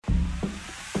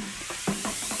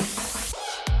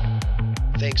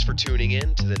Thanks for tuning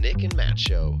in to the Nick and Matt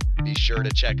Show. Be sure to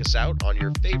check us out on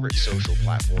your favorite social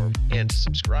platform and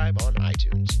subscribe on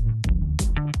iTunes.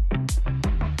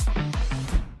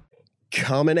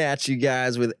 Coming at you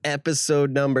guys with episode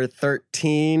number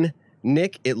 13.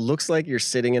 Nick, it looks like you're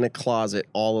sitting in a closet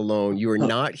all alone. You are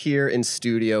not here in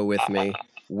studio with me.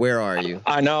 Where are you?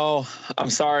 I know.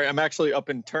 I'm sorry. I'm actually up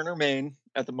in Turner, Maine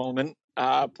at the moment,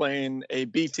 playing a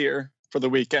B tier for the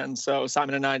weekend. So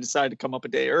Simon and I decided to come up a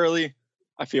day early.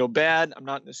 I feel bad. I'm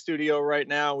not in the studio right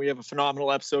now. We have a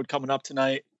phenomenal episode coming up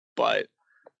tonight, but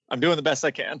I'm doing the best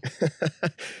I can.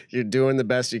 You're doing the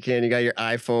best you can. You got your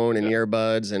iPhone and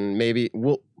earbuds, and maybe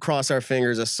we'll cross our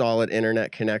fingers a solid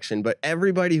internet connection. But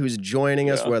everybody who's joining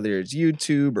us, whether it's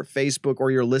YouTube or Facebook, or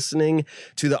you're listening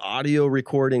to the audio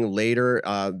recording later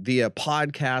via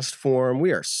podcast form,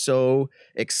 we are so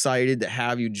excited to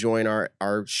have you join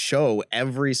our show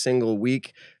every single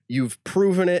week. You've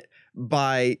proven it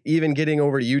by even getting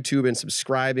over to YouTube and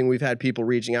subscribing. We've had people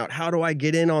reaching out, how do I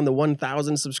get in on the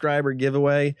 1,000 subscriber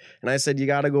giveaway? And I said, you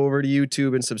got to go over to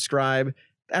YouTube and subscribe.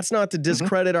 That's not to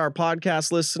discredit our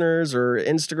podcast listeners or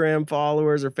Instagram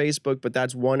followers or Facebook, but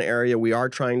that's one area we are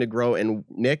trying to grow. And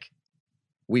Nick,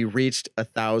 we reached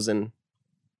 1,000.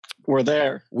 We're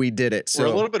there. We did it. So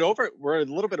we're a little bit over it. We're a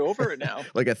little bit over it now.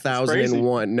 Like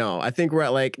 1,001. No, I think we're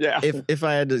at like, yeah. if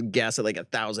I had to guess, at like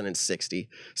 1,060,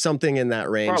 something in that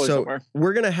range. Probably so somewhere.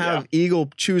 We're going to have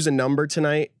Eagle choose a number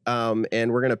tonight,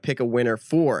 and we're going to pick a winner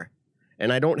for,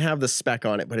 and I don't have the spec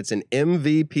on it, but it's an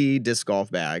MVP disc golf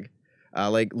bag,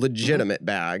 like legitimate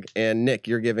bag. And Nick,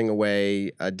 you're giving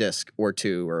away a disc or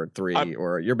two or three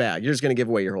or your bag. You're just going to give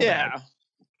away your whole bag.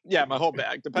 Yeah, my whole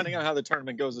bag. Depending on how the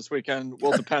tournament goes this weekend,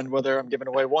 will depend whether I'm giving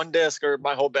away one disc or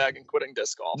my whole bag and quitting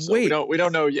disc golf. So Wait, we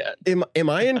don't know yet. Am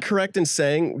I incorrect in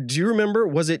saying? Do you remember?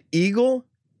 Was it Eagle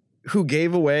who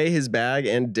gave away his bag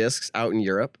and discs out in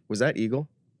Europe? Was that Eagle?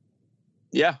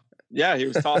 Yeah, he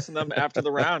was tossing them after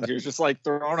the round. He was just like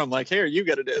throwing them, like, "Here, you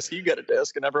get a disc,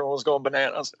 and everyone was going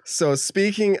bananas. So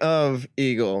speaking of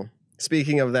Eagle.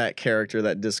 Speaking of that character,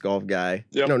 that disc golf guy.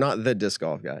 No, not the disc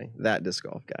golf guy. That disc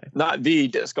golf guy. Not the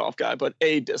disc golf guy, but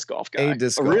a disc golf guy.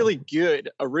 A really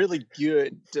good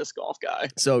disc golf guy.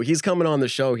 So he's coming on the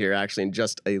show here actually in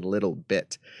just a little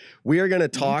bit. We are going to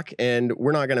talk, and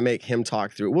we're not going to make him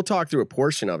talk through it. We'll talk through a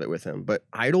portion of it with him. But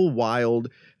Idlewild,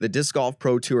 the Disc Golf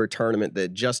Pro Tour tournament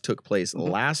that just took place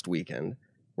last weekend,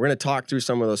 we're going to talk through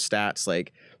some of those stats,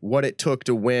 like what it took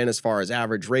to win as far as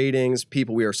average ratings,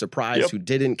 people we were surprised who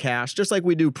didn't cash, just like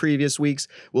we do previous weeks.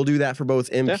 We'll do that for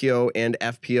both MPO and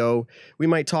FPO. We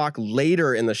might talk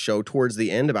later in the show towards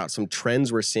the end about some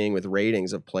trends we're seeing with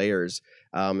ratings of players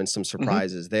and some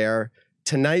surprises there.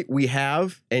 Tonight we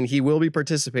have, and he will be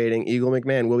participating, Eagle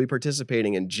McMahon will be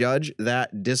participating in Judge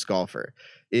That Disc Golfer.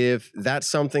 If that's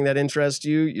something that interests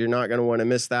you, you're not going to want to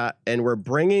miss that. And we're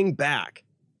bringing back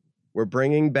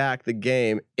the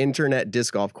game Internet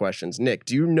Disc Golf Questions. Nick,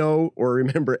 do you know or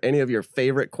remember any of your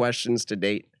favorite questions to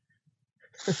date?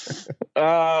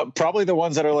 Probably the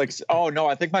ones that are like, oh no,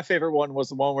 I think my favorite one was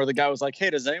the one where the guy was like, hey,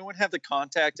 does anyone have the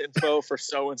contact info for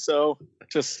so-and-so?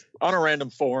 Just on a random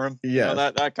forum. Yeah. You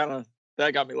know,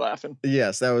 that got me laughing.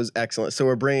 Yes, that was excellent. So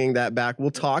we're bringing that back.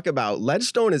 We'll talk about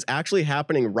Ledgestone is actually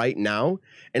happening right now.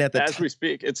 And as we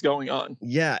speak, it's going on.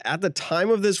 Yeah. At the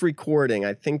time of this recording,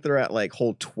 I think they're at like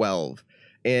hole 12.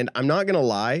 And I'm not going to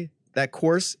lie, that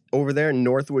course over there in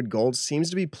Northwood Gold seems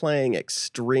to be playing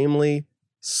extremely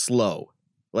slow.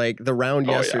 Like the round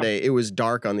yesterday, it was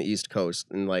dark on the East Coast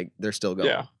and like they're still going.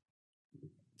 Yeah.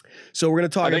 So we're going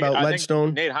to talk about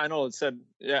Ledgestone. Nate Heinel had said,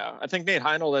 I think Nate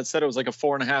Heinel had said it was like a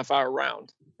 4.5 hour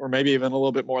round, or maybe even a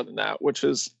little bit more than that,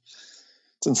 it's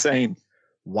insane.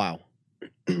 Wow.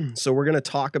 So we're going to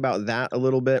talk about that a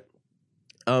little bit.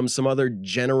 Some other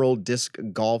general disc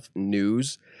golf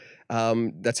news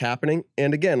that's happening.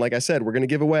 And again, like I said, we're going to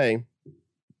give away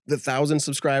the 1,000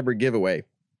 subscriber giveaway.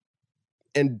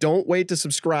 And don't wait to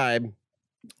subscribe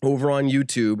over on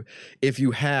YouTube if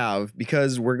you have,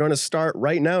 because we're going to start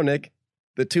right now, Nick,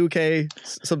 the 2K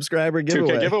subscriber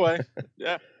giveaway. 2K giveaway.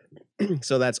 Yeah.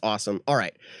 So that's awesome. All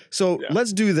right. So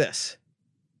let's do this.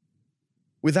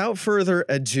 Without further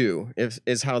ado,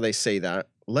 is how they say that.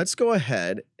 Let's go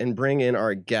ahead and bring in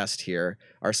our guest here,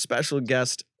 our special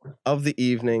guest of the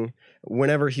evening.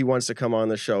 Whenever he wants to come on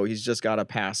the show, he's just got to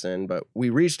pass in. But we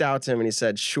reached out to him and he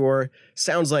said, sure,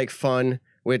 sounds like fun,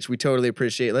 which we totally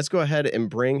appreciate. Let's go ahead and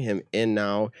bring him in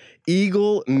now.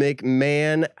 Eagle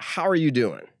McMahon, how are you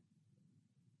doing?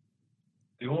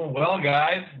 Doing well,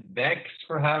 guys. Thanks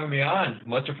for having me on.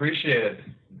 Much appreciated.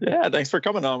 Yeah, thanks for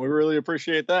coming on. We really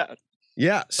appreciate that.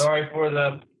 Yeah. Sorry for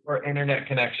the or internet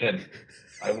connection.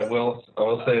 I will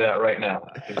say that right now,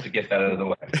 just to get that out of the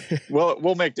way. Well,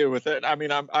 we'll make do with it. I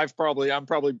mean, I'm probably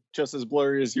just as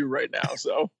blurry as you right now.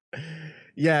 So,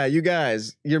 yeah, you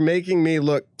guys, you're making me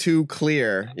look too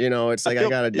clear. You know, it's like I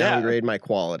got to downgrade my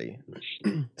quality.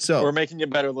 So we're making you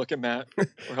better looking, Matt. We're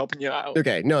helping you out.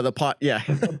 Okay, no, the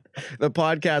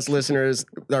podcast listeners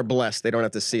are blessed; they don't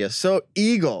have to see us. So,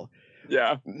 Eagle.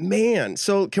 Yeah. Man,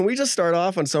 so can we just start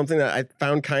off on something that I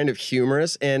found kind of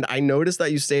humorous? And I noticed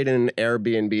that you stayed in an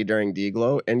Airbnb during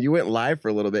D-Glow and you went live for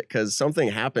a little bit because something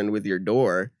happened with your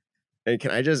door. And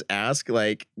can I just ask,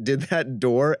 like, did that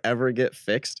door ever get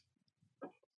fixed?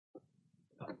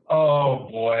 Oh,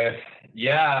 boy.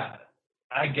 Yeah.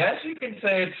 I guess you can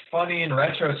say it's funny in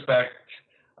retrospect.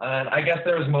 And I guess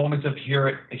there was moments of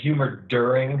humor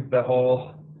during the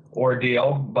whole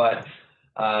ordeal, but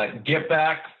get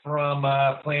back from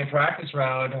playing practice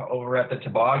round over at the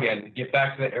toboggan, get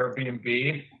back to the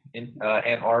Airbnb in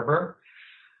Ann Arbor,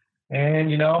 and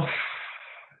you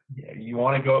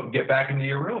want to go get back into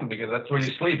your room because that's where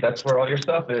you sleep, that's where all your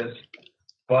stuff is,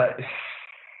 but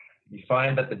you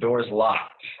find that the door is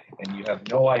locked and you have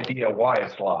no idea why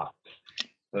it's locked.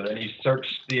 So then you search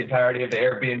the entirety of the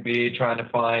Airbnb trying to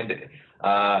find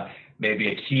maybe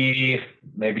a key,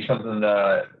 maybe something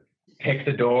to pick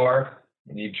the door.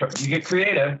 And you get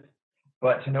creative,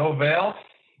 but to no avail.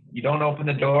 You don't open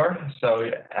the door,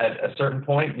 so at a certain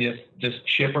point, you just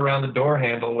chip around the door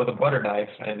handle with a butter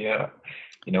knife, and unlock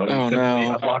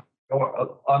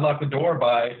the door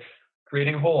by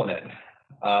creating a hole in it,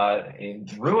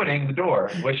 and ruining the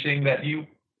door, wishing that you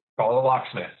call a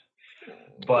locksmith.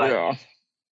 But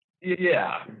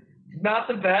yeah, not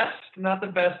the best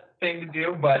thing to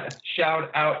do. But shout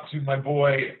out to my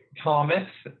boy Thomas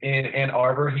in Ann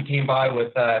Arbor. He came by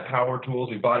with power tools.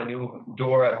 We bought a new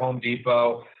door at Home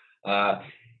Depot.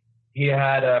 He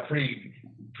had a pretty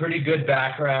good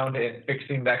background in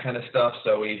fixing that kind of stuff,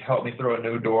 so he helped me throw a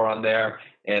new door on there.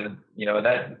 And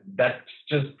that's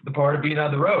just the part of being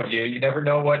on the road. You never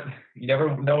know what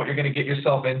you're going to get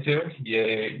yourself into.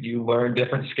 You learn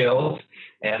different skills,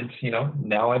 and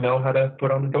now I know how to put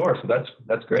on the door, so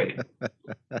that's great.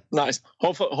 Nice.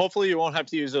 Hopefully you won't have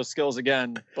to use those skills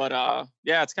again. But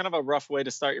yeah, it's kind of a rough way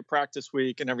to start your practice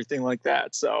week and everything like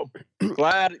that. So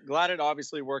glad it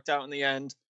obviously worked out in the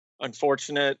end.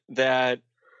 Unfortunate that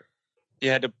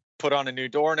you had to put on a new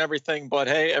door and everything, but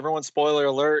hey, everyone, spoiler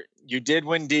alert, you did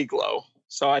win D-Glow.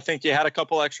 So I think you had a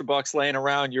couple extra bucks laying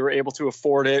around. You were able to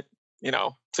afford it.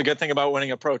 It's a good thing about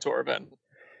winning a Pro Tour event.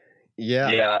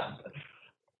 Yeah.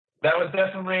 That was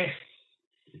definitely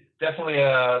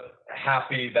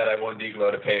happy that I won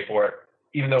D-Glow to pay for it,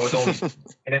 even though it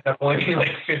ended up only being like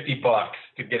 $50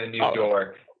 to get a new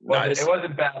door. Nice. It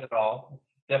wasn't bad at all.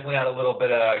 Definitely had a little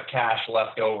bit of cash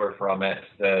left over from it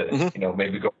to,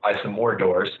 maybe go buy some more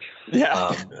doors.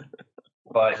 Yeah.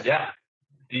 But yeah,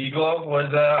 D-Glow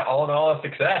was all in all a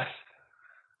success.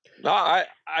 No, I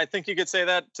think you could say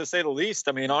that, to say the least.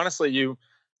 I mean, honestly, you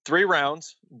 3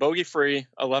 rounds, bogey free,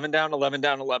 11 down, 11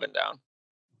 down, 11 down.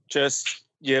 Just,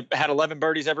 you had 11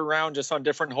 birdies every round, just on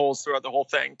different holes throughout the whole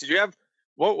thing. Did you have,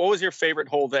 what was your favorite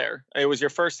hole there? It was your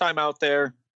first time out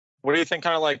there. What do you think,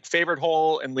 kind of like favorite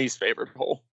hole and least favorite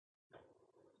hole?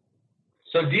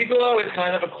 So D-Glow is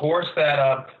kind of a course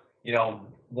that,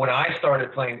 when I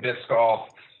started playing disc golf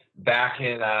back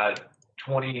in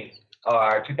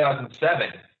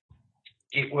 2007,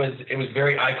 it was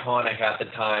very iconic at the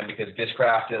time because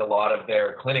Discraft did a lot of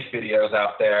their clinic videos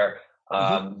out there.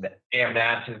 Am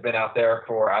Nats has been out there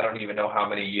for I don't even know how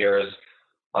many years,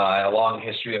 a long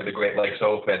history of the Great Lakes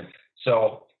Open.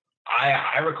 So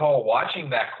I recall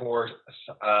watching that course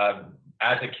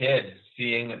as a kid,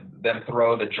 seeing them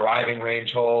throw the driving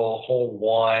range hole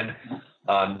 1,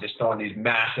 just throwing these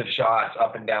massive shots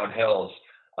up and down hills.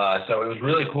 So it was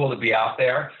really cool to be out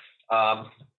there.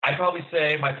 I'd probably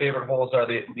say my favorite holes are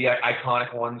the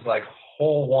iconic ones like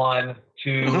hole 1,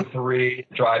 2, 3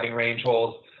 driving range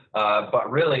holes.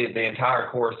 But really the entire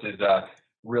course is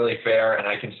really fair, and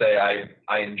I can say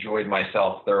I enjoyed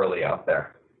myself thoroughly out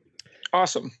there.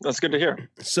 Awesome. That's good to hear.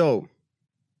 So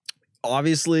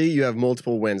obviously you have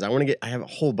multiple wins. I have a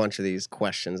whole bunch of these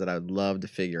questions that I would love to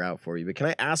figure out for you, but can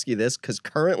I ask you this? Because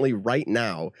currently right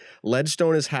now,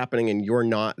 Ledgestone is happening and you're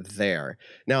not there.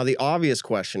 Now, the obvious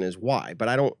question is why, but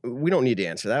we don't need to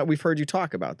answer that. We've heard you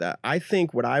talk about that. I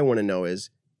think what I want to know is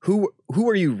who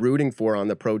are you rooting for on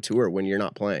the Pro Tour when you're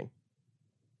not playing?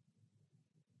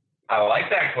 I like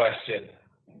that question.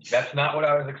 That's not what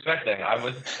I was expecting. I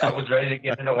was ready to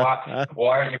get into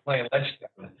why aren't you playing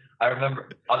Ledgestone? I remember,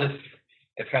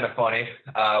 it's kind of funny.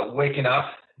 Waking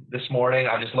up this morning,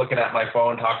 I'm just looking at my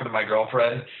phone, talking to my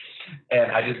girlfriend,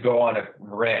 and I just go on a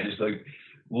rant, just like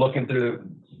looking through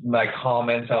my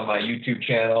comments on my YouTube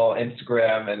channel,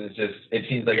 Instagram, and it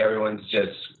seems like everyone's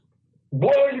just,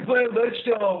 why are you playing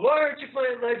Ledgestone? Why aren't you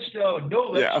playing Ledgestone? No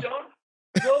Ledgestone?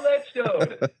 No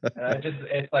Ledgestone. And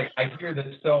it's like, I hear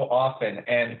this so often.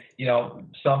 And,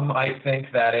 some might think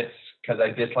that it's because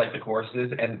I dislike the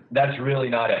courses, and that's really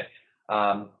not it.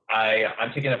 I'm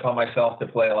taking it upon myself to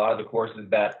play a lot of the courses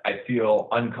that I feel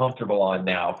uncomfortable on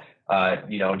now,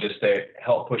 just to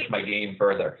help push my game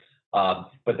further.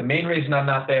 But the main reason I'm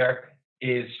not there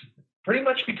is pretty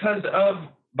much because of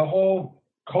the whole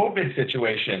COVID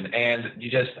situation, and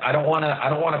I don't want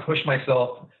to push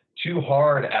myself too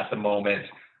hard at the moment.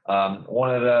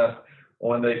 One of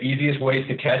the easiest ways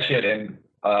to catch it and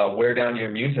wear down your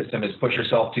immune system is push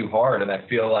yourself too hard, and I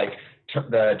feel like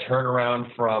the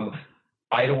turnaround from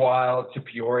Idlewild to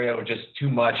Peoria was just too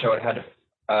much. I would have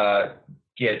to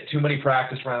get too many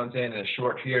practice rounds in a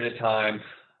short period of time.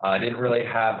 I didn't really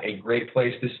have a great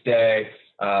place to stay.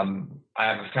 I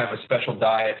have kind of a special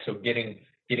diet, so getting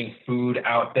food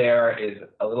out there is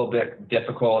a little bit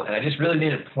difficult, and I just really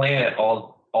didn't plan it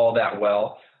all that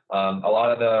well. A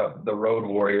lot of the road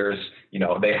warriors,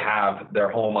 they have their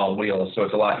home on wheels, so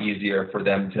it's a lot easier for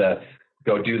them to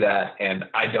go do that, and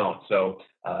I don't. So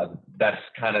that's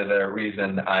kind of the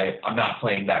reason I'm not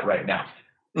playing that right now.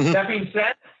 Mm-hmm. That being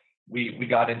said, we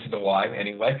got into the why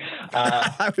anyway.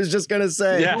 I was just going to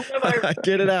say,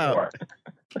 get it out.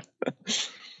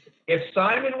 If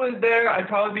Simon was there, I'd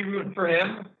probably be rooting for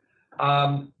him.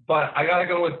 But I got to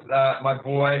go with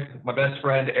my best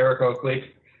friend, Eric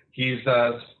Oakley. He's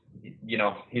the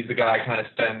guy I kind of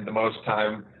spend the most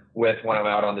time with when I'm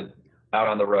out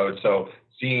on the road. So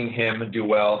seeing him do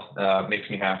well makes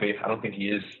me happy. I don't think he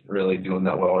is really doing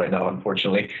that well right now,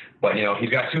 unfortunately. But, he's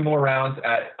got 2 more rounds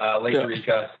at Lake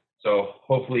Eureka. So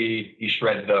hopefully he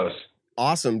shreds those.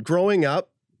 Awesome. Growing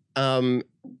up,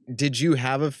 did you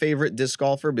have a favorite disc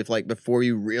golfer before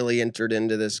you really entered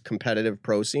into this competitive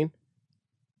pro scene?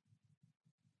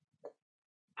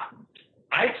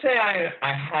 I'd say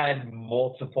I had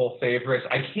multiple favorites.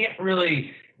 I can't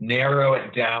really narrow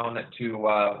it down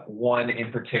to one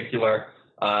in particular.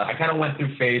 I kind of went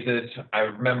through phases. I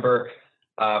remember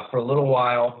for a little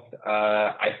while,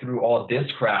 I threw all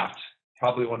Discraft,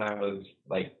 probably when I was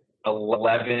like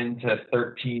 11 to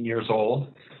 13 years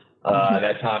old. At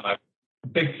that time, I'm a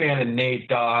big fan of Nate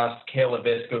Doss, Caleb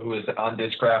Visco, who was on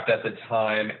Discraft at the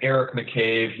time, Eric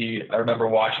McCabe. I remember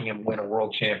watching him win a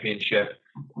world championship.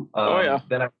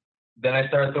 Then I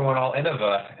started throwing all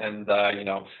Innova, and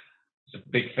was a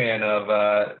big fan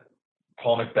of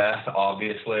Paul McBeth,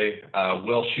 obviously.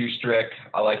 Will Shoestrick,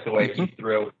 I like the way he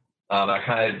threw. I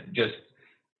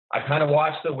kind of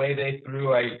watched the way they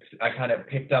threw. I kind of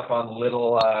picked up on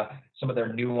some of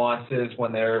their nuances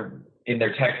when they're in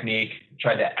their technique,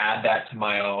 tried to add that to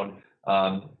my own.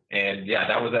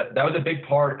 That was a big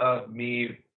part of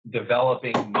me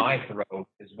developing my throw,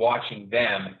 is watching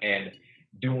them and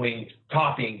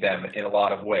copying them in a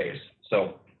lot of ways.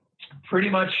 So pretty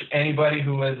much anybody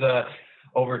who was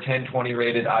over 10-20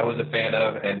 rated, I was a fan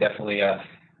of, and definitely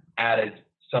added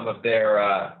some of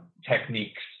their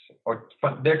techniques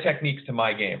to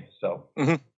my game. So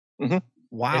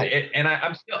wow. And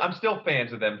I'm still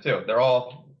fans of them too. They're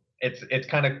all, it's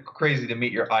kind of crazy to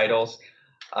meet your idols.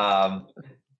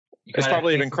 It's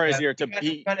probably even crazier to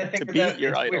beat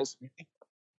your idols.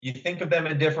 You think of them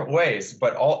in different ways,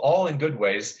 but all in good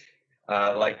ways.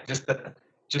 Like just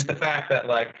the fact that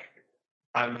like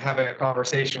I'm having a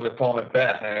conversation with Paul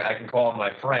McBeth and I can call him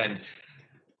my friend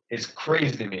is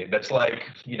crazy to me. That's like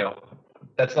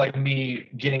me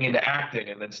getting into acting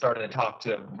and then starting to talk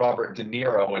to Robert De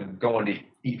Niro and going to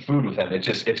eat food with him.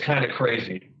 It's kind of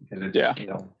crazy because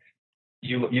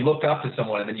you look up to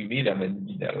someone and then you meet them, and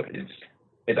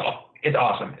it's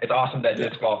awesome. It's awesome that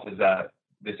disc golf is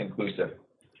this inclusive.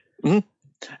 Mm-hmm.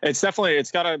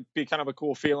 It's got to be kind of a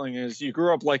cool feeling. Is you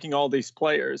grew up liking all these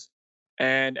players,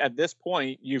 and at this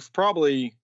point you've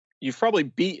probably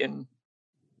beaten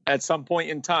at some point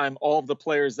in time all of the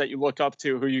players that you look up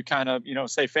to, who you kind of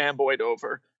say fanboyed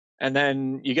over, and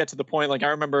then you get to the point, like I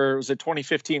remember it was a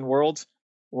 2015 Worlds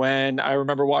when I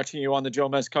remember watching you on the Joe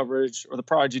Mez coverage or the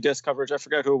Prodigy Disc coverage. I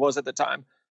forget who it was at the time,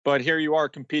 but here you are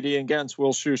competing against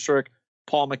Will Shoestrick,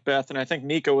 Paul McBeth, and I think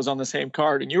Nico was on the same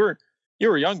card, and you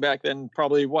were young back then,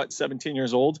 probably 17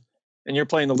 years old, and you're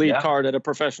playing the lead card at a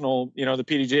professional, the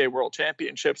PDGA World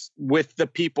Championships with the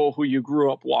people who you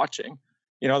grew up watching.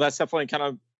 That's definitely kind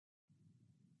of,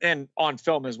 and on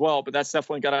film as well, but that's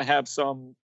definitely got to have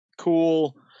some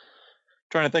cool,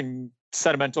 trying to think,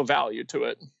 sentimental value to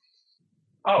it.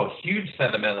 Oh, huge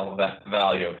sentimental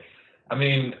value. I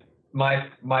mean,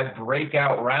 my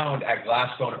breakout round at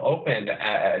Glasgow Open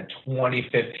at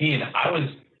 2015, I was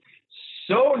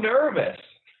so nervous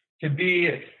to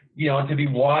be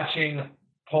watching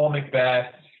Paul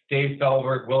McBeth, Dave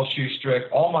Felberg, Will Schustrick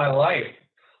all my life,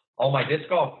 all my disc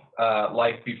golf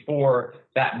life before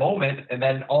that moment, and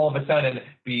then all of a sudden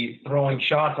be throwing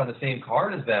shots on the same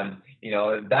card as them.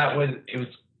 It was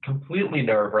completely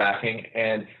nerve-wracking,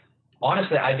 and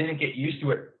honestly, I didn't get used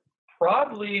to it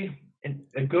probably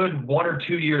a good 1 or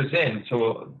 2 years in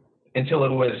until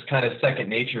it was kind of second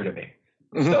nature to me.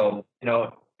 Mm-hmm. So,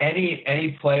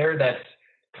 any player that's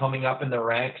coming up in the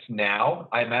ranks now,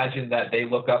 I imagine that they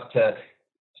look up to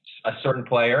a certain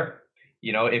player.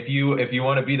 If you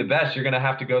want to be the best, you're going to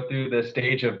have to go through the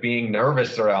stage of being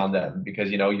nervous around them,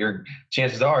 because, your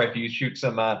chances are, if you shoot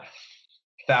some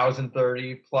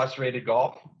 1,030 plus rated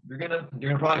golf, you're gonna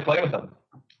probably play with them.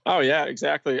 Oh yeah,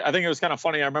 exactly. I think it was kind of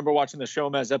funny. I remember watching the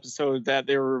Showmez episode that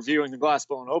they were reviewing the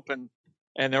Glassbone Open,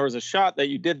 and there was a shot that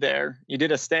you did there. You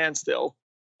did a standstill,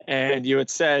 and you had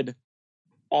said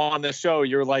on the show,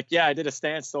 you were like, yeah, I did a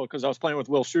standstill because I was playing with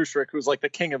Will Schustrick, who's like the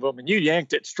king of them, and you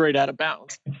yanked it straight out of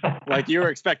bounds. Like you were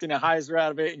expecting a hyzer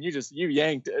out of it, and you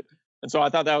yanked it. And so I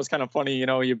thought that was kind of funny.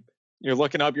 You're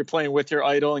looking up, you're playing with your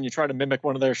idol, and you try to mimic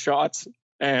one of their shots,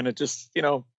 and it just,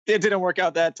 it didn't work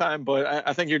out that time, but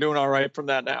I think you're doing all right from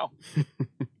that now.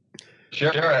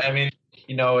 Sure. I mean,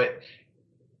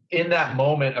 in that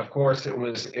moment, of course, it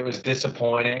was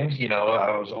disappointing.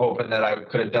 I was hoping that I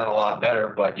could have done a lot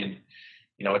better, but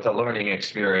it's a learning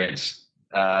experience.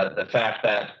 The fact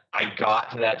that I got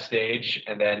to that stage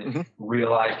and then mm-hmm.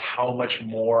 realized how much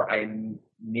more I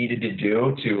needed to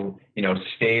do to,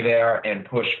 stay there and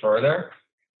push further.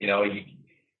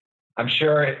 I'm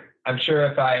sure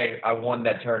if I won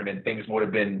that tournament, things would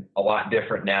have been a lot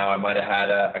different now. I might have had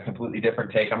a completely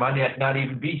different take. I might not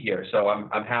even be here. So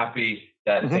I'm happy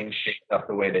that mm-hmm. things shaped up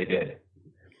the way they did.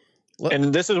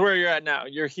 And this is where you're at now.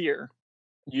 You're here.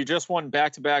 You just won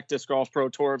back-to-back Disc Golf Pro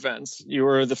Tour events. You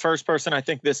were the first person, I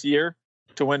think, this year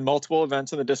to win multiple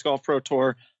events in the Disc Golf Pro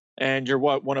Tour. And you're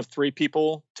one of 3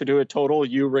 people to do it total,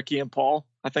 you, Ricky, and Paul.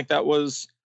 I think is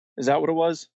that what it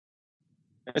was?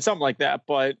 It's something like that.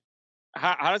 But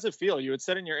how does it feel? You had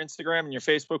said in your Instagram and your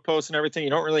Facebook posts and everything, you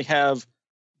don't really have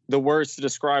the words to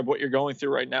describe what you're going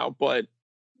through right now, but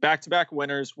back-to-back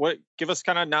winners, give us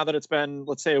kind of, now that it's been,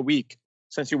 let's say, a week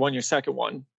since you won your second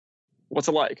one, what's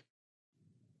it like?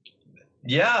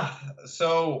 Yeah.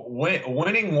 So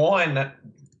winning one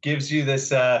gives you this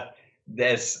spike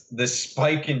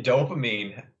in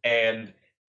dopamine, and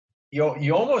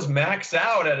you almost max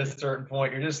out at a certain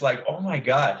point. You're just like, oh my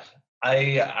God,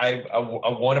 I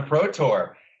won a pro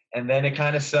tour, and then it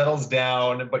kind of settles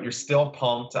down, but you're still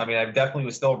pumped. I mean, I definitely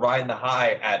was still riding the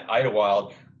high at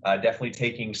Idlewild, definitely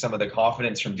taking some of the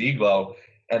confidence from D-Glow,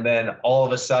 and then all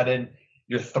of a sudden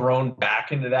you're thrown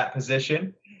back into that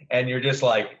position, and you're just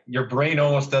like, your brain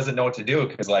almost doesn't know what to do,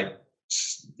 because like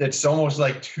it's almost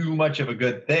like too much of a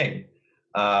good thing.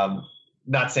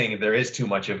 Not saying that there is too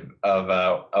much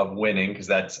of winning, because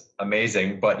that's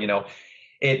amazing, but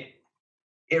it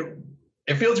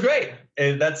feels great.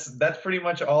 That's pretty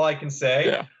much all I can say.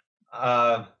 Yeah.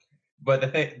 But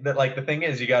the thing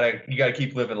is, you gotta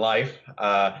keep living life.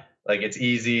 Like it's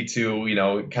easy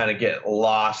to kind of get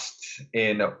lost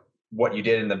in what you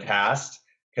did in the past,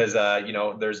 because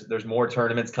there's more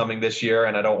tournaments coming this year,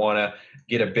 and I don't want to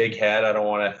get a big head. I don't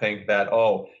want to think that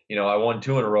I won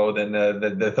 2 in a row, then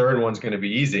the third one's going to be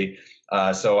easy.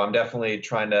 So I'm definitely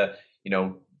trying to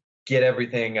get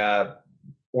everything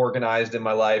organized in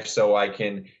my life, so I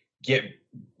can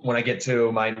when I get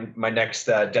to my next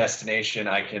destination,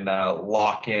 I can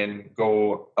lock in,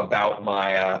 go about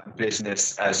my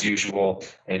business as usual,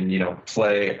 and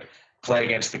play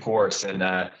against the course,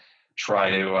 and try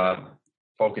to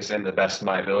focus in the best of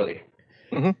my ability.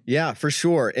 Mm-hmm. Yeah, for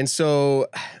sure. And so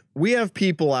we have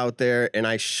people out there, and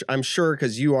I'm sure,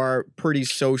 because you are pretty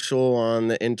social on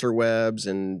the interwebs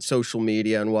and social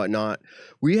media and whatnot,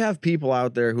 we have people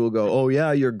out there who will go, oh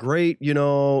yeah, you're great,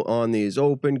 on these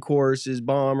open courses,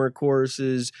 bomber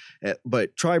courses,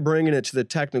 but try bringing it to the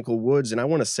technical woods. And I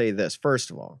want to say this,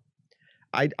 first of all,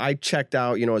 I checked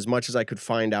out, as much as I could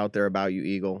find out there about you,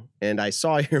 Eagle, and I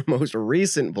saw your most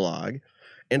recent vlog.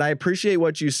 And I appreciate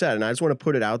what you said, and I just want to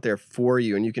put it out there for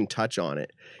you, and you can touch on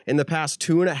it. In the past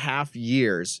 2.5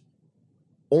 years,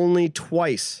 only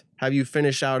twice have you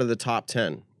finished out of the top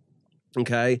 10,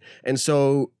 okay? And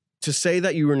so to say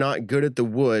that you were not good at the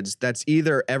woods, that's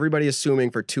either everybody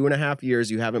assuming for 2.5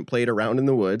 years you haven't played around in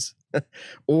the woods,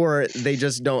 or they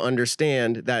just don't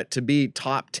understand that to be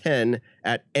top 10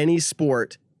 at any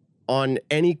sport on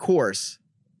any course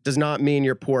does not mean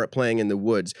you're poor at playing in the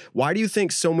woods. Why do you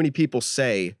think so many people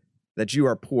say that you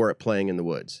are poor at playing in the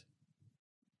woods?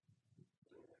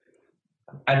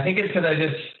 I think it's because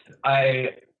I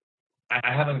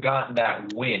haven't gotten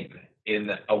that win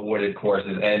in a wooded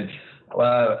courses, and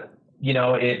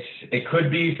it could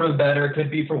be for better, it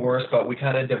could be for worse, but we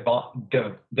kind of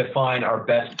define our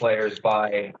best players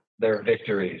by their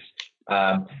victories.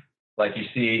 Like you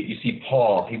see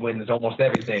Paul, he wins almost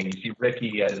everything. You see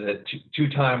Ricky as a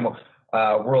two-time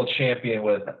world champion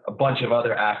with a bunch of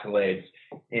other accolades,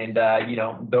 and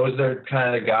those are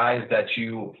kind of the guys that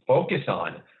you focus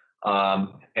on.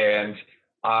 And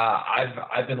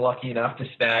I've been lucky enough to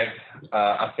snag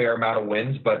a fair amount of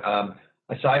wins, but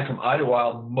aside from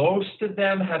Idlewild, most of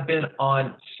them have been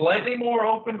on slightly more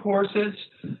open courses.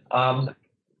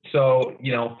 So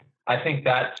I think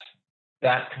that's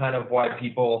kind of why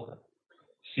people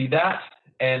see that.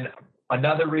 And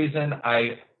another reason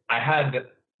I had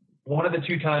one of the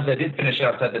two times I did finish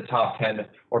outside the top 10,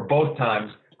 or both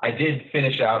times I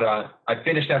finished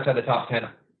outside the top 10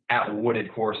 at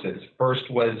wooded courses.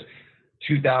 First was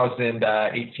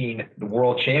 2018, the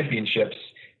World Championships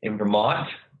in Vermont.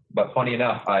 But funny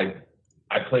enough, I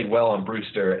played well on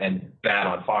Brewster and bad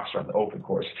on Foxrun, the open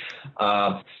course.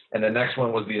 And the next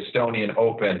one was the Estonian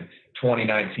Open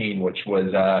 2019, which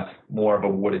was more of a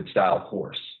wooded style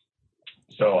course.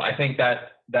 So I think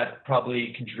that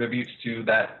probably contributes to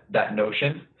that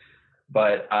notion.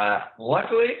 But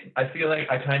luckily, I feel like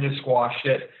I kind of squashed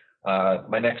it.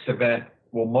 My next event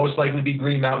will most likely be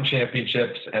Green Mountain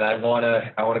Championships, and I want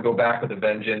to go back with a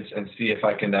vengeance and see if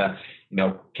I can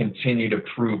continue to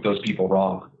prove those people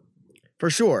wrong. For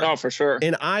sure. Oh, for sure.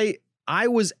 And I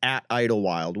was at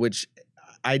Idlewild, which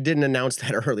I didn't announce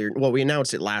that earlier. Well, we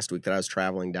announced it last week that I was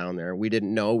traveling down there. We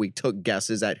didn't know. We took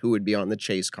guesses at who would be on the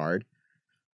chase card.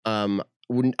 I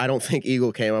don't think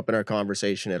Eagle came up in our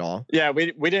conversation at all. Yeah,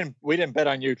 we didn't bet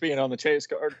on you being on the chase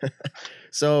card.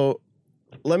 So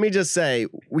let me just say,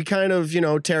 we kind of,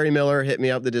 Terry Miller hit me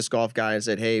up, the disc golf guy, and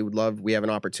said, hey, we have an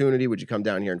opportunity. Would you come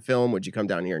down here and film? Would you come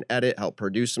down here and edit, help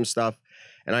produce some stuff?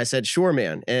 And I said, sure,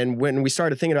 man. And when we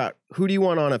started thinking about who do you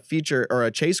want on a feature or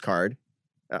a chase card,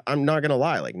 I'm not going to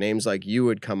lie, like names like you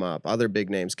would come up, other big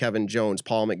names, Kevin Jones,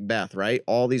 Paul McBeth, right?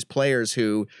 All these players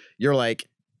who you're like,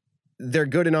 they're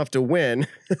good enough to win,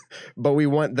 but we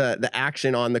want the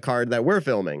action on the card that we're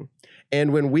filming.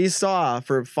 And when we saw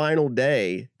for final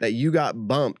day that you got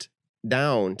bumped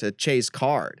down to chase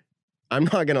card, I'm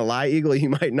not going to lie, Eagle, you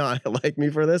might not like me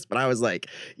for this, but I was like,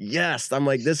 yes, I'm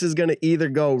like, this is going to either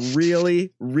go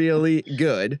really, really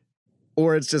good,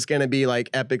 or it's just going to be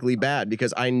like epically bad,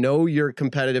 because I know your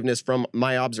competitiveness from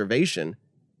my observation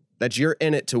that you're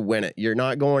in it to win it. You're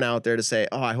not going out there to say,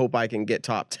 oh, I hope I can get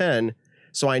top 10.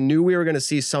 So I knew we were going to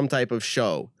see some type of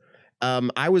show.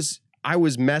 I was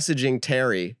messaging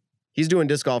Terry. He's doing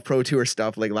Disc Golf Pro Tour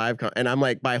stuff, like live. And I'm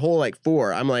like, by hole like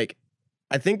 4, I'm like,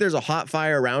 I think there's a hot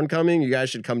fire round coming. You guys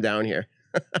should come down here.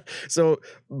 So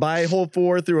by hole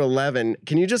 4 through 11,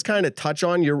 can you just kind of touch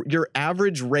on your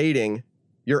average rating?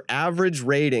 Your average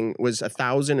rating was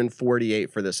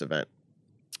 1,048 for this event.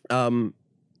 Do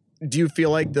you feel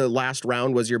like the last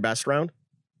round was your best round?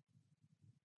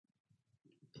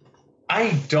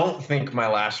 I don't think my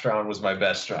last round was my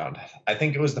best round. I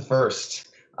think it was the first.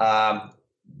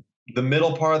 The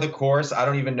middle part of the course, I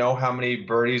don't even know how many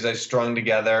birdies I strung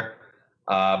together.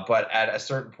 But at a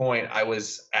certain point, I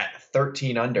was at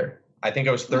 13 under. I think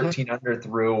I was 13 under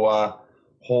through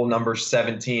hole number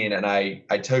 17, and I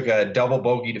took a double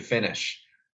bogey to finish.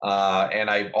 And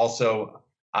I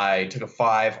took a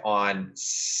 5 on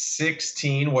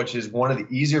 16, which is one of the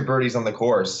easier birdies on the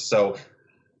course. So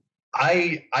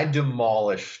I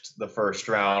demolished the first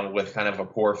round with kind of a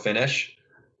poor finish.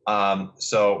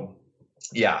 So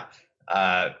yeah,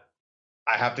 I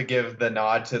have to give the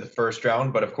nod to the first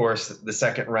round, but of course the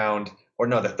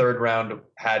third round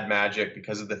had magic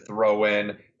because of the throw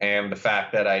in and the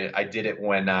fact that I did it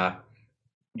when,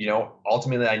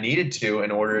 ultimately I needed to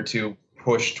in order to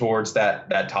push towards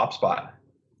that top spot.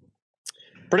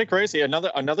 Pretty crazy.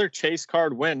 Another chase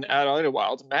card win at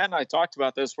Idlewild. Matt and I talked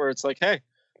about this, where it's like, hey,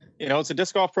 it's a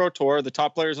Disc Golf Pro Tour. The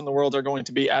top players in the world are going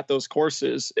to be at those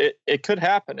courses. It could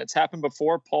happen. It's happened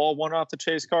before. Paul won off the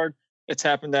chase card. It's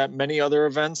happened at many other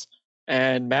events.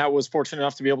 And Matt was fortunate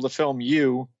enough to be able to film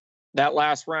you that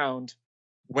last round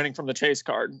winning from the chase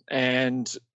card.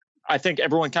 And I think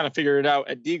everyone kind of figured it out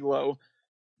at D-Glow.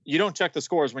 You don't check the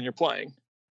scores when you're playing.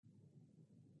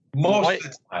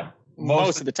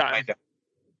 Most of the time.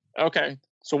 Okay.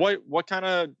 So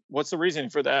what's the reasoning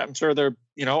for that? I'm sure there,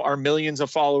 are millions of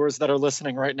followers that are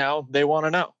listening right now. They want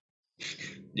to know.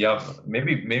 Yeah,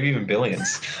 maybe even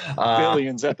billions.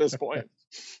 Billions at this point.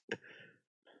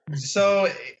 So,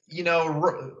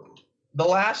 the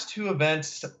last two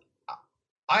events,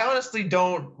 I honestly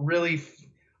don't really.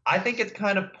 I think it's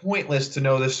kind of pointless to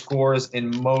know the scores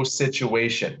in most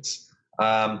situations.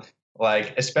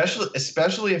 Like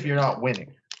especially if you're not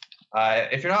winning.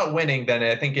 If you're not winning, then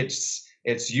I think it's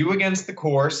you against the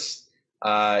course.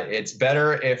 It's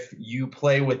better if you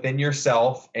play within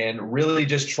yourself and really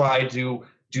just try to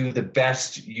do the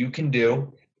best you can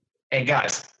do. And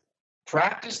guys,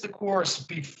 practice the course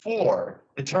before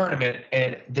the tournament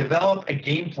and develop a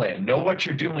game plan. Know what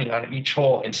you're doing on each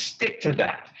hole and stick to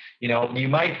that. You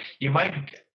might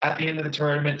at the end of the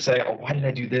tournament say, "Oh, why did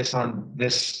I do this on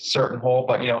this certain hole?"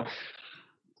 But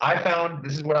I found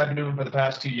this is what I've been doing for the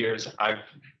past 2 years. I've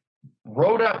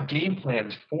wrote out game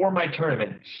plans for my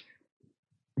tournament.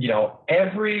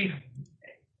 Every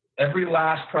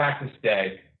last practice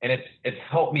day, and it's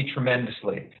helped me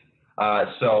tremendously.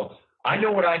 So I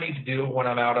know what I need to do when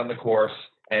I'm out on the course,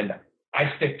 and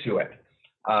I stick to it.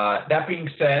 That being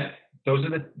said, those are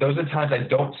the times I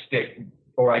don't stick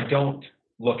or I don't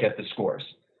look at the scores.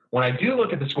 When I do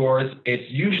look at the scores,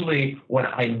 it's usually when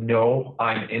I know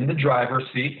I'm in the driver's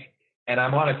seat and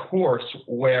I'm on a course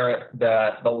where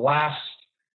the last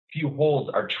few holes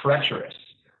are treacherous.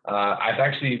 I've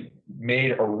actually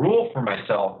made a rule for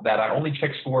myself that I only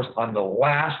check scores on the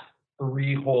last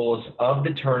 3 holes of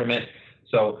the tournament.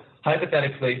 So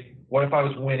hypothetically, what if I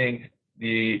was winning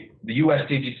the US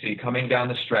DGC coming down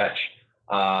the stretch?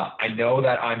 I know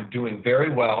that I'm doing very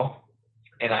well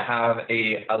and I have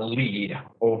a lead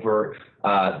over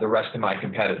the rest of my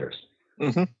competitors.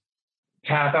 Mm-hmm.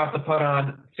 Tap out the putt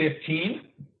on 15.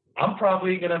 I'm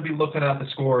probably going to be looking at the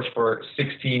scores for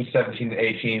 16, 17,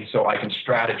 18, so I can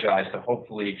strategize to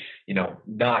hopefully,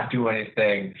 not do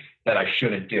anything that I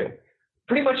shouldn't do.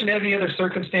 Pretty much in every other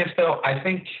circumstance, though, I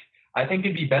think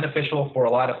it'd be beneficial for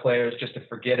a lot of players just to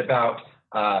forget about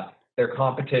their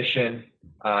competition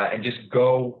and just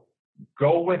go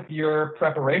with your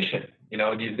preparation.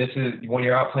 This is when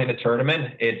you're out playing a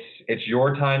tournament. It's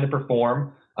your time to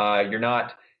perform. You're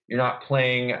not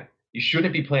playing. You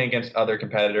shouldn't be playing against other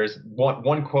competitors.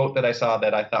 One quote that I saw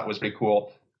that I thought was pretty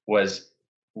cool was,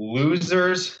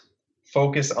 "Losers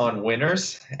focus on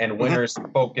winners, and winners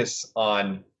focus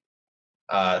on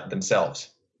themselves."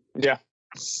 Yeah.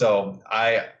 So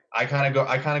I kind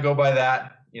of go by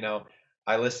that.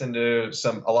 I listen to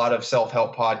a lot of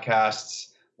self-help podcasts.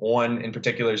 One in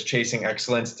particular is Chasing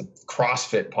Excellence, the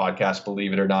CrossFit podcast,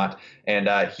 believe it or not. And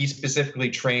he specifically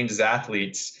trains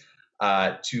athletes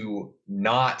to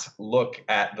not look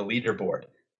at the leaderboard.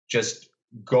 Just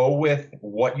go with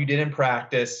what you did in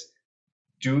practice.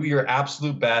 Do your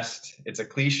absolute best. It's a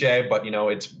cliche, but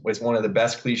it's one of the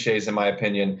best cliches in my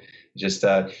opinion. Just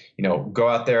go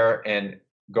out there and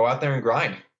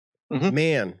grind. Mm-hmm.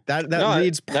 Man, that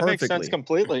leads perfectly. That makes sense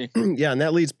completely. Yeah, and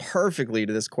that leads perfectly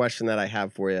to this question that I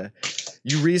have for you.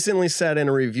 You recently said in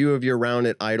a review of your round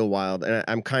at Idlewild, and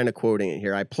I'm kind of quoting it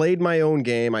here, "I played my own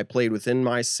game. I played within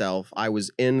myself. I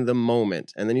was in the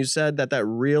moment." And then you said that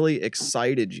really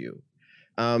excited you.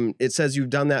 It says you've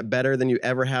done that better than you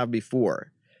ever have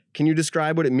before. Can you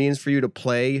describe what it means for you to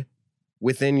play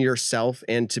within yourself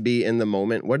and to be in the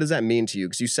moment? What does that mean to you?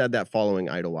 Because you said that following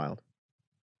Idlewild.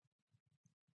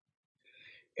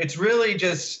 It's really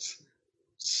just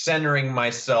centering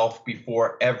myself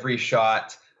before every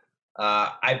shot.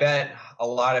 I bet a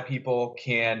lot of people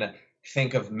can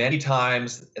think of many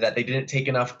times that they didn't take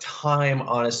enough time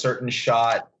on a certain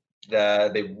shot,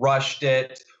 they rushed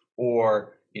it,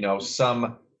 or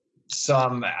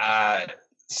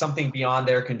something beyond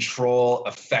their control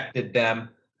affected them.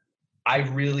 I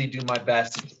really do my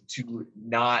best to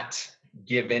not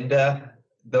give into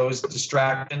those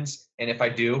distractions, and if I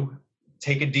do,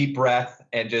 take a deep breath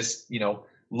and just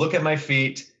look at my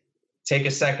feet, take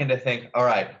a second to think, all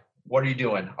right, what are you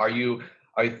doing? Are you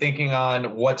thinking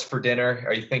on what's for dinner?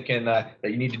 Are you thinking that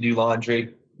you need to do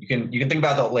laundry? You can think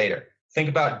about that later. Think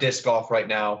about disc golf right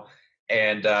now.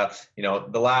 And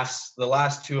the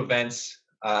last 2 events,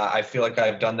 I feel like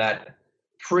I've done that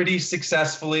pretty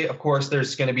successfully. Of course,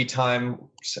 there's going to be times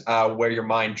where your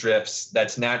mind drifts.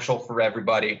 That's natural for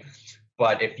everybody.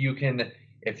 But if you can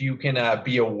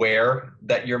be aware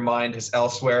that your mind is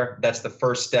elsewhere, that's the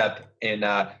first step in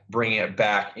bringing it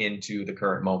back into the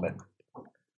current moment.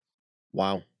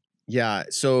 Wow. Yeah.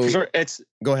 So sure,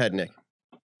 go ahead, Nick.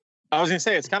 I was going to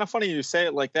say, it's kind of funny you say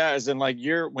it like that, as in like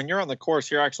when you're on the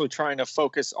course, you're actually trying to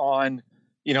focus on,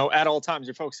 at all times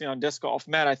you're focusing on disc golf.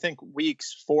 Matt, I think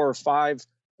weeks 4 or 5,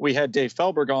 we had Dave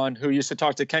Felberg on, who used to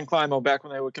talk to Ken Climo back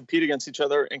when they would compete against each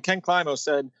other. And Ken Climo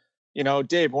said,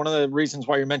 Dave, one of the reasons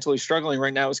why you're mentally struggling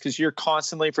right now is because you're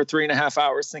constantly for 3.5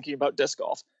 hours thinking about disc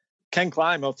golf. Ken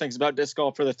Kleinmo thinks about disc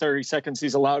golf for the 30 seconds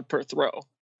he's allowed per throw.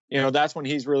 That's when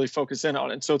he's really focused in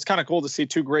on it. So it's kind of cool to see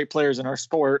two great players in our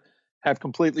sport have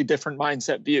completely different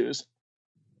mindset views.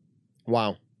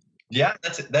 Wow. Yeah,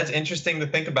 that's interesting to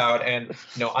think about, and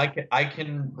I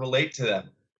can relate to them.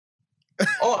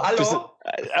 Oh, hello. Just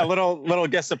a little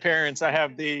guest appearance. I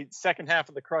have the second half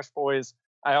of the Crush Boys.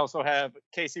 I also have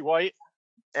Casey White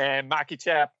and Maki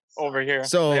Chap over here.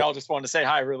 So they all just wanted to say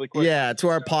hi really quick. Yeah, to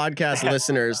our podcast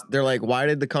listeners, they're like, why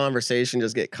did the conversation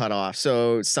just get cut off?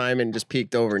 So Simon just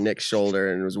peeked over Nick's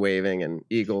shoulder and was waving, and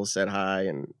Eagle said hi,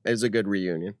 and it was a good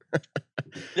reunion.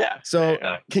 Yeah. So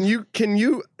can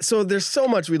you, so there's so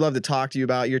much we'd love to talk to you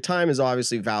about. Your time is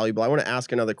obviously valuable. I want to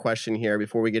ask another question here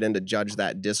before we get into Judge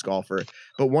That Disc Golfer.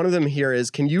 But one of them here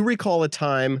is, can you recall a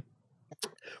time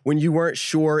when you weren't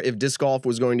sure if disc golf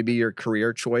was going to be your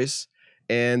career choice?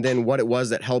 And then what it was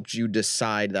that helped you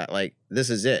decide that, like, this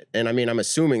is it? And I mean, I'm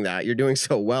assuming that you're doing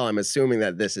so well. I'm assuming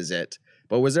that this is it.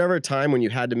 But was there ever a time when you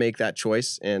had to make that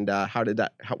choice? And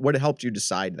what helped you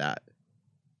decide that?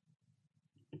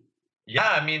 Yeah,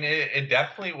 I mean, it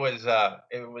definitely was,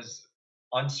 it was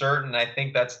uncertain. I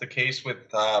think that's the case with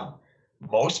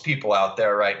most people out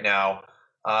there right now.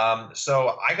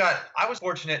 So I was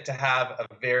fortunate to have a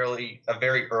very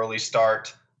early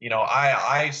start.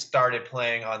 I started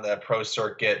playing on the pro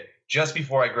circuit just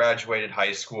before I graduated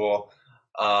high school.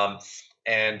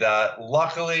 And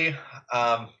luckily,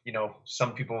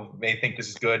 some people may think this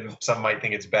is good, some might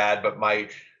think it's bad, but my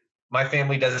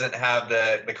family doesn't have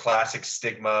the classic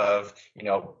stigma of, you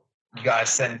got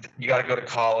to go to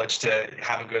college to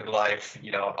have a good life.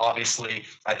 Obviously,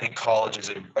 I think college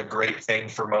is a great thing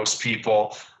for most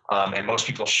people, and most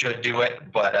people should do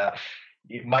it. But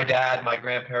my dad, my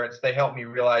grandparents, they helped me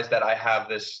realize that I have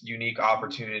this unique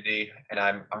opportunity and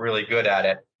I'm really good at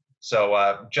it.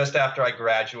 So just after I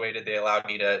graduated, they allowed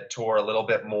me to tour a little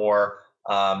bit more.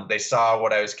 They saw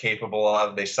what I was capable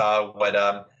of. They saw what,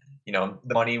 the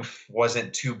money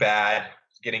wasn't too bad,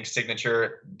 getting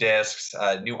signature discs,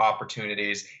 new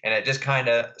opportunities, and it just kind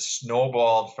of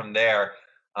snowballed from there.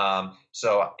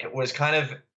 So it was kind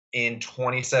of in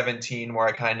 2017 where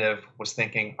I kind of was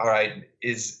thinking, all right,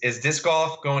 is disc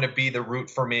golf going to be the route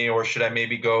for me, or should I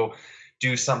maybe go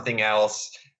do something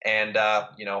else? And,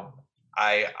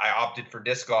 I opted for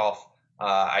disc golf.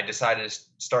 I decided to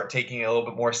start taking it a little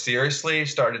bit more seriously,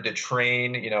 started to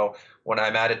train. When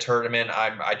I'm at a tournament,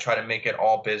 I try to make it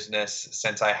all business.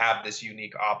 Since I have this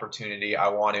unique opportunity, I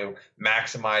want to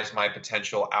maximize my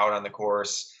potential out on the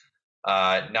course,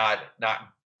 not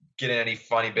get in any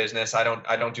funny business. I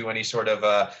don't do any sort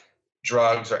of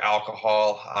drugs or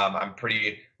alcohol. I'm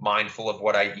pretty mindful of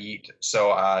what I eat.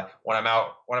 So when I'm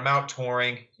out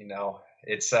touring,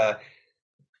 it's an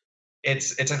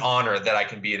honor that I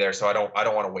can be there. So I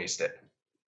don't want to waste it.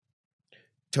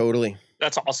 Totally.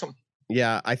 That's awesome.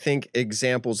 Yeah, I think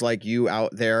examples like you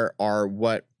out there are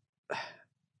what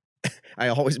I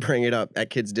always bring it up at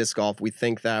Kids Disc Golf. We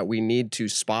think that we need to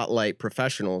spotlight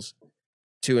professionals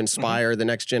to inspire the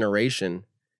next generation,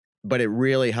 but it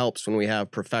really helps when we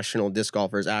have professional disc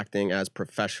golfers acting as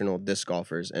professional disc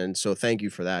golfers. And so thank you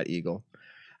for that, Eagle.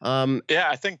 Yeah,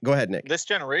 I think go ahead, Nick. This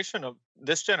generation of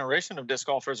disc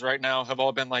golfers right now have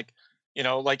all been like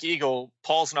Eagle.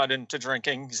 Paul's not into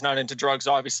drinking. He's not into drugs,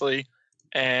 obviously.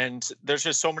 And there's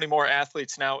just so many more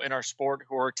athletes now in our sport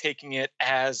who are taking it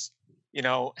as,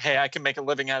 hey, I can make a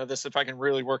living out of this if I can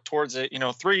really work towards it.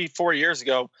 3-4 years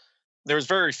ago, there was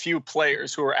very few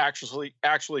players who were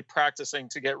actually practicing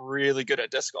to get really good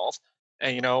at disc golf.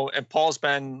 And, and Paul's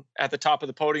been at the top of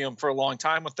the podium for a long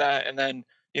time with that. And then,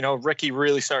 Ricky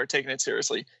really started taking it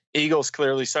seriously. Eagles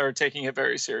clearly started taking it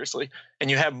very seriously.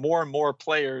 And you have more and more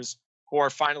players who are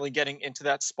finally getting into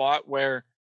that spot where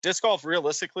disc golf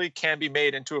realistically can be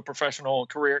made into a professional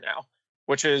career now,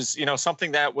 which is,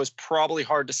 something that was probably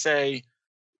hard to say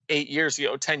 8 years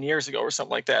ago, 10 years ago, or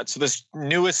something like that. So this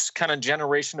newest kind of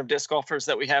generation of disc golfers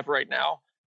that we have right now,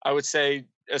 I would say,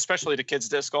 especially to kids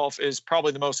disc golf, is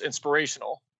probably the most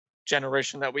inspirational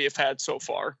generation that we have had so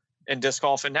far in disc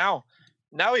golf. And now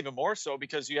even more so,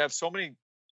 because you have so many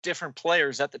different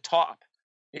players at the top.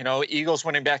 Eagles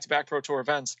winning back-to-back Pro Tour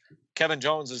events. Kevin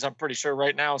Jones is, I'm pretty sure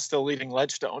right now, still leading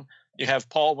Ledgestone. You have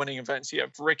Paul winning events. You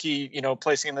have Ricky,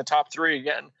 placing in the top 3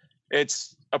 again.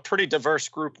 It's a pretty diverse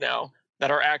group now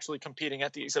that are actually competing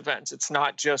at these events. It's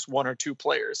not just 1 or 2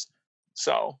 players.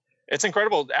 So it's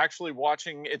incredible actually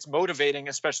watching. It's motivating,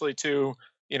 especially to,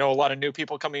 a lot of new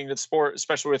people coming into the sport,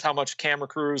 especially with how much camera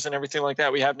crews and everything like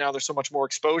that we have now. There's so much more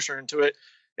exposure into it.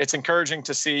 It's encouraging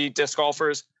to see disc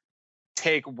golfers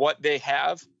take what they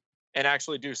have and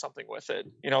actually do something with it.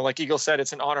 Like Eagle said,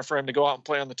 it's an honor for him to go out and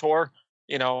play on the tour.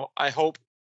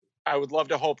 I would love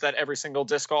to hope that every single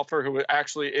disc golfer who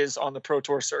actually is on the Pro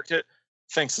Tour circuit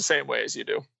thinks the same way as you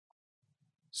do.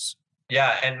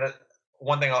 Yeah, and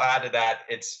one thing I'll add to that,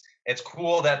 it's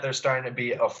cool that there's starting to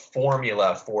be a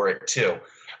formula for it too.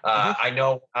 I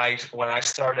know when I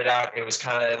started out, it was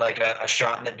kind of like a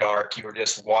shot in the dark. You were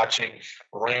just watching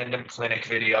random clinic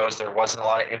videos. There wasn't a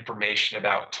lot of information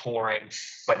about touring.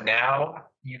 But now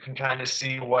you can kind of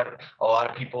see what a lot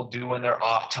of people do in their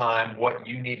off time, what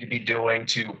you need to be doing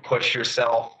to push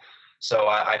yourself. So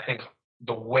I think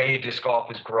the way disc golf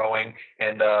is growing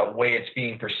and the way it's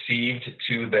being perceived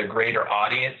to the greater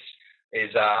audience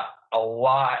is a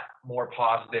lot more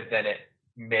positive than it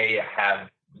may have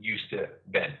used to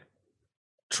been.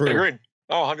 True. Agreed.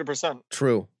 Oh, 100%.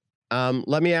 True.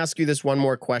 Let me ask you this one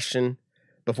more question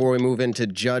before we move into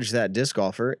judge that disc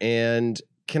golfer. And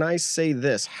can I say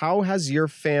this? How has your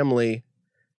family,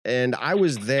 and I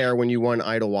was there when you won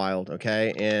Idlewild,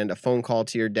 okay, and a phone call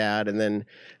to your dad, and then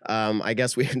I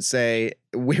guess we can say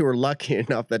we were lucky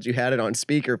enough that you had it on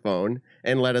speakerphone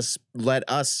and let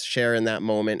us share in that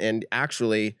moment, and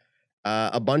actually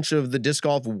a bunch of the disc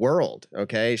golf world,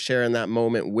 okay, sharing that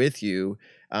moment with you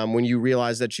when you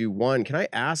realized that you won. Can I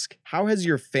ask, how has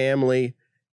your family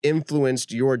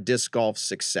influenced your disc golf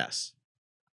success?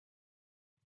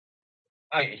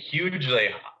 Hugely.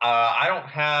 I don't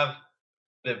have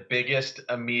the biggest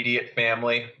immediate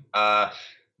family. My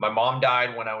mom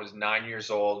died when I was 9 years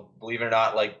old. Believe it or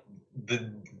not, like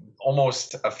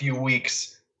almost a few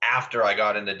weeks after I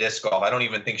got into disc golf. I don't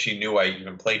even think she knew I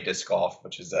even played disc golf,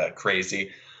 which is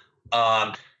crazy.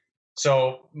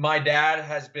 So my dad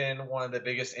has been one of the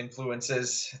biggest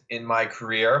influences in my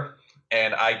career,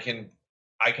 and I can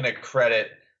accredit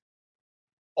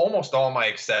almost all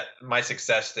my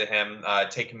success to him,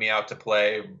 taking me out to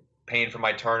play, paying for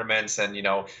my tournaments, and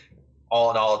all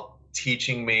in all,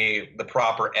 teaching me the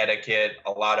proper etiquette,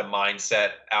 a lot of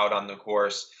mindset out on the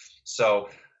course. So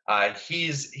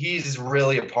he's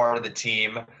really a part of the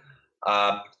team.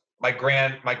 My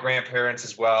grandparents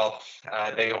as well.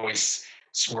 They always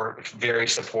were very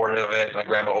supportive of it. My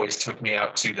grandma always took me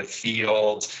out to the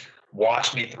field,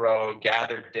 watched me throw,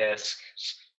 gathered discs,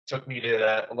 took me to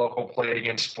the local Play It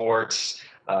Again Sports.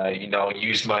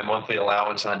 Used my monthly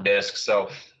allowance on discs. So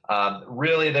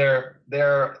really, they're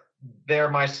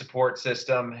my support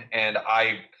system, and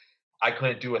I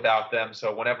couldn't do without them.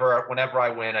 So whenever I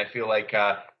win, I feel like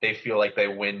they feel like they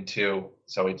win too.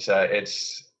 So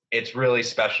it's really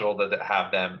special to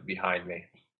have them behind me.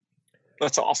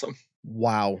 That's awesome.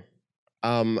 Wow.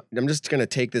 I'm just going to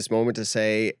take this moment to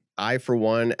say, I, for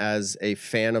one, as a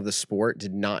fan of the sport,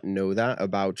 did not know that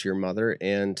about your mother.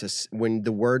 And when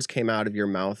the words came out of your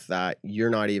mouth that you're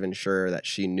not even sure that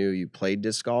she knew you played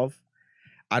disc golf,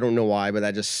 I don't know why, but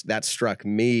that struck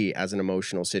me as an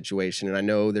emotional situation. And I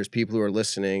know there's people who are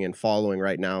listening and following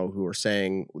right now who are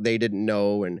saying they didn't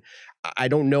know. And I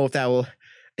don't know if that will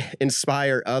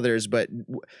inspire others, but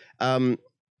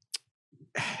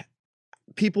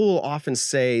people will often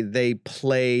say they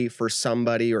play for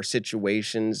somebody or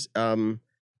situations. Have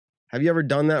you ever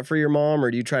done that for your mom, or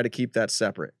do you try to keep that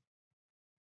separate?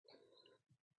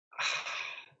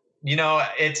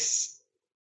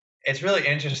 It's really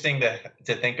interesting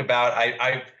to think about.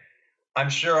 I'm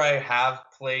sure I have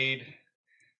played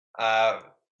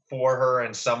for her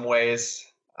in some ways.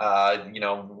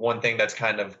 One thing that's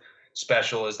kind of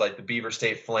special is like the Beaver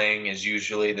State Fling is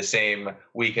usually the same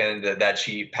weekend that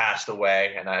she passed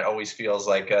away, and it always feels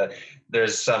like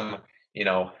there's some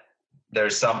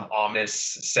ominous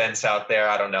sense out there.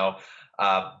 I don't know,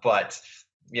 but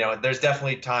there's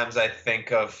definitely times I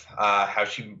think of how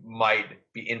she might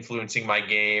be influencing my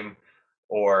game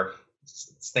or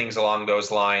things along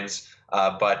those lines.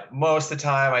 But most of the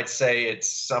time, I'd say it's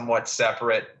somewhat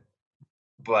separate.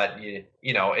 But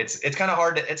it's kind of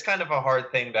hard. It's kind of a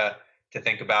hard thing to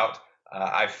think about.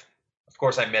 Of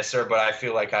course, I miss her, but I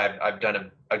feel like I've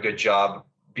done a good job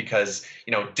because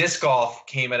disc golf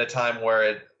came at a time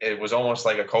where it was almost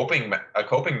like a coping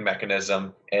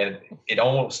mechanism, and it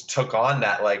almost took on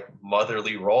that like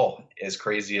motherly role. As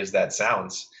crazy as that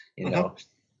sounds,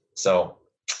 So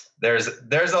there's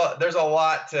a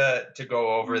lot to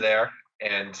go over there,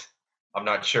 and I'm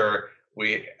not sure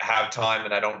we have time,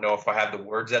 and I don't know if I have the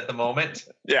words at the moment.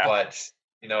 Yeah. But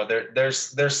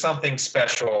there's something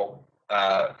special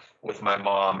with my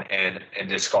mom and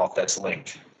disc golf that's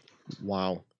linked.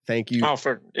 Wow. Thank you. Oh,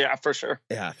 for sure.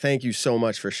 Yeah, thank you so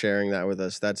much for sharing that with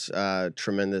us. That's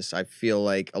tremendous. I feel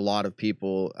like a lot of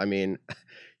people, I mean,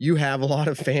 you have a lot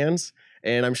of fans,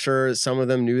 and I'm sure some of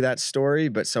them knew that story,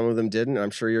 but some of them didn't.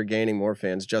 I'm sure you're gaining more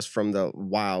fans just from the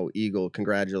wow, Eagle,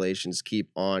 congratulations,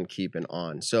 keep on keeping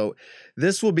on. So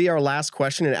this will be our last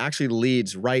question, and it actually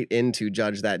leads right into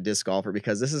Judge That Disc Golfer,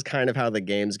 because this is kind of how the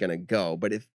game's going to go.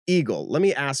 But if Eagle, let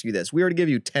me ask you this. We were to give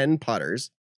you 10 putters,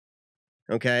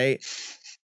 okay?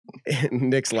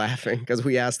 Nick's laughing because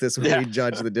we asked this when we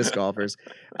judge the disc golfers.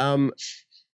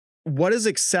 What is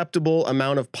acceptable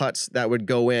amount of putts that would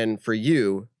go in for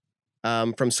you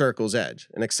from Circle's Edge?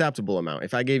 An acceptable amount.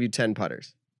 If I gave you 10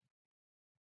 putters.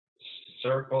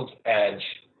 Circle's Edge.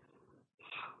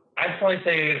 I'd probably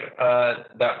say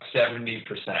about 70%.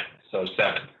 So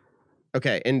 7.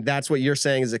 Okay, and that's what you're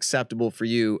saying is acceptable for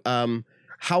you.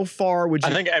 How far would you?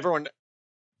 I think everyone.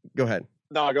 Go ahead.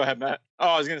 No, go ahead, Matt. Oh,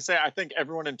 I was going to say, I think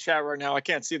everyone in chat right now, I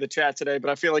can't see the chat today, but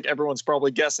I feel like everyone's probably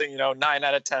guessing, 9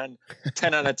 out of 10,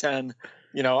 10 out of 10.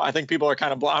 I think people are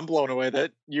kind of, I'm blown away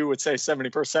that you would say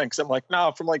 70%, because I'm like,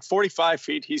 no, from like 45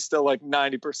 feet, he's still like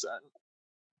 90%.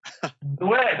 The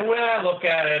way I look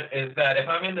at it is that if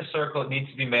I'm in the circle, it needs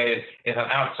to be made. If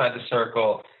I'm outside the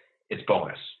circle, it's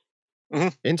bonus. Mm-hmm.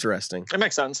 Interesting. It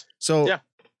makes sense. So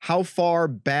how far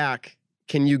back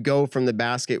can you go from the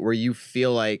basket where you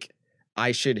feel like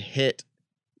I should hit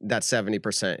that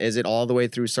 70%? Is it all the way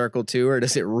through circle 2, or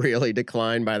does it really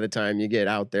decline by the time you get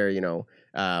out there,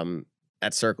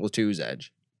 at circle 2's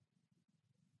edge?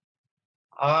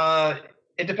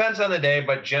 It depends on the day,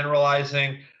 but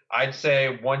generalizing, I'd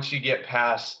say once you get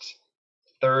past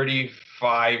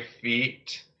 35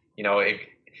 feet,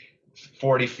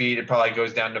 40 feet, it probably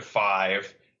goes down to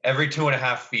 5. Every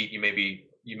 2.5 feet, you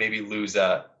maybe lose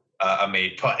a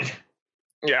made putt.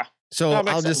 Yeah. So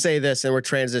I'll just say this, and we're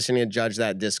transitioning to Judge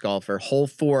That Disc Golfer. Hole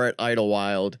 4 at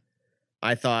Idlewild,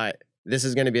 I thought this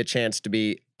is going to be a chance to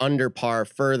be under par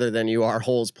further than you are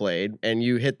holes played, and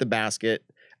you hit the basket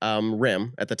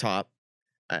rim at the top.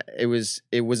 It was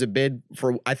a bid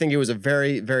for, I think it was a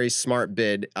very, very smart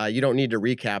bid. You don't need to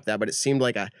recap that, but it seemed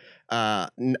like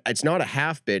it's not a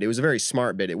half bid. It was a very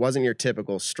smart bid. It wasn't your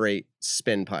typical straight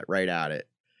spin putt right at it.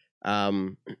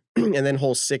 And then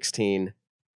hole 16.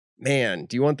 Man,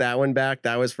 do you want that one back?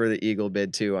 That was for the Eagle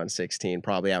bid too on 16,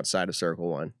 probably outside of circle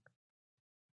 1.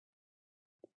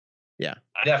 Yeah.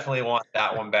 I definitely want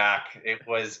that one back. It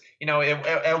was,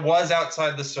 it was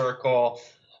outside the circle.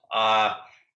 But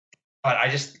I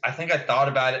think I thought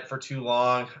about it for too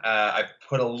long. I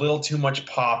put a little too much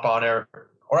pop on it,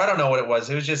 or I don't know what it was.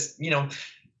 It was just,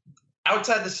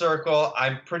 outside the circle,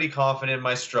 I'm pretty confident in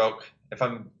my stroke. If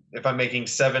I'm making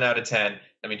 7 out of 10,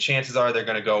 I mean, chances are they're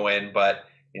going to go in, but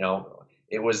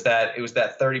it was that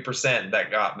 30%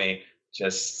 that got me.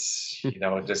 Just,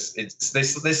 they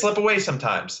slip away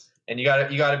sometimes, and you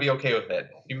gotta be okay with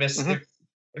it.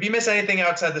 If you miss anything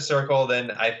outside the circle,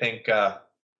 then I think,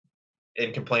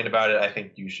 and complain about it, I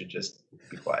think you should just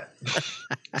be quiet.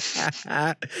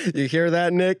 You hear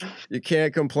that, Nick? You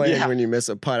can't complain when you miss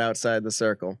a putt outside the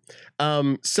circle.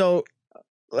 So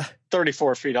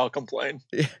 34 feet, I'll complain.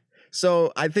 Yeah.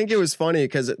 So I think it was funny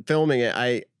because filming it,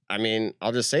 I mean,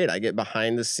 I'll just say it. I get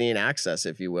behind the scene access,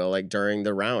 if you will, like during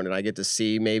the round, and I get to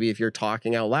see maybe if you're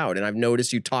talking out loud. And I've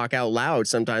noticed you talk out loud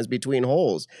sometimes between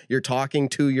holes. You're talking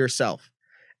to yourself.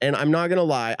 And I'm not gonna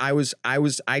lie,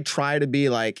 I try to be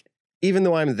like, even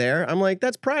though I'm there, I'm like,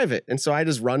 that's private. And so I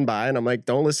just run by and I'm like,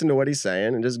 don't listen to what he's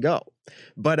saying and just go.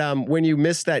 But when you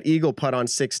missed that Eagle putt on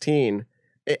 16,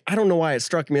 I don't know why it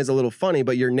struck me as a little funny,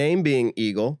 but your name being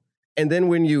Eagle, and then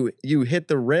when you hit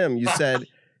the rim, you said,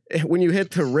 when you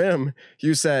hit the rim,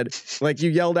 you said, like, you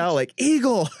yelled out like,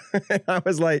 Eagle. And I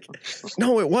was like,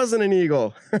 no, it wasn't an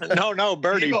eagle. No,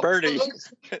 birdie, Eagle. Birdie.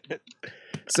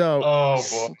 So, oh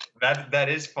boy, that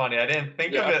is funny. I didn't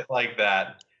think of it like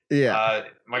that. Yeah.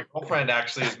 My girlfriend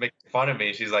actually is making fun of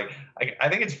me. She's like, I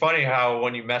think it's funny how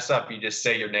when you mess up, you just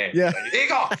say your name. Yeah. Like,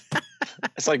 Eagle.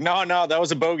 It's like, no, that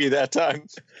was a bogey that time.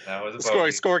 That was a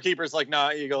bogey. Scorekeeper's like,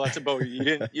 nah, Eagle, that's a bogey. You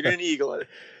didn't eagle it.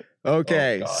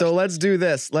 Okay, so let's do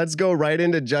this. Let's go right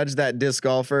into Judge That Disc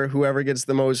Golfer. Whoever gets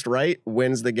the most right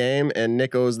wins the game, and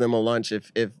Nick owes them a lunch.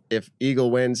 If Eagle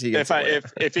wins, he gets.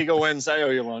 If Eagle wins, I owe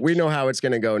you lunch. We know how it's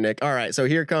gonna go, Nick. All right, so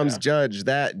here comes Judge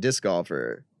That Disc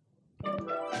Golfer.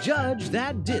 Judge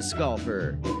That Disc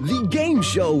Golfer, the game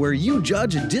show where you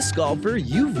judge a disc golfer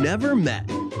you've never met.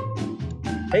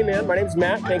 Hey man, my name's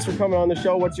Matt. Thanks for coming on the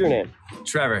show. What's your name?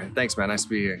 Trevor. Thanks, man. Nice to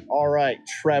be here. All right,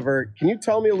 Trevor. Can you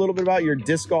tell me a little bit about your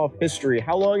disc golf history?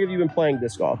 How long have you been playing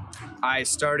disc golf? I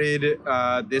started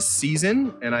this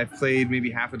season, and I've played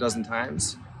maybe half a dozen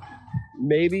times.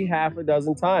 maybe half a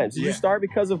dozen times. Did you start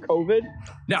because of COVID?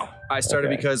 No, I started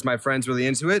because my friend's really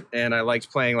into it, and I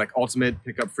liked playing like ultimate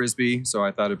pickup frisbee, so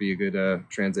I thought it'd be a good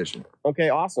transition. Okay,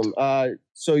 awesome.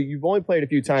 So you've only played a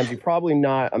few times. You're probably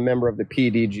not a member of the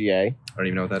PDGA. I don't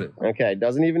even know what that is. Okay,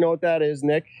 doesn't even know what that is,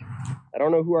 Nick. I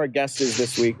don't know who our guest is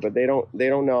this week, but they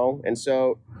don't know. And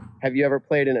so, have you ever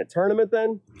played in a tournament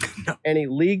then? No. Any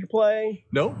league play?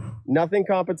 No. Nothing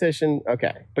competition.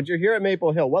 Okay, but you're here at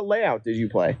Maple Hill. What layout did you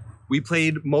play? We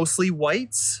played mostly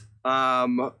whites,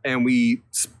 and we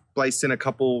spliced in a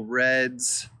couple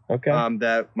reds. Okay.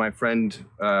 That my friend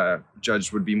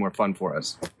judged would be more fun for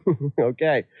us.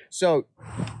 Okay. So,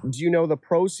 do you know the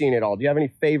pro scene at all? Do you have any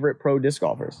favorite pro disc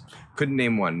golfers? Couldn't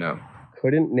name one, no.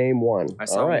 Couldn't name one. I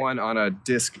saw one on a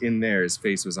disc in there. His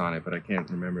face was on it, but I can't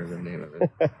remember the name of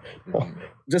it.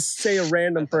 Just say a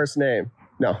random first name.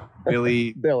 No.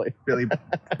 Billy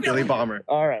Bomber.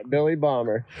 All right, Billy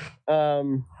Bomber.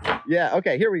 Yeah,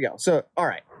 okay, here we go. So, all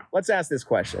right, let's ask this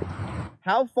question.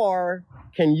 How far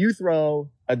can you throw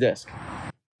a disc?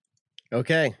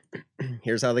 Okay,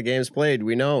 here's how the game's played.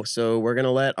 We know, so we're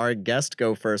gonna let our guest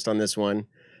go first on this one.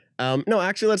 No,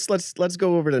 actually, let's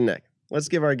go over to Nick. Let's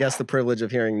give our guest the privilege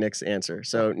of hearing Nick's answer.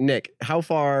 So, Nick, how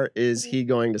far is he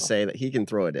going to say that he can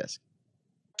throw a disc?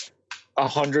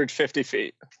 150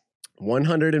 feet.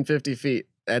 150 feet.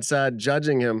 That's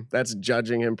judging him. That's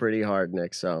judging him pretty hard,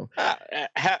 Nick. So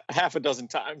half a dozen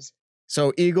times.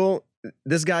 So Eagle,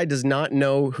 this guy does not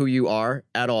know who you are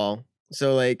at all.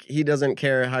 So like he doesn't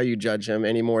care how you judge him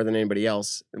any more than anybody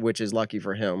else, which is lucky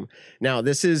for him. Now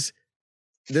this is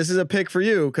a pick for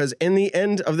you because in the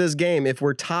end of this game, if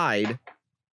we're tied,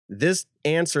 this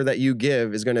answer that you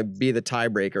give is going to be the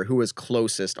tiebreaker. Who is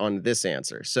closest on this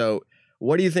answer? So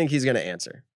what do you think he's going to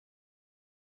answer?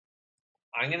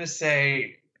 I'm going to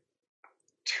say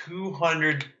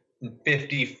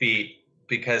 250 feet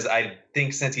because I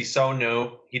think since he's so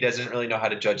new, he doesn't really know how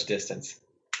to judge distance.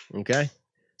 Okay.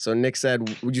 So Nick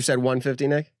said, would you said 150,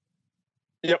 Nick?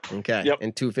 Yep. Okay. Yep.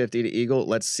 And 250 to Eagle.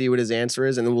 Let's see what his answer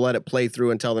is, and then we'll let it play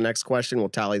through until the next question. We'll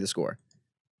tally the score.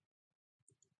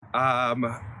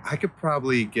 I could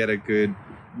probably get a good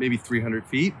maybe 300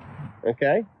 feet.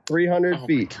 Okay. 300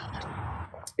 feet.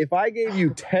 If I gave you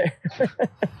 10...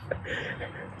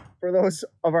 For those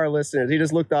of our listeners, he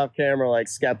just looked off camera like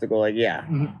skeptical, like, yeah,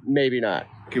 maybe not.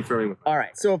 Confirming. All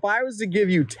right. So if I was to give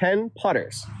you 10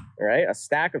 putters, all right, a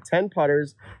stack of 10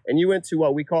 putters, and you went to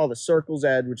what we call the circle's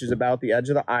edge, which is about the edge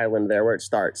of the island there where it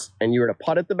starts, and you were to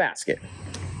putt at the basket,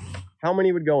 how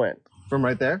many would go in? From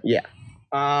right there? Yeah.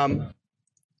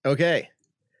 Okay.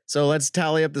 So let's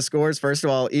tally up the scores. First of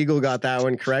all, Eagle got that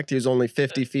one correct. He was only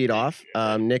 50 feet off.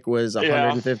 Nick was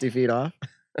 150 feet off.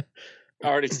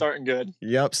 Already starting good.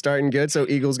 Yep, starting good. So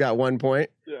Eagle's got 1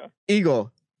 point. Yeah.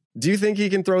 Eagle, do you think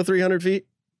he can throw 300 feet?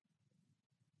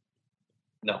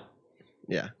 No.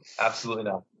 Yeah. Absolutely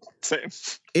not. Same.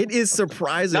 It is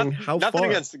surprising how far.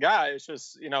 Nothing against the guy. It's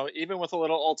just, even with a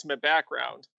little ultimate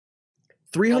background,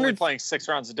 300 only playing 6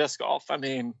 rounds of disc golf. I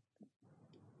mean,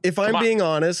 if I'm being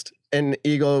honest, and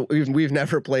Eagle, we've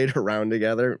never played a round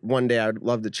together. One day I'd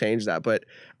love to change that, but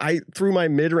I threw my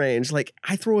mid-range,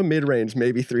 I throw a mid-range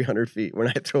maybe 300 feet when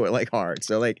I throw it hard.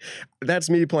 So that's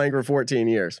me playing for 14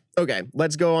 years. Okay,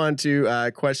 let's go on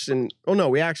to question. Oh no,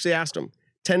 we actually asked him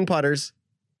 10 putters.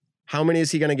 How many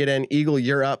is he going to get in? Eagle,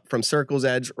 you're up from Circle's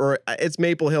Edge, or it's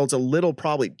Maple Hill. It's a little,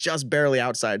 probably just barely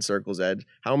outside Circle's Edge.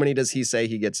 How many does he say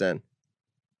he gets in?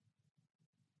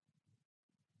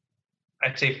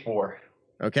 I'd say 4.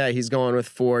 Okay, he's going with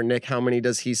 4. Nick, how many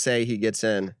does he say he gets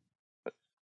in?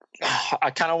 I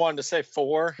kind of wanted to say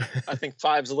 4. I think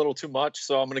 5's a little too much,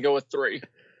 so I'm going to go with 3.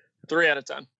 3 out of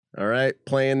 10. All right,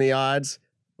 playing the odds.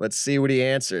 Let's see what he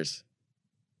answers.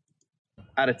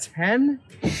 Out of 10?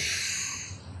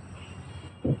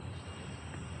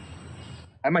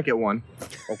 I might get 1.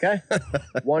 Okay.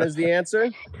 1 is the answer.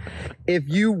 If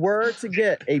you were to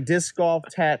get a disc golf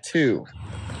tattoo,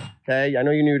 okay, I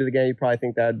know you're new to the game, you probably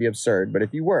think that would be absurd, but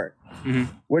if you were,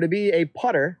 would it be a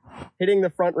putter hitting the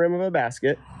front rim of a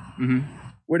basket?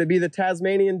 Would it be the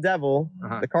Tasmanian Devil,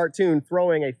 the cartoon,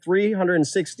 throwing a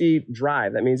 360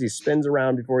 drive? That means he spins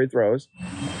around before he throws.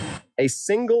 A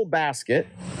single basket,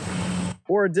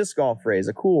 or a disc golf phrase,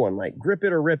 a cool one like grip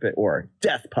it or rip it, or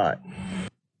death putt.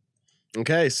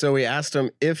 Okay, so we asked him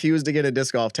if he was to get a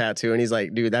disc golf tattoo, and he's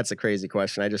like, dude, that's a crazy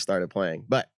question. I just started playing.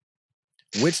 But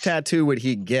which tattoo would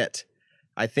he get?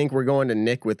 I think we're going to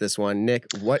Nick with this one. Nick,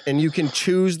 what? And you can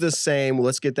choose the same.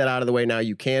 Let's get that out of the way now.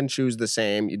 You can choose the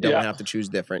same. You don't have to choose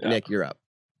different. Nick, you're up.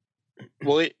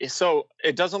 Well, so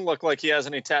it doesn't look like he has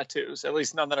any tattoos, at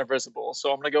least none that are visible.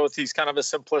 So I'm going to go with he's kind of a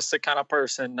simplistic kind of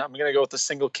person. I'm going to go with the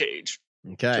single cage.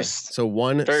 Okay, so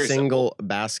one very single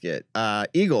basket.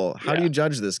 Eagle, how do you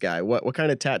judge this guy? What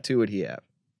kind of tattoo would he have?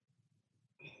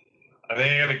 I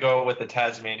think I'm going to go with the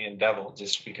Tasmanian Devil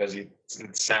just because it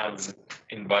sounds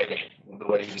inviting the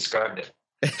way you described it.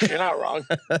 You're not wrong.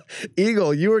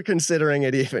 Eagle, you were considering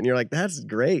it even. You're like, that's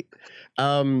great.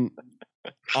 Awesome.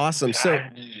 So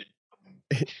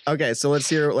okay, so let's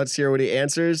hear what he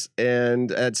answers.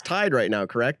 And it's tied right now,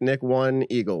 correct? Nick 1,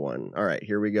 Eagle 1. All right,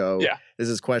 here we go. Yeah. This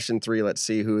is question 3. Let's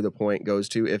see who the point goes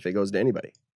to, if it goes to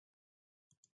anybody.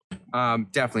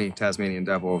 Definitely Tasmanian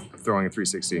Devil throwing a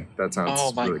 360. That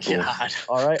sounds really cool. God.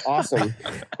 All right, awesome.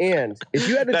 And if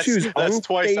you had to choose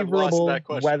unfavorable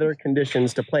weather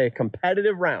conditions to play a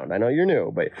competitive round, I know you're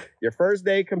new, but your first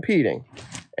day competing,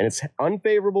 and it's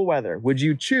unfavorable weather, would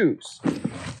you choose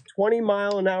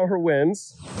 20-mile-an-hour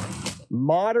winds,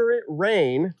 moderate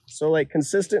rain, so like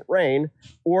consistent rain,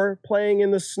 or playing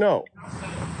in the snow?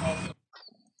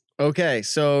 Okay,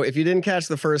 so if you didn't catch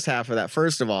the first half of that,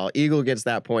 first of all, Eagle gets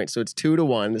that point, so it's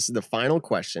 2-1. This is the final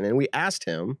question, and we asked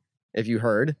him, if you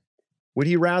heard, would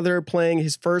he rather, playing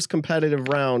his first competitive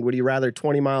round, would he rather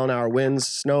 20-mile-an-hour winds,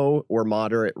 snow, or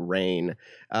moderate rain?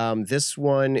 This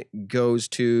one goes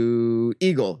to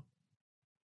Eagle.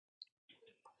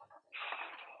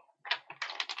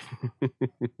 I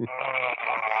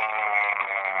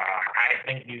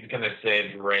think he's going to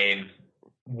say rain.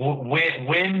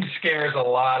 Wind scares a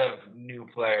lot of new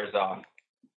players off.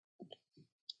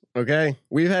 Okay,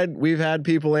 we've had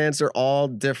people answer all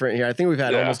different here. I think we've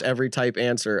had almost every type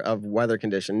answer of weather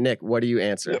condition. Nick, what do you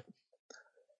answer? Yep.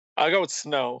 I'll go with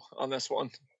snow on this one.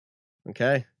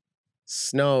 Okay,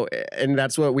 snow, and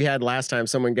that's what we had last time.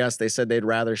 Someone guessed. They said they'd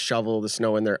rather shovel the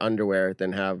snow in their underwear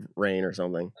than have rain or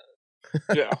something.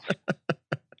 Yeah.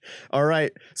 All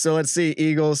right, so let's see.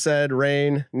 Eagle said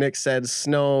rain. Nick said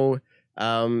snow.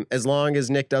 As long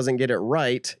as Nick doesn't get it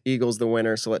right, Eagle's the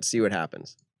winner. So let's see what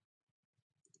happens.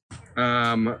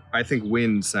 I think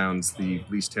wind sounds the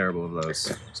least terrible of those.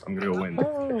 So I'm gonna go wind.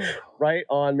 Right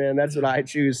on, man. That's what I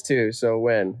choose too. So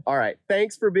win. All right.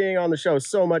 Thanks for being on the show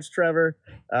so much, Trevor.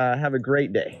 Have a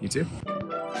great day. You too.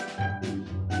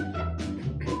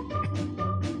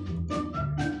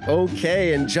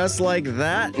 Okay, and just like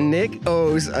that, Nick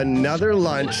owes another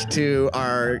lunch to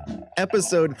our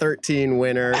episode 13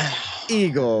 winner,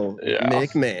 Eagle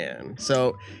McMahon.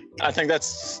 So I think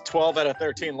that's 12 out of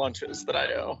 13 lunches that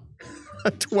I owe.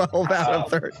 12 out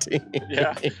of 13.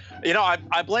 Yeah. You know,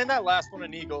 I blame that last one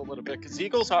on Eagle a little bit because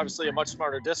Eagle's obviously a much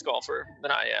smarter disc golfer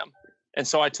than I am. And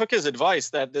so I took his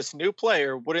advice that this new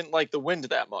player wouldn't like the wind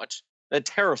that much. That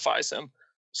terrifies him.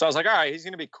 So I was like, all right, he's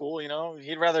going to be cool. You know,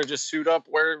 he'd rather just suit up,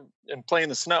 and play in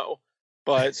the snow.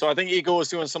 But so I think Eagle was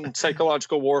doing some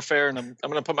psychological warfare, and I'm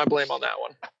going to put my blame on that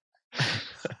one.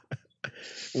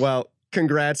 Well,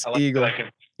 congrats, Eagle.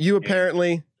 You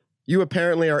apparently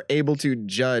are able to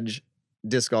judge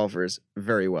disc golfers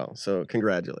very well. So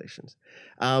congratulations.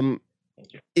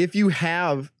 If you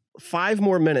have 5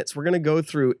 more minutes, we're going to go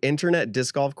through internet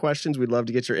disc golf questions. We'd love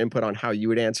to get your input on how you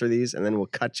would answer these, and then we'll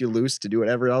cut you loose to do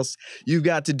whatever else you've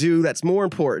got to do that's more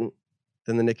important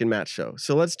than the Nick and Matt show.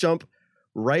 So let's jump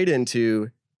right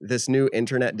into this new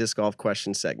internet disc golf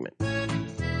question segment.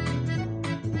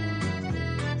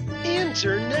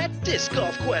 Internet disc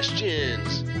golf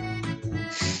questions.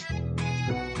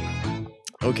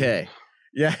 Okay.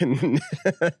 Yeah,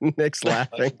 Nick's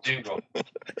laughing.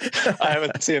 I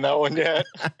haven't seen that one yet.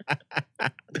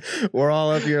 We're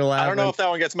all up here laughing. I don't know if that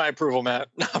one gets my approval, Matt.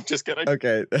 No, I'm just kidding.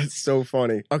 Okay, that's so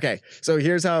funny. Okay, so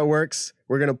here's how it works.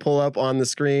 We're going to pull up on the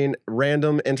screen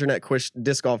random internet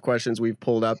disc golf questions we've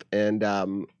pulled up, and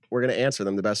we're going to answer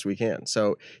them the best we can.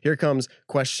 So here comes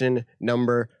question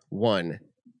number 1.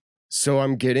 So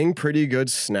I'm getting pretty good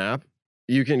snap.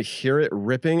 You can hear it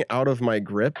ripping out of my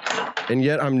grip, and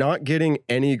yet I'm not getting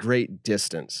any great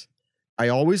distance. I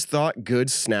always thought good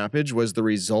snappage was the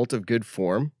result of good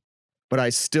form, but I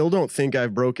still don't think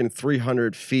I've broken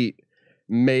 300 feet,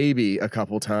 maybe a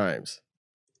couple times.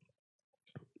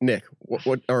 Nick,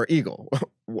 what or Eagle,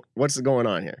 what's going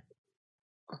on here?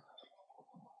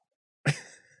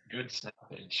 Good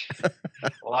snappage.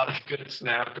 A lot of good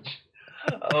snappage.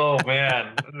 Oh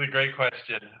man, this is a great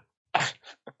question.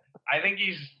 I think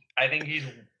he's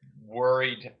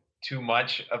worried too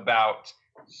much about,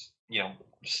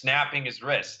 snapping his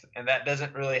wrist, and that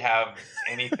doesn't really have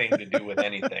anything to do with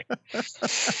anything.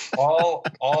 All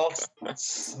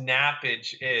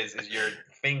snappage is your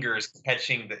fingers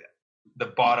catching the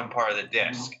bottom part of the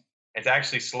disc. It's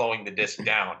actually slowing the disc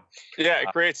down. Yeah, it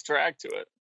creates drag to it.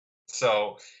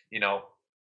 So,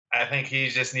 I think he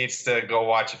just needs to go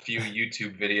watch a few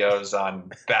YouTube videos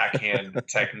on backhand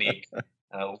technique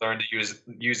learn to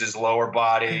use his lower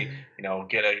body,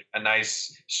 get a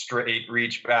nice straight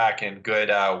reach back and good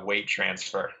weight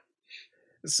transfer.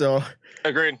 So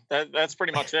agreed. That's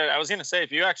pretty much it. I was gonna say,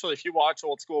 if you watch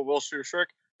old school Will Schustrick,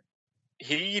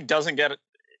 he doesn't get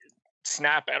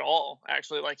snap at all.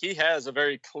 Actually, like, he has a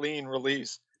very clean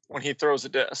release when he throws a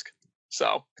disc.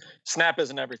 So snap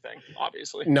isn't everything,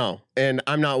 obviously. No, and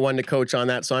I'm not one to coach on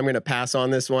that, so I'm going to pass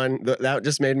on this one. That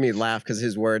just made me laugh because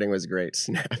his wording was great.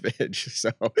 Snappage.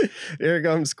 So here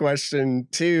comes question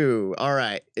 2. All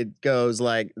right, it goes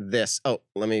like this. Oh,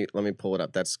 let me pull it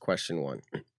up. That's question 1.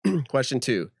 Question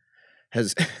 2.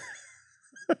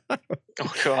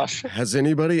 Oh gosh. Has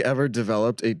anybody ever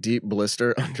developed a deep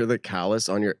blister under the callus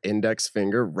on your index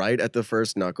finger right at the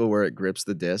first knuckle where it grips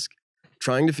the disc?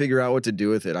 Trying to figure out what to do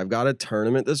with it. I've got a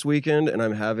tournament this weekend and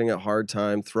I'm having a hard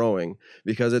time throwing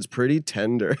because it's pretty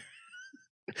tender.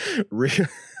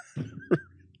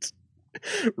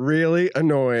 Really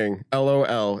annoying.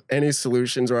 LOL. Any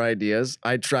solutions or ideas?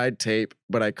 I tried tape,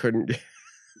 but I couldn't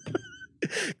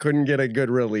get a good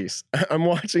release. I'm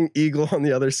watching Eagle on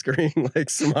the other screen,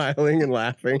 like smiling and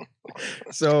laughing.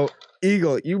 So,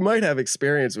 Eagle, you might have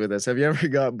experience with this. Have you ever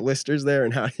got blisters there,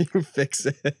 and how do you fix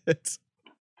it?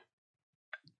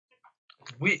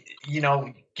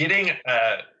 Getting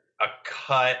a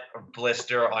cut or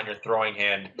blister on your throwing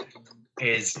hand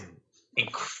is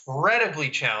incredibly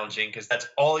challenging because that's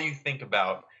all you think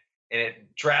about, and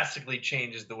it drastically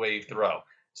changes the way you throw.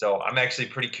 So I'm actually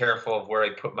pretty careful of where I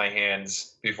put my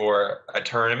hands before a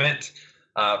tournament.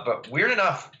 But weird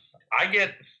enough, I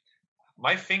get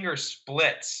my finger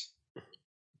splits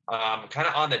kind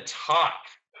of on the top,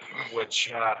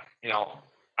 which I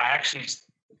actually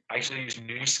use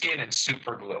new skin and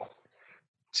super glue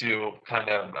to kind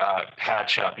of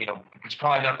patch up. It's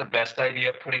probably not the best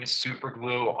idea putting super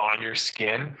glue on your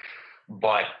skin,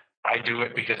 but I do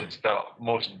it because it's the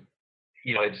most,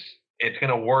 it's going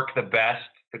to work the best,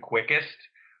 the quickest.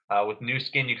 With new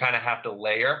skin, you kind of have to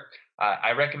layer.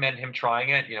 I recommend him trying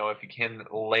it. If you can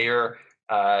layer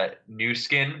new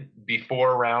skin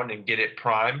before a round and get it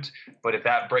primed. But if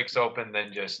that breaks open,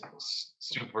 then just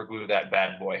super glue that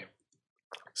bad boy.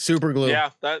 Super glue.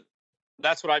 Yeah,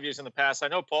 that's what I've used in the past. I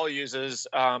know Paul uses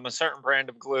a certain brand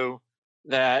of glue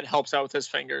that helps out with his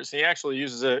fingers. He actually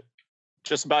uses it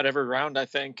just about every round, I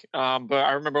think. But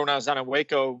I remember when I was down in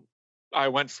Waco, I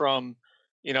went from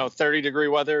 30-degree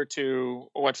weather to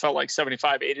what felt like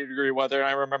 75, 80-degree weather. And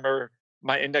I remember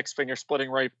my index finger splitting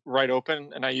right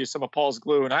open, and I used some of Paul's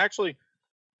glue. And I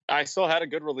still had a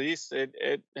good release.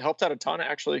 It helped out a ton,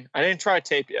 actually. I didn't try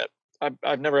tape yet.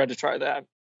 I've never had to try that.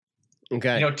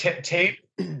 Okay.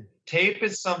 Tape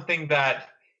is something that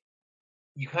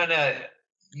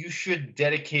you should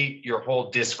dedicate your whole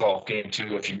disc golf game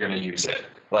to if you're going to use it.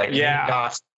 Like,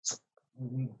 yeah.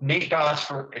 Nate Goss,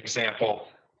 for example,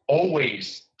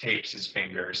 always tapes his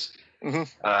fingers.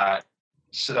 Mm-hmm.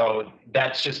 So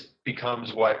that just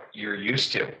becomes what you're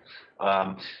used to.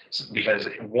 Because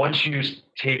once you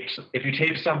if you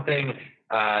tape something,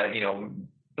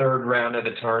 third round of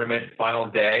the tournament, final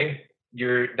day,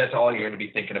 that's all you're going to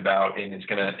be thinking about, and it's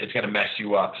gonna mess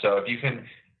you up. So if you can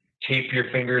tape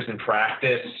your fingers in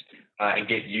practice and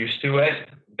get used to it,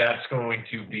 that's going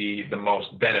to be the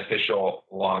most beneficial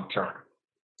long term.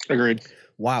 Agreed.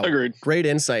 Wow. Agreed. Great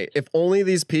insight. If only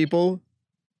these people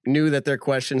knew that their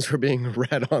questions were being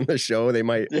read on the show, they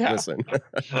might listen.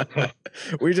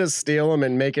 We just steal them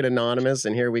and make it anonymous,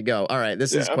 and here we go. All right,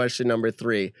 this is question number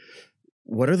 3.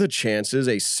 What are the chances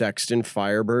a Sexton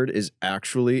Firebird is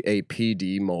actually a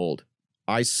PD mold?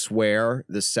 I swear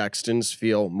the Sextons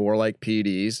feel more like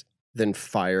PDs than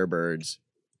Firebirds.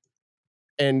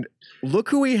 And look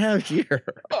who we have here.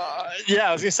 I was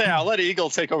going to say, I'll let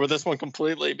Eagle take over this one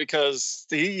completely because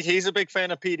he's a big fan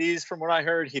of PDs from what I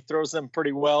heard. He throws them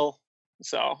pretty well.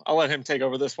 So I'll let him take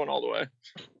over this one all the way.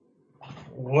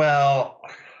 Well,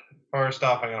 first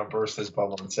off, I'm going to burst this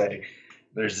bubble and say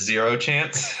there's 0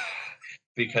 chance.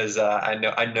 Because I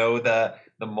know the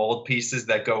mold pieces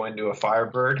that go into a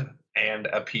Firebird and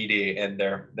a PD, and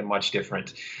they're much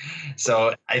different.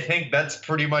 So I think that's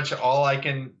pretty much all I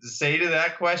can say to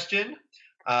that question.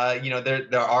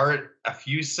 There are a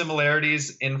few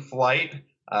similarities in flight.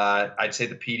 I'd say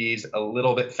the PD's a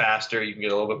little bit faster. You can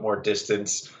get a little bit more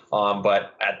distance.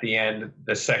 But at the end,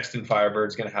 the Sexton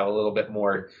Firebird's going to have a little bit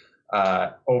more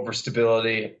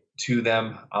overstability to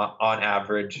them on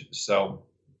average. So,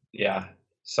 yeah.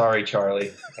 Sorry,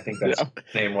 Charlie. I think that's what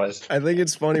his name was. I think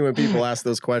it's funny when people ask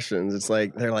those questions. It's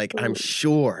like, they're like, I'm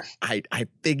sure. I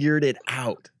figured it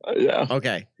out. Yeah.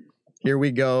 Okay. Here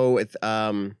we go with,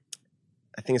 I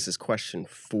think this is question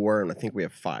 4, and I think we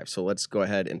have 5. So let's go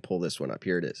ahead and pull this one up.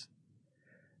 Here it is.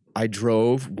 I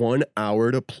drove 1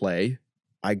 hour to play.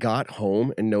 I got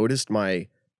home and noticed my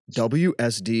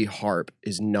WSD harp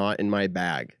is not in my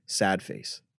bag. Sad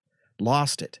face.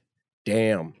 Lost it.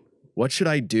 Damn. What should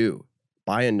I do?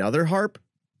 Buy another harp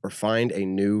or find a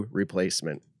new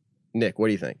replacement? Nick, what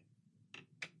do you think?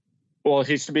 Well,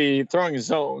 he should be throwing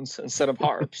zones instead of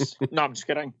harps. No, I'm just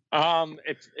kidding.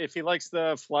 If he likes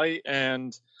the flight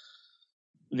and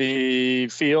the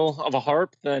feel of a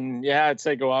harp, then yeah, I'd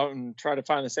say go out and try to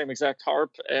find the same exact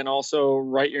harp and also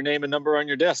write your name and number on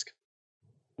your disc.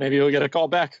 Maybe you'll get a call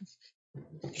back.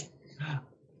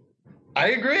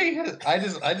 I agree. I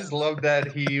just love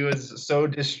that he was so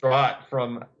distraught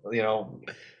from,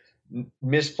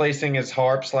 misplacing his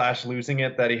harp / losing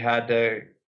it that he had to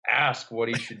ask what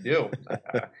he should do.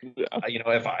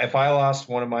 If I lost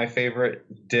one of my favorite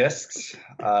discs,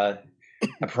 I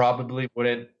probably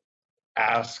wouldn't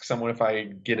ask someone if I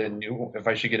should get a new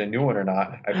one or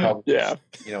not. I probably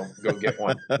go get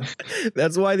one.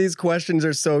 That's why these questions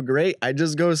are so great. I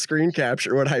just go screen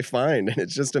capture what I find, and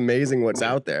it's just amazing what's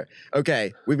out there.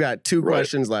 Okay, we've got 2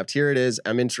 questions left. Here it is.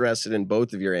 I'm interested in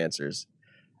both of your answers.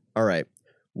 All right.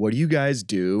 What do you guys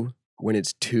do when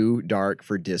it's too dark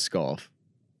for disc golf?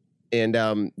 And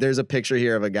there's a picture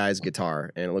here of a guy's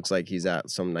guitar, and it looks like he's at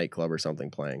some nightclub or something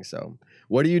playing. So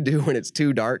what do you do when it's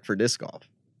too dark for disc golf?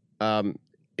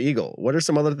 Eagle, what are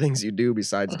some other things you do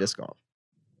besides disc golf?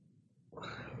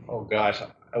 Oh gosh,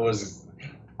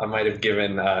 I might have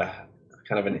given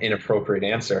kind of an inappropriate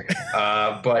answer,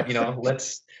 but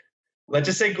let's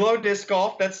just say glow disc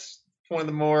golf. That's one of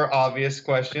the more obvious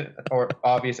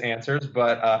answers,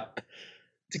 but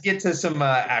to get to some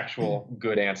actual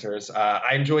good answers,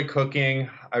 I enjoy cooking.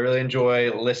 I really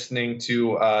enjoy listening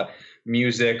to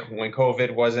music. When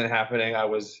COVID wasn't happening, I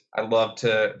loved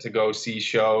to go see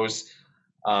shows.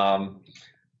 In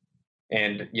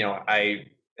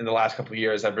the last couple of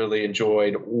years, I've really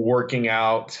enjoyed working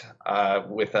out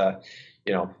with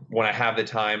when I have the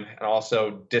time, and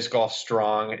also Disc Golf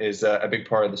Strong is a big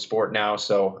part of the sport now.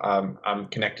 So I'm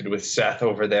connected with Seth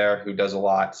over there, who does a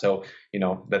lot. So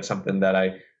that's something that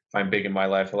I find big in my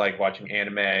life. I like watching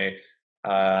anime,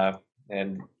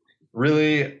 and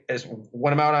really,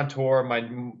 when I'm out on tour, my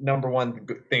number one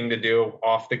thing to do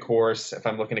off the course, if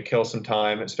I'm looking to kill some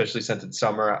time, especially since it's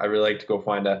summer, I really like to go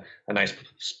find a nice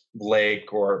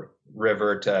lake or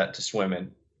river to swim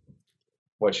in.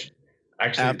 Which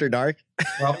actually, after dark?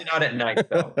 Probably not at night,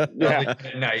 though. Probably not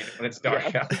at night when it's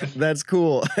dark out. That's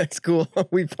cool. That's cool.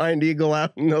 We find Eagle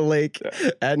out in the lake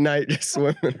at night, just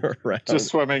swimming around. Just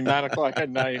swimming 9 o'clock at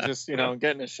night, just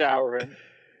getting a shower in.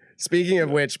 Speaking of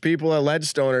which, people at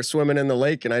Ledgestone are swimming in the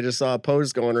lake, and I just saw a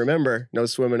post going, remember, no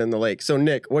swimming in the lake. So,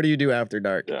 Nick, what do you do after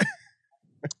dark?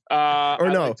 Yeah. Or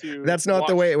no, that's not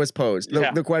the way it was posed.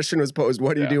 The question was posed,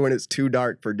 what do you do when it's too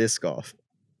dark for disc golf?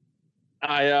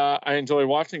 I enjoy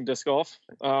watching disc golf.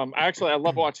 I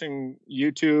love watching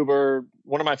YouTube, or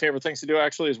one of my favorite things to do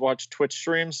actually is watch Twitch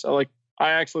streams. I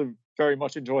actually very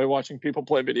much enjoy watching people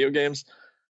play video games.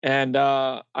 And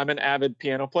I'm an avid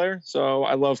piano player, so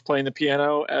I love playing the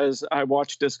piano as I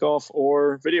watch disc golf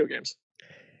or video games.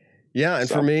 Yeah, and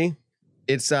for me,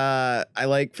 it's I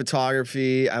like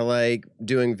photography. I like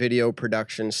doing video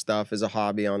production stuff as a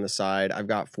hobby on the side. I've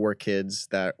got 4 kids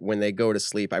that when they go to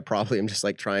sleep, I probably am just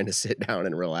like trying to sit down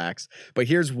and relax. But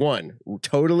here's one,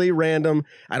 totally random.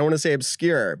 I don't want to say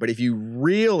obscure, but if you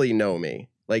really know me,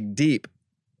 like deep,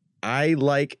 I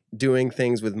like doing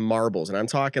things with marbles, and I'm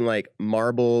talking like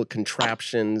marble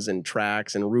contraptions and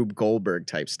tracks and Rube Goldberg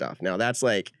type stuff. Now that's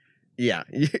like, yeah,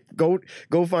 go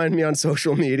find me on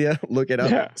social media, look it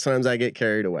up. Yeah. Sometimes I get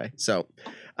carried away. So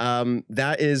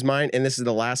that is mine, and this is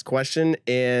the last question,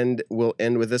 and we'll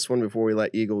end with this one before we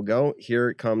let Eagle go.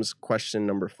 Here comes question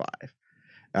number 5.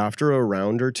 After a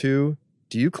round or two,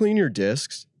 do you clean your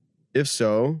discs? If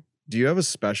so, do you have a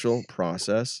special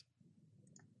process?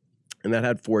 And that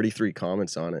had 43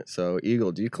 comments on it. So,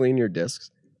 Eagle, do you clean your discs?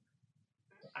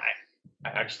 I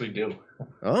actually do.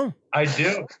 Oh, I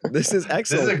do. This is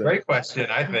excellent. This is a great question,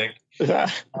 I think.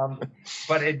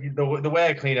 But the way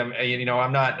I clean them,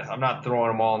 I'm not throwing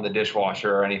them all in the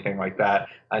dishwasher or anything like that.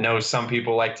 I know some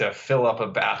people like to fill up a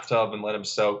bathtub and let them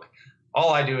soak.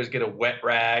 All I do is get a wet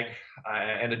rag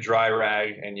and a dry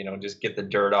rag, and just get the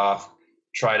dirt off.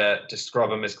 Try to scrub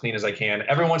them as clean as I can.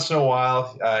 Every once in a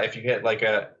while, if you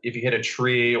hit a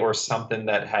tree or something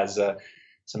that has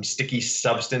some sticky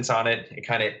substance on it, it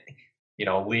kind of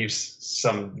leaves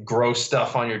some gross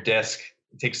stuff on your disc.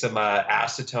 Take some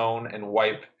acetone and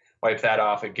wipe that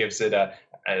off. It gives it a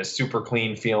super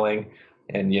clean feeling.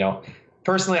 And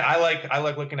personally, I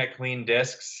like looking at clean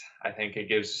discs. I think it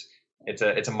gives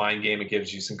it's a mind game. It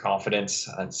gives you some confidence.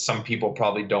 Some people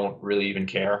probably don't really even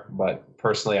care, but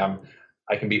personally,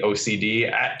 I can be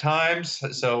OCD at times.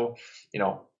 So,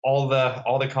 all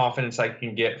the confidence I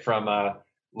can get from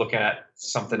looking at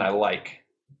something I like,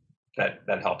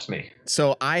 that helps me.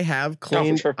 So I have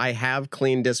cleaned sure. I have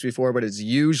cleaned discs before, but it's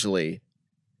usually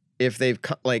if they've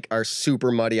are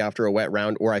super muddy after a wet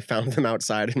round, or I found them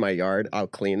outside in my yard, I'll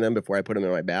clean them before I put them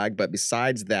in my bag. But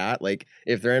besides that, like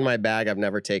if they're in my bag, I've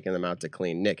never taken them out to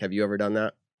clean. Nick, have you ever done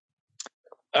that?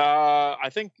 I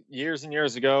think years and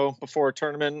years ago before a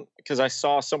tournament, because I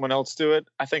saw someone else do it.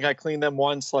 I think I cleaned them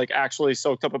once, like actually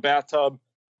soaked up a bathtub,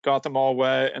 got them all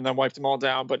wet, and then wiped them all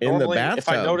down. But In the normally, if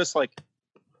I bathtub? notice,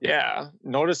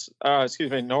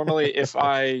 normally if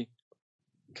I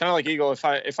kind of like Eagle,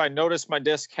 if I notice my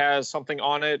disc has something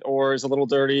on it or is a little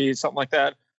dirty, something like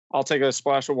that, I'll take a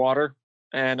splash of water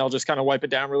and I'll just kind of wipe it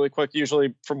down really quick,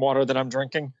 usually from water that I'm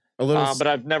drinking. But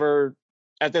I've never,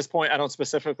 at this point, I don't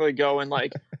specifically go and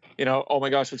like, oh my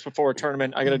gosh, it's before a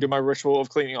tournament, I got to do my ritual of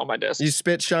cleaning all my discs. You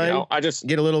spit shine? I just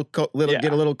get a little get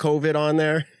a little COVID on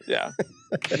there. Yeah.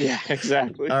 Yeah,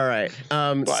 exactly. All right.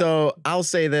 So I'll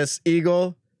say this,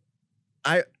 Eagle,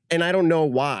 I don't know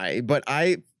why, but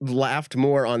I laughed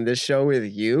more on this show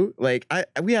with you. Like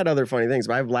we had other funny things,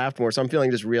 but I've laughed more. So I'm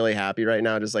feeling just really happy right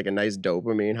now. Just like a nice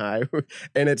dopamine high.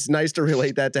 And it's nice to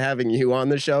relate that to having you on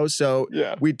the show. So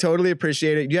yeah, we totally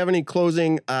appreciate it. Do you have any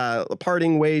closing,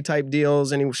 parting way type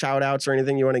deals, any shout outs or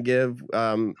anything you want to give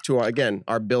to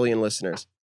our billion listeners?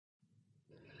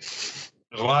 There's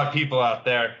a lot of people out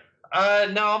there.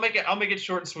 No, I'll make it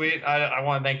short and sweet. I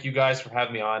want to thank you guys for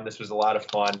having me on. This was a lot of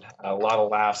fun, a lot of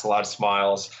laughs, a lot of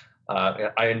smiles.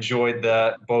 I enjoyed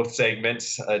both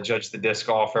segments, Judge the Disc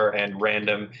Golfer and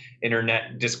random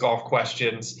internet disc golf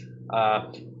questions.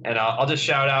 And I'll just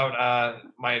shout out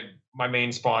my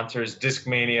main sponsors,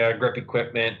 Discmania, Grip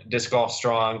Equipment, Disc Golf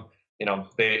Strong.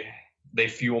 They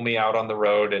fuel me out on the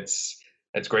road. It's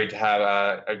great to have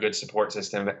a good support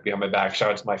system behind my back.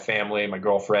 Shout out to my family, my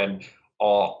girlfriend,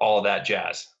 all of that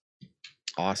jazz.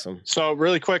 Awesome. So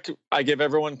really quick, I give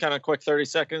everyone kind of quick 30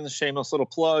 seconds, shameless little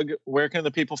plug. Where can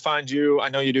the people find you? I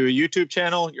know you do a YouTube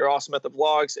channel. You're awesome at the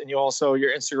vlogs, and your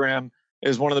Instagram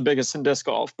is one of the biggest in disc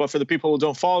golf. But for the people who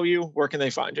don't follow you, where can they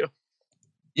find you?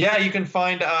 Yeah, you can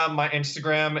find my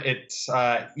Instagram. It's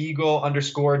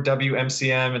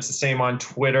Eagle_WMCM. It's the same on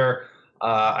Twitter.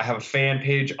 I have a fan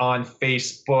page on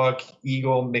Facebook,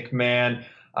 Eagle McMahon.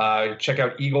 Check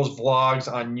out Eagle's vlogs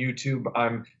on YouTube.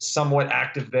 I'm somewhat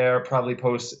active there. Probably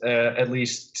post at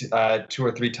least 2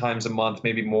 or 3 times a month,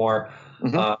 maybe more.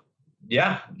 Mm-hmm.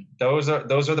 Yeah, those are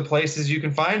the places you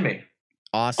can find me.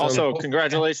 Awesome. Also,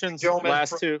 congratulations.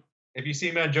 Last two. If you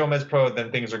see me on Joe Mez Pro,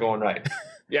 then things are going right.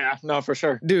 Yeah, no, for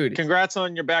sure. Dude, congrats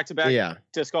on your back-to-back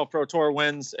Disc Golf Pro Tour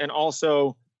wins. And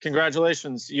also,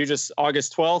 congratulations. You just,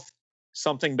 August 12th,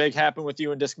 something big happened with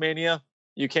you in Discmania.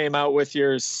 You came out with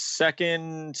your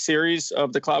second series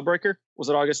of the Cloudbreaker. Was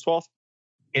it August 12th?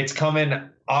 It's coming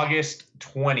August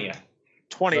 20th.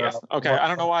 20th. Okay. I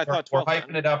don't know why I thought 12th. We're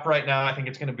hyping it up right now. I think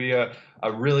it's going to be a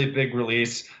really big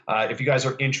release. If you guys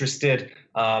are interested,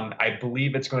 I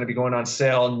believe it's going to be going on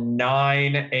sale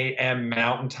 9 a.m.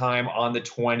 Mountain Time on the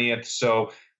 20th.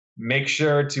 So make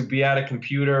sure to be at a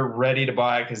computer ready to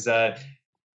buy, because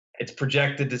it's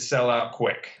projected to sell out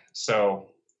quick. So,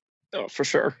 for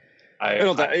sure.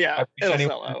 It'll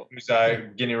sell out. Who's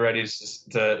getting ready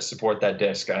to support that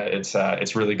disc?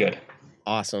 It's really good.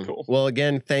 Awesome. Cool. Well,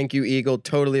 again, thank you, Eagle.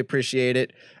 Totally appreciate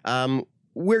it.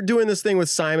 We're doing this thing with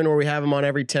Simon where we have him on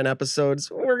every 10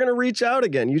 episodes. We're going to reach out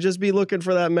again. You just be looking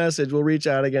for that message. We'll reach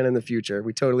out again in the future.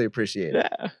 We totally appreciate it.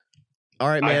 Yeah. All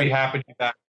right, man. I'd be happy to do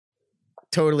that.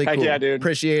 Totally cool. Yeah, dude.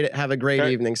 Appreciate it. Have a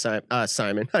great evening, Simon. I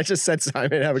just said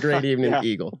Simon. Have a great evening,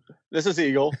 Eagle. This is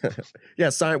Eagle. Yeah,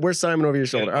 Simon. Where's Simon over your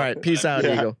shoulder? All right, peace out,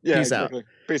 Eagle. Yeah, peace out.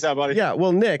 Peace out, buddy. Yeah.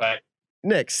 Well, Nick. Bye.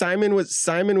 Nick, Simon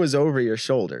was over your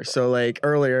shoulder. So like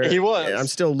earlier, he was. I'm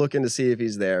still looking to see if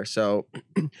he's there. So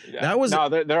that was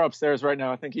they're upstairs right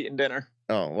now. I think eating dinner.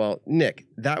 Oh well, Nick,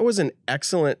 that was an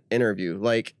excellent interview.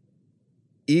 Like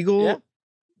Eagle. Yeah.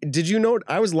 Did you know?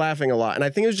 I was laughing a lot, and I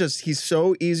think it was just he's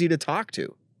so easy to talk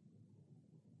to.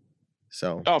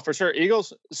 So. Oh, for sure,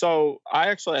 Eagles. So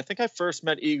I think I first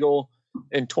met Eagle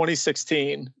in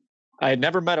 2016. I had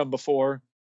never met him before,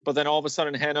 but then all of a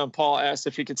sudden, Hannah and Paul asked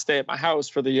if he could stay at my house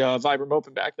for the Vibram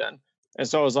Open back then, and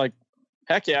so I was like,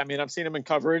 "Heck yeah!" I mean, I've seen him in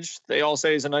coverage. They all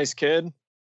say he's a nice kid.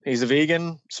 He's a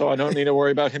vegan, so I don't need to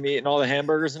worry about him eating all the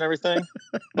hamburgers and everything.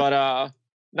 But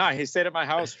he stayed at my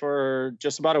house for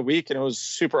just about a week, and it was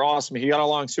super awesome. He got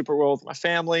along super well with my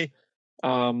family.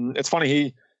 It's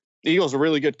funny, Eagle's a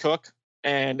really good cook.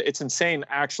 and it's insane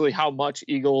actually how much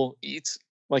Eagle eats.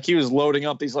 Like he was loading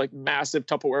up these like massive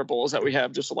Tupperware bowls that we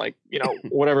have just like, you know,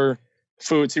 whatever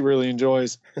foods he really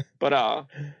enjoys. But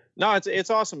no, it's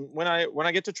awesome. When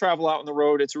I get to travel out on the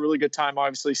road, it's a really good time.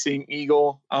 Obviously seeing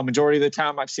Eagle. Majority of the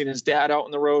time I've seen his dad out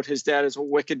on the road. His dad is a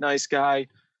wicked nice guy.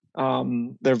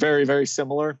 They're very, very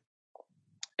similar.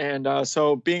 And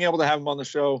so being able to have him on the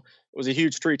show was a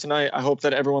huge treat tonight. I hope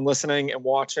that everyone listening and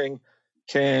watching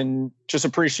can just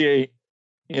appreciate,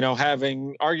 you know,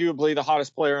 having arguably the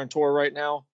hottest player on tour right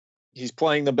now. He's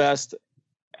playing the best.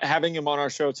 Having him on our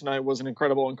show tonight was an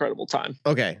incredible, incredible time.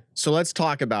 Okay, so let's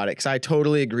talk about it because I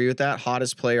totally agree with that.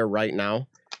 Hottest player right now.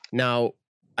 Now,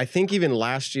 I think even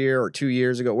last year or 2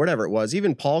 years ago, whatever it was,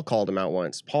 even Paul called him out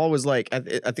once. Paul was like,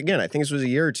 again, I think this was a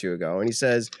year or two ago, and he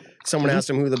says, someone asked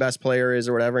him who the best player is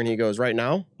or whatever, and he goes, right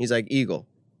now? He's like, Eagle.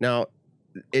 Now,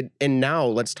 now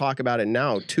let's talk about it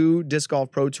now. 2 Disc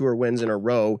Golf Pro Tour wins in a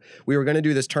row. We were going to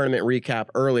do this tournament recap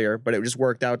earlier, but it just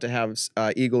worked out to have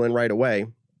Eagle in right away.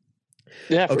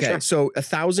 Yeah, for okay, sure. so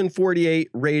 1,048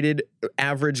 rated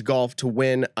average golf to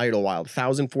win Idlewild.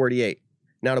 1,048.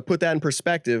 Now, to put that in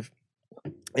perspective,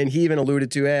 and he even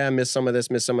alluded to, hey, I missed some of this,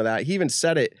 missed some of that. He even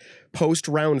said it post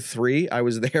round 3. I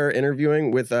was there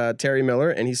interviewing with Terry Miller,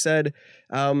 and he said,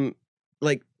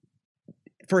 like,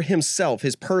 for himself,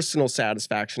 his personal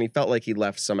satisfaction, he felt like he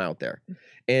left some out there.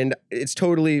 And it's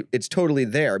totally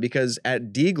there because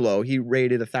at D-Glow, he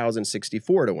rated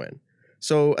 1,064 to win.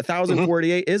 So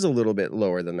 1,048 is a little bit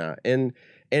lower than that. And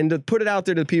to put it out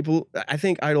there to people, I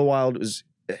think Idlewild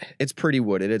it's pretty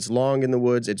wooded. It's long in the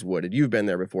woods. It's wooded. You've been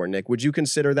there before, Nick. Would you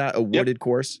consider that a wooded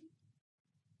course?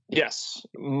 Yes,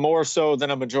 more so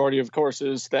than a majority of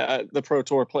courses that the Pro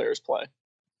Tour players play.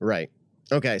 Right.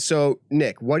 Okay, so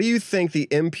Nick, what do you think the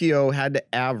MPO had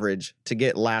to average to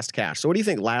get last cash? So what do you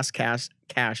think last cash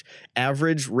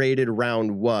average rated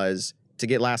round was to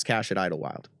get last cash at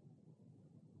Idlewild?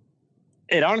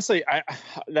 It honestly,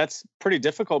 that's pretty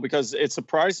difficult because it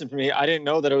surprised me. I didn't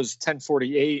know that it was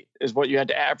 1048 is what you had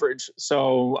to average.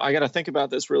 So I got to think about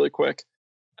this really quick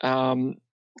because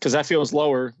that feels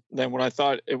lower than what I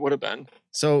thought it would have been.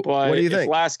 So but what do you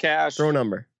think? Last cash. Throw a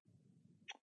number.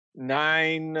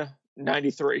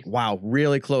 993. Wow,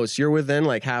 really close. You're within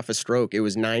like half a stroke. It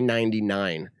was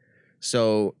 999.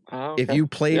 So Okay. if you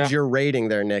played your rating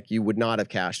there, Nick, you would not have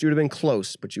cashed. You would have been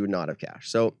close, but you would not have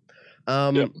cashed. So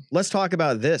let's talk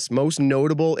about this. Most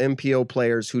notable MPO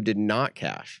players who did not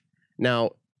cash. Now,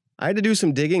 I had to do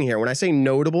some digging here. When I say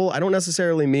notable, I don't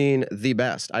necessarily mean the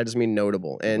best. I just mean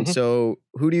notable. And so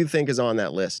who do you think is on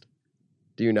that list?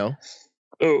 Do you know?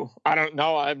 Oh, I don't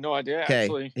know. I have no idea. Okay.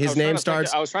 Actually, His name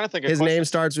starts. I was trying to think. His name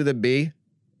starts with a B.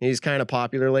 He's kind of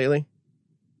popular lately.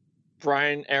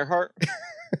 Brian Earhart.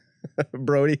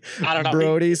 Brody. I don't know.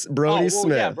 Brody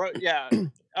Smith. Yeah,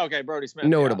 Okay, Brody Smith.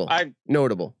 Notable. Yeah.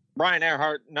 Notable. Brian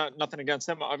Earhart. Nothing against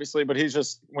him, obviously, but he's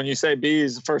just when you say B,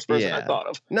 he's the first person I thought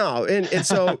of. No, and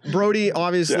so Brody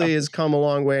obviously has come a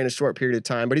long way in a short period of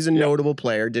time, but he's a notable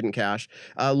player. Didn't cash.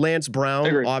 Lance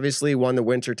Brown obviously won the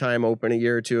Wintertime Open a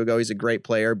year or two ago. He's a great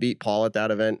player. Beat Paul at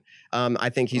that event. I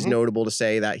think he's notable to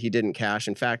say that he didn't cash.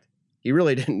 In fact, he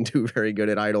really didn't do very good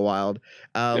at Idlewild.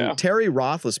 Terry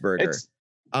Roethlisberger.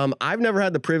 I've never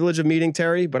had the privilege of meeting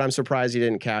Terry, but I'm surprised he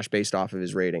didn't cash based off of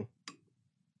his rating.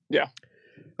 Yeah.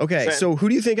 Okay, so who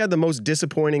do you think had the most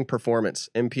disappointing performance?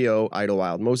 MPO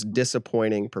Idlewild, most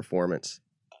disappointing performance?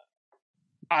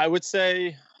 I would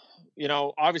say,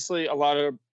 obviously a lot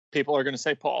of people are going to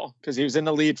say Paul because he was in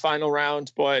the lead final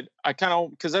round, but I kind of,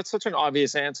 because that's such an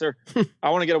obvious answer, I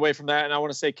want to get away from that, and I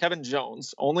want to say Kevin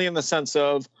Jones, only in the sense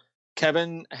of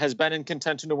Kevin has been in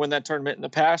contention to win that tournament in the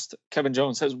past. Kevin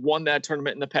Jones has won that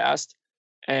tournament in the past.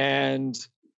 And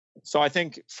so I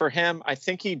think for him, I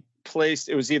think he placed,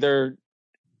 it was either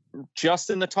just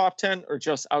in the top 10 or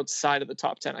just outside of the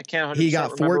top 10. I can't 100% He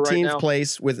got 14th right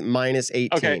place with minus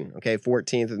 18. Okay,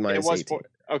 14th with minus 18.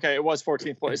 It was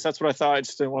 14th place. That's what I thought. I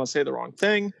just didn't want to say the wrong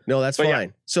thing. No, that's fine. Yeah,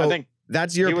 so I think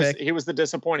that's your pick. He was the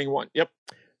disappointing one. Yep.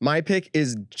 My pick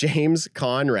is James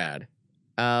Conrad.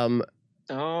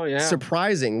 Oh, yeah.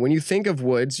 Surprising. When you think of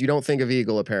Woods, you don't think of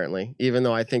Eagle, apparently, even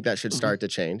though I think that should start to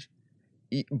change.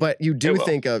 But you do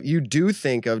think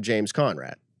of James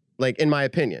Conrad. Like, in my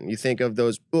opinion, you think of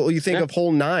those. Well, you think of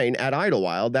hole 9 at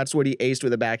Idlewild. That's what he aced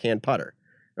with a backhand putter.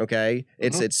 Okay,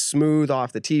 it's smooth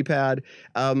off the tee pad.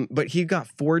 But he got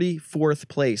 44th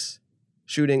place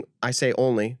shooting. I say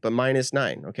only, but minus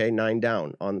 9. Okay, 9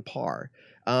 down on par.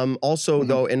 Also,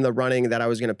 though, in the running that I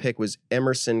was going to pick was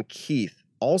Emerson Keith.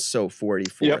 Also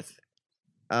 44th.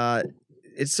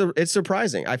 It's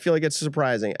surprising. I feel like it's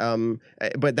surprising.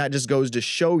 But that just goes to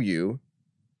show you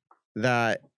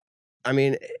that I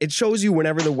mean, it shows you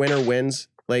whenever the winner wins,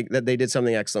 like that they did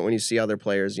something excellent when you see other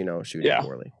players, you know, shooting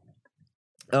poorly.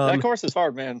 That course is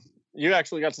hard, man. You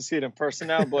actually got to see it in person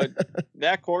now, but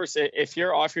that course, if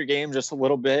you're off your game just a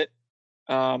little bit,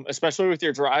 especially with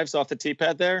your drives off the tee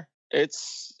pad there,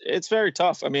 it's very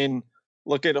tough. I mean,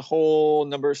 look at hole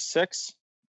number 6.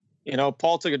 You know,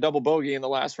 Paul took a double bogey in the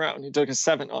last round. He took a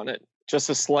 7 on it. Just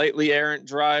a slightly errant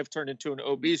drive turned into an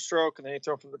OB stroke, and then you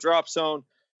throw from the drop zone,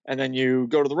 and then you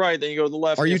go to the right, then you go to the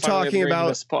left. Are you talking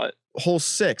about hole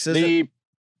 6?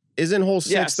 Isn't hole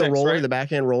 6 the roller, right? The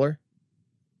backhand roller?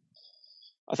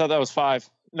 I thought that was 5.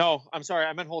 No, I'm sorry.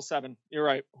 I meant hole 7. You're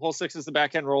right. Hole 6 is the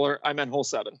backhand roller. I meant hole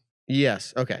 7.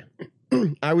 Yes. Okay.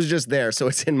 I was just there, so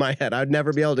it's in my head. I'd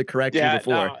never be able to correct you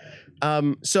before.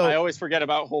 So I always forget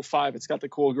about hole 5. It's got the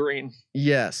cool green.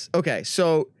 Yes. Okay.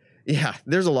 So yeah,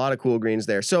 there's a lot of cool greens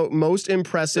there. So most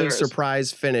impressive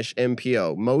surprise finish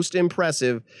MPO. Most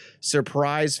impressive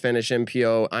surprise finish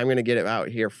MPO. I'm going to get it out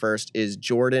here first is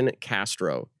Jordan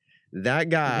Castro. That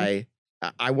guy,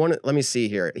 let me see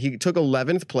here. He took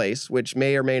 11th place, which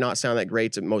may or may not sound that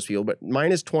great to most people, but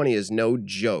minus 20 is no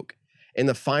joke. In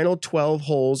the final 12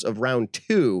 holes of round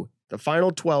 2,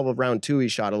 he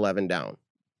shot 11 down.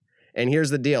 And here's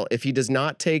the deal. If he does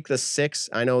not take the 6,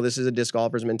 I know this is a disc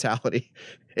golfer's mentality.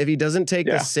 If he doesn't take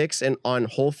the 6 on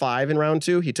hole 5 in round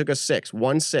 2, he took a 6,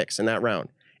 1-6 in that round.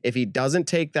 If he doesn't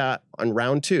take that on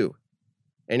round 2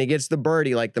 and he gets the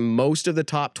birdie like the most of the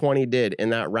top 20 did in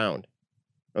that round,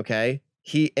 okay,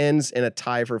 he ends in a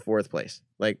tie for 4th place,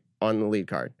 like on the lead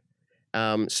card.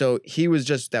 So he was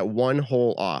just that one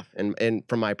hole off, and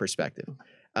from my perspective.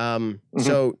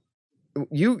 So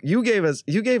you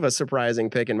gave a surprising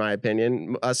pick, in my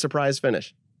opinion, a surprise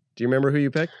finish. Do you remember who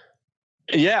you picked?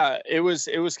 Yeah, it was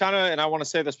kind of, and I want to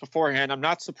say this beforehand, I'm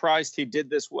not surprised he did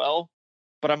this well,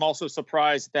 but I'm also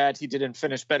surprised that he didn't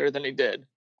finish better than he did.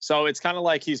 So it's kind of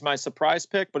like he's my surprise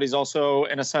pick, but he's also,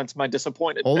 in a sense, my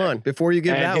disappointed Hold pick. on, before you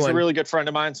give that he's one. a really good friend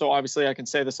of mine, so obviously I can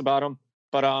say this about him.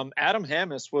 But Adam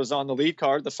Hammis was on the lead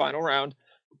card the final round.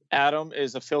 Adam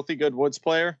is a filthy good woods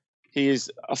player. He's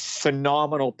a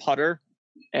phenomenal putter,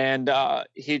 and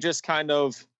he just kind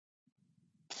of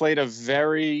played a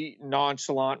very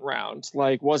nonchalant round.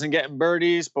 Like, wasn't getting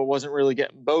birdies, but wasn't really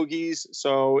getting bogeys.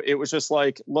 So it was just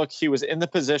like, look, he was in the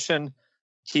position.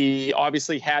 He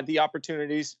obviously had the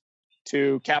opportunities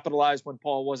to capitalize when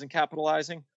Paul wasn't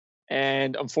capitalizing,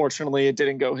 and unfortunately, it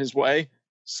didn't go his way.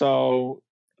 So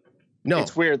no,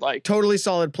 it's weird. Like, totally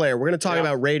solid player. We're going to talk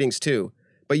about ratings too.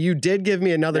 But you did give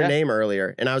me another name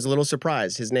earlier, and I was a little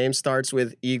surprised. His name starts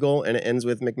with Eagle and it ends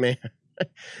with McMahon.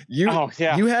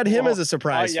 You had him as a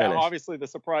surprise finish. Obviously the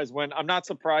surprise win. I'm not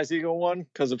surprised Eagle won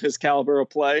because of his caliber of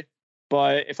play.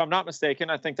 But if I'm not mistaken,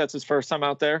 I think that's his first time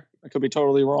out there. I could be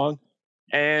totally wrong.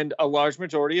 And a large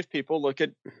majority of people look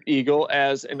at Eagle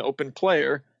as an open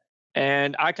player.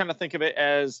 And I kind of think of it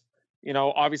as, you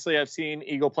know, obviously I've seen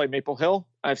Eagle play Maple Hill.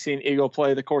 I've seen Eagle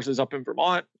play the courses up in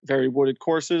Vermont, very wooded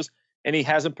courses. And he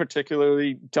hasn't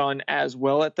particularly done as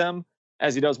well at them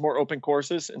as he does more open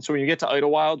courses. And so when you get to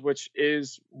Idlewild, which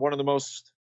is one of the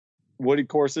most wooded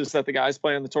courses that the guys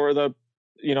play on the tour, the,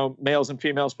 you know, males and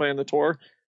females play on the tour,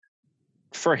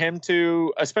 for him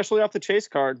to, especially off the chase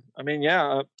card, I mean,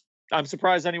 I'm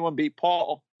surprised anyone beat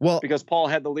Paul. Well, because Paul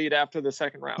had the lead after the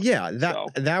second round. Yeah,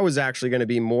 that was actually going to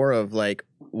be more of like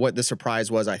what the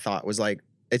surprise was. I thought was like,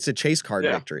 it's a chase card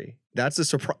victory. That's a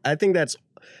surprise. I think that's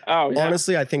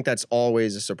honestly, I think that's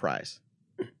always a surprise.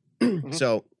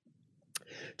 So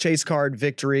chase card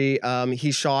victory.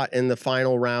 He shot in the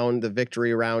final round, the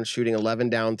victory round, shooting 11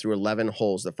 down through 11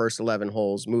 holes, the first 11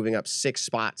 holes, moving up 6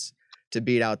 spots to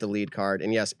beat out the lead card.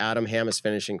 And yes, Adam Hammis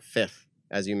finishing 5th,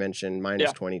 as you mentioned,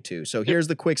 minus 22. So here's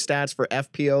the quick stats for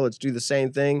FPO. Let's do the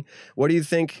same thing. What do you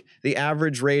think the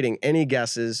average rating? Any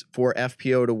guesses for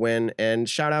FPO to win? And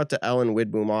shout out to Ellen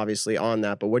Widboom, obviously, on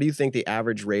that. But what do you think the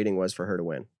average rating was for her to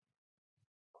win?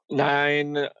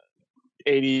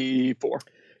 984.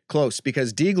 Close,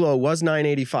 because D-Glow was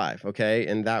 985, okay?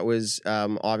 And that was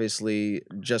obviously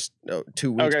just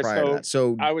 2 weeks prior to that.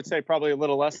 So I would say probably a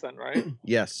little less than, right?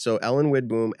 Yes. So Ellen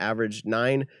Widboom averaged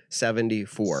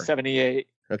 974. 78.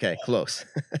 Okay, close.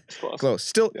 Close.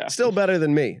 Still better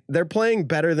than me. They're playing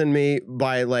better than me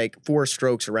by like 4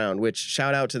 strokes around, which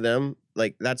shout out to them.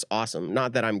 Like, that's awesome.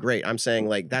 Not that I'm great. I'm saying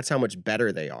like that's how much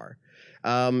better they are.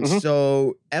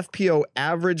 So FPO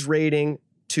average rating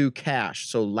to cash.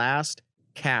 So last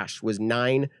cash was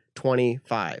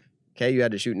 925. Okay, you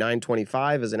had to shoot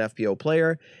 925 as an FPO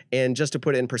player. And just to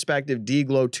put it in perspective,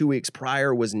 D-Glow 2 weeks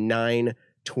prior was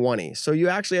 920. So you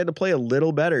actually had to play a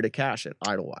little better to cash it,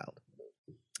 Idlewild.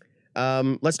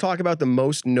 Let's talk about the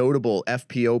most notable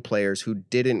FPO players who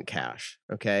didn't cash.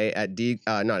 Okay, at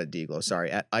not at Deglo,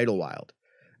 sorry, at Idlewild.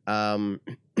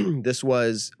 This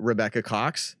was Rebecca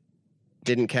Cox,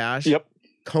 didn't cash. Yep.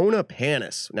 Kona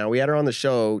Panis. Now we had her on the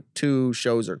show 2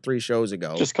 shows or 3 shows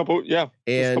ago. Just a couple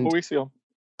weeks ago.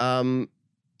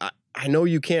 I know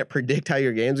you can't predict how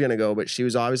your game's gonna go, but she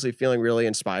was obviously feeling really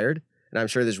inspired, and I'm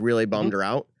sure this really bummed her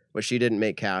out. But she didn't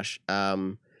make cash.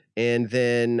 And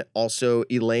then also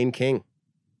Elaine King.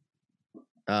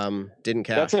 Didn't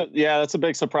cash. That's a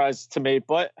big surprise to me,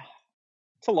 but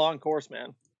it's a long course,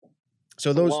 man.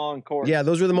 So those long course. Yeah,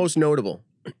 those were the most notable.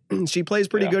 She plays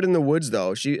pretty good in the woods,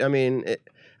 though.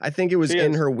 I think it was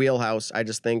in her wheelhouse. I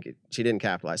just think she didn't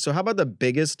capitalize. So how about the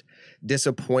biggest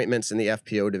disappointments in the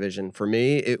FPO division? For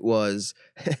me, it was,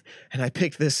 and I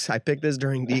picked this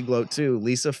during D-Gloat too,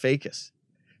 Lisa Fakis.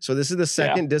 So this is the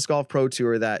second Disc Golf Pro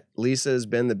Tour that Lisa has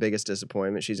been the biggest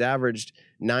disappointment. She's averaged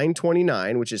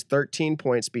 929, which is 13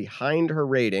 points behind her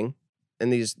rating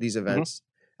in these events.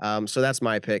 So that's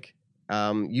my pick.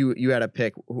 You had a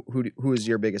pick. Who is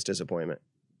your biggest disappointment?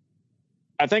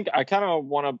 I think I kind of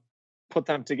want to put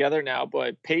them together now,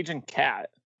 but Paige and Kat,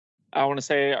 I want to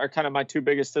say, are kind of my 2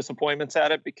 biggest disappointments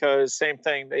at it, because same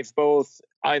thing. They've both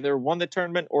either won the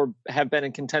tournament or have been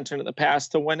in contention in the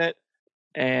past to win it.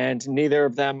 And neither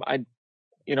of them,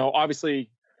 obviously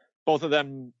both of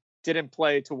them didn't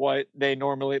play to what they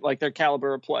normally, like their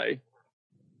caliber of play.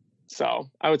 So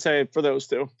I would say for those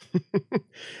 2.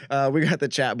 We got the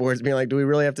chat boards being like, do we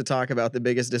really have to talk about the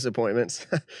biggest disappointments?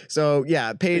 So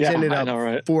yeah, Paige ended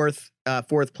up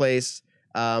fourth place,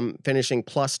 finishing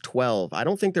plus 12. I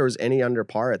don't think there was any under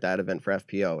par at that event for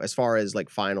FPO as far as like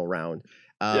final round.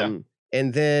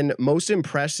 And then most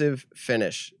impressive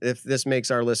finish, if this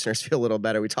makes our listeners feel a little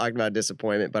better, we talked about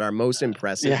disappointment, but our most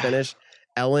impressive finish,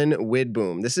 Ellen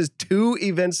Widboom. This is 2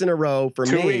 events in a row for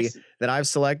me that I've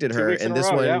selected her, and this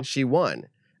one she won.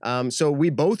 So we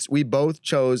both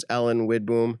chose Ellen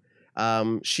Widboom.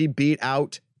 She beat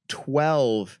out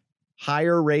 12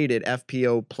 higher rated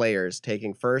FPO players,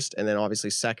 taking first and then obviously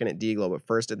second at D-Glow, but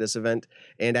first at this event.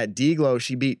 And at D-Glow,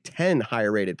 she beat 10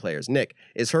 higher rated players. Nick,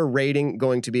 is her rating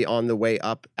going to be on the way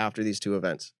up after these 2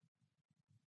 events?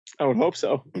 I would hope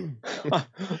so.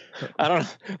 I don't know.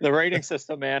 The rating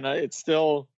system, man, it's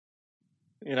still,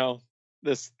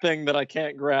 this thing that I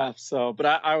can't grasp. So, but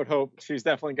I would hope she's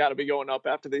definitely got to be going up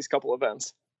after these couple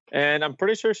events. And I'm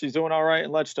pretty sure she's doing all right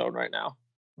in Ledgestone right now.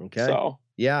 Okay. So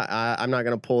yeah, I'm not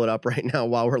going to pull it up right now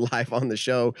while we're live on the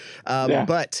show.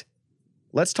 But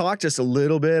let's talk just a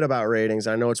little bit about ratings.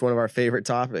 I know it's one of our favorite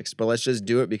topics, but let's just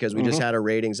do it because we just had a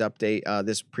ratings update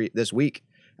this week.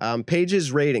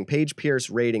 Paige Pierce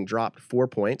rating dropped 4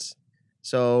 points.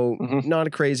 So not a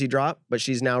crazy drop, but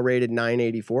she's now rated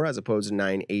 984 as opposed to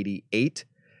 988.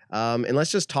 And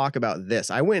let's just talk about this.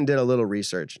 I went and did a little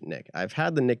research, Nick. I've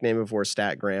had the nickname before,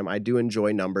 Statgram. I do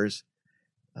enjoy numbers.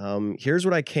 Here's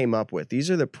what I came up with. These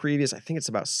are the previous, I think it's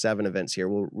about 7 events here.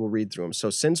 We'll read through them. So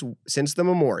since the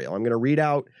Memorial, I'm going to read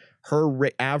out her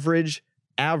average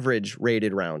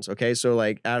rated rounds. Okay. So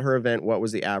like at her event, what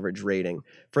was the average rating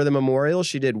for the Memorial?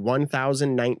 She did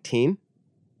 1,019.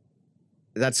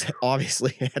 That's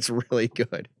really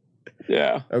good.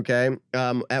 Yeah. Okay.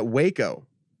 At Waco,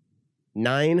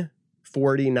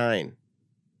 949.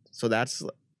 So that's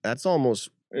almost,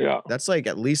 that's like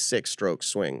at least 6 strokes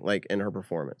swing, like in her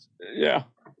performance. Yeah.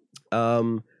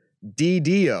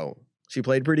 DDO, she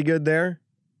played pretty good there.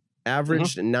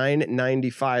 Averaged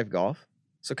 995 golf.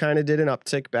 So kind of did an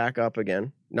uptick back up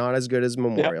again. Not as good as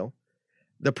Memorial. Yep.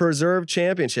 The Preserve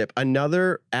Championship,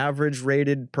 another average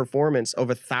rated performance of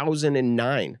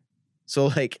 1,009.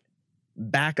 So like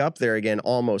back up there again,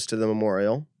 almost to the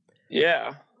Memorial.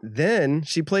 Yeah. Then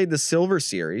she played the Silver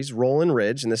Series, Rollin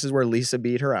Ridge, and this is where Lisa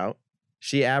beat her out.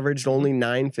 She averaged only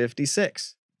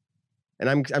 956. And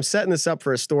I'm setting this up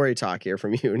for a story talk here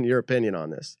from you and your opinion on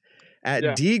this.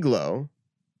 At D-Glow,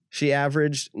 she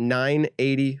averaged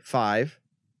 985.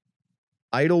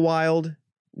 Idlewild,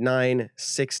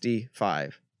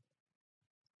 965.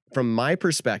 From my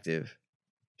perspective,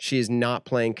 she is not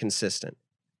playing consistent.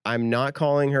 I'm not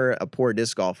calling her a poor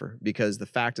disc golfer because the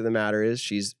fact of the matter is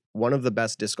she's one of the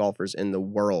best disc golfers in the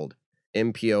world,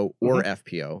 MPO or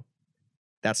FPO.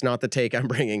 That's not the take I'm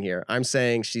bringing here. I'm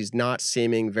saying she's not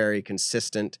seeming very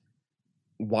consistent.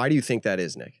 Why do you think that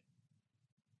is, Nick?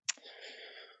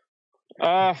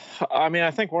 I mean,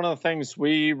 I think one of the things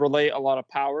we relate a lot of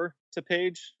power to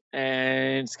Paige,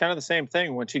 and it's kind of the same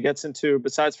thing when she gets into,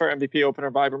 besides for MVP Open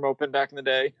or Vibram Open back in the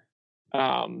day,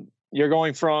 you're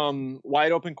going from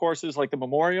wide open courses like the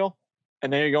Memorial,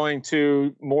 and then you're going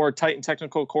to more tight and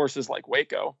technical courses like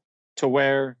Waco, to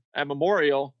where at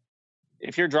Memorial,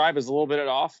 if your drive is a little bit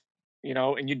off, you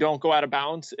know, and you don't go out of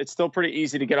bounds, it's still pretty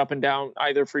easy to get up and down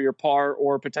either for your par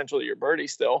or potentially your birdie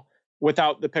still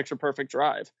without the picture perfect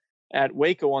drive. At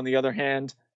Waco, on the other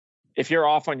hand, if you're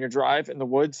off on your drive in the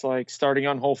woods, like starting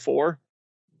on hole 4,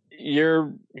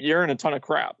 you're in a ton of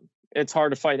crap. It's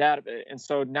hard to fight out of it. And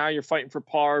so now you're fighting for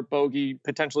par, bogey,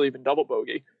 potentially even double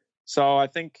bogey. So I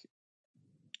think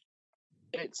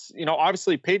it's, you know,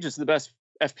 obviously Paige is the best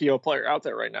FPO player out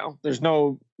there right now. There's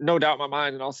no doubt in my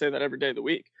mind, and I'll say that every day of the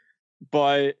week.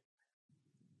 But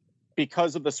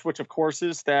because of the switch of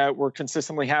courses that we're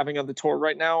consistently having on the tour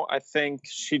right now, I think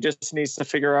she just needs to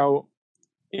figure out,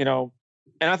 you know,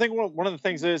 and I think one of the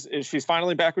things is she's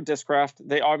finally back with Discraft.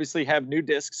 They obviously have new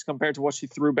discs compared to what she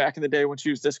threw back in the day when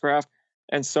she was Discraft.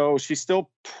 And so she's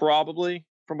still probably,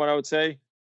 from what I would say,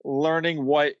 learning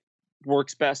what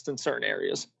works best in certain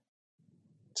areas.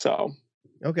 So.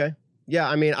 Okay. Yeah.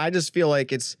 I mean, I just feel like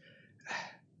this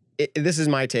is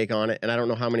my take on it, and I don't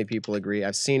know how many people agree.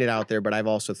 I've seen it out there, but I've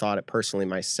also thought it personally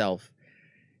myself.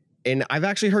 And I've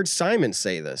actually heard Simon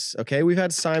say this, okay? We've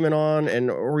had Simon on,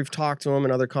 or we've talked to him in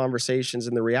other conversations,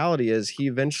 and the reality is he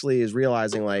eventually is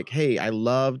realizing, like, hey, I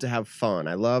love to have fun.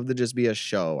 I love to just be a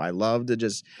show. I love to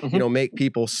just, you know, make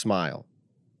people smile.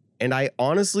 And I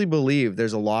honestly believe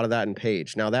there's a lot of that in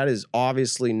Paige. Now, that is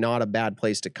obviously not a bad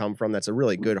place to come from. That's a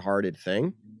really good-hearted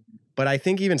thing. But I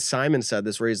think even Simon said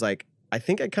this, where he's like, I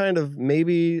think I kind of,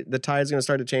 maybe the tide's going to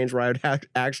start to change where I would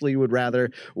actually would rather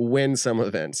win some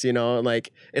events, you know? And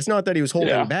like, it's not that he was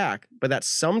holding back, but that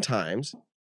sometimes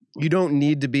you don't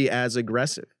need to be as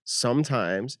aggressive.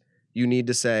 Sometimes you need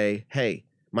to say, hey,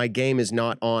 my game is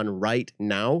not on right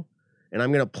now, and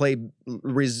I'm going to play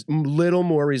little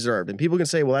more reserved. And people can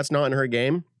say, well, that's not in her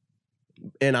game,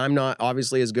 and I'm not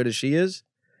obviously as good as she is.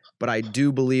 But I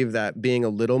do believe that being a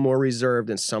little more reserved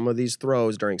in some of these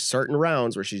throws during certain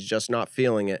rounds where she's just not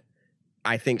feeling it,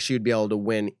 I think she would be able to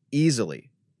win easily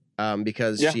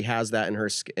because she has that in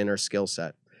her skill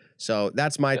set. So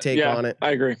that's my take on it.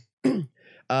 I agree.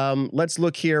 Let's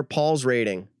look here. Paul's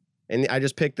rating. And I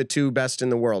just picked the 2 best in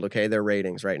the world, okay? Their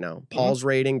ratings right now. Paul's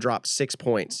rating dropped 6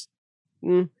 points.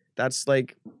 That's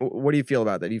like, what do you feel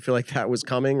about that? Do you feel like that was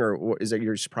coming, or is it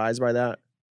you're surprised by that?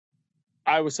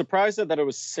 I was surprised that it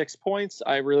was 6 points.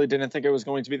 I really didn't think it was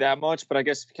going to be that much, but I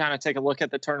guess if you kind of take a look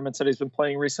at the tournaments that he's been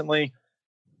playing recently,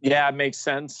 yeah, it makes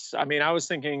sense. I mean, I was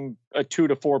thinking a 2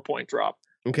 to 4 point drop.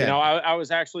 Okay. You know, I was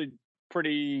actually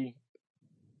pretty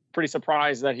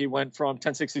surprised that he went from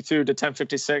 1062 to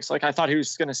 1056. Like, I thought he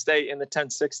was going to stay in the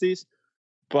 1060s,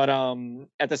 but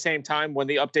at the same time, when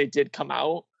the update did come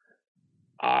out,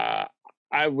 I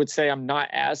would say I'm not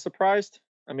as surprised.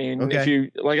 I mean, if you,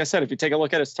 like I said, if you take a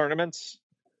look at his tournaments,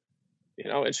 you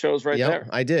know, it shows right there.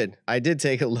 I did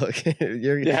take a look.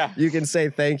 You can say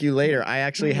thank you later. I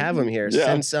actually have him here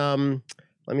since, let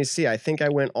me see. I think I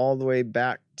went all the way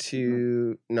back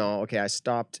to, I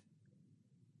stopped.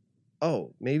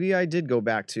 Oh, maybe I did go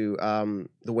back to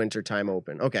the Wintertime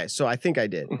Open. Okay, so I think I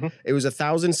did. It was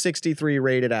 1,063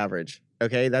 rated average.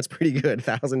 Okay, that's pretty good.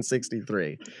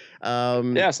 1,063.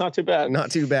 It's not too bad. Not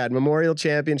too bad. Memorial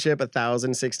Championship,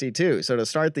 1,062. So to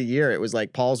start the year, it was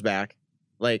like Paul's back,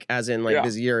 like as in like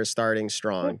this year is starting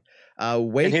strong.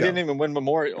 And he didn't even win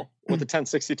Memorial with a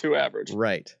 1062 average.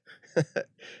 Right.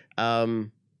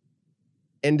 And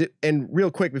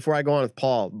real quick before I go on with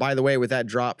Paul, by the way, with that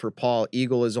drop for Paul,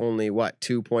 Eagle is only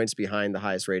 2 points behind the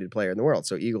highest rated player in the world.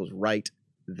 So Eagle's right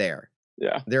there.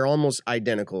 Yeah. They're almost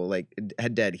identical, like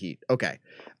dead heat. Okay.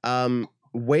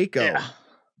 Waco.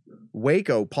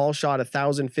 Waco, Paul shot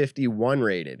 1,051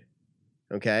 rated.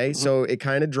 Okay. So it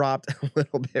kind of dropped a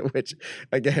little bit, which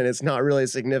again, it's not really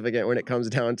significant when it comes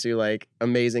down to like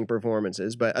amazing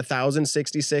performances, but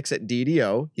 1,066 at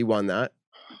DDO. He won that.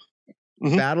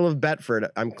 Battle of Betford,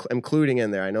 I'm including in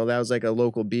there. I know that was like a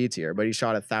local B tier, but he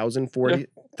shot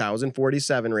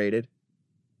 1,047 rated.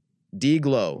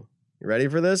 D-Glow. You ready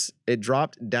for this? It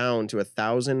dropped down to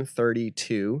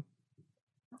 1,032.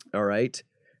 All right.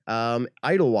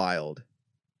 Idlewild.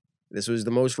 This was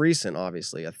the most recent,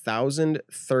 obviously.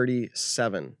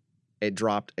 1,037. It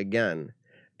dropped again.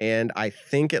 And I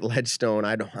think at Ledgestone,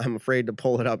 I'm afraid to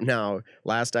pull it up now.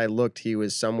 Last I looked, he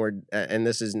was somewhere, and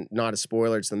this is not a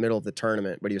spoiler, it's the middle of the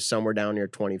tournament, but he was somewhere down near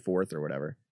 24th or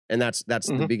whatever. And that's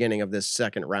the beginning of this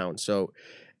second round. So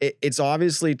it's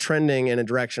obviously trending in a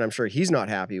direction I'm sure he's not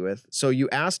happy with. So you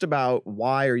asked about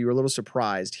why, or you were a little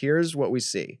surprised. Here's what we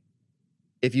see.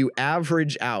 If you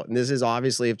average out, and this is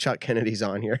obviously if Chuck Kennedy's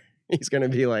on here, he's going to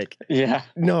be like,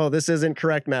 no, this isn't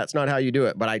correct, Matt. It's not how you do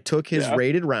it. But I took his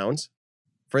rated rounds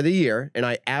for the year and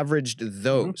I averaged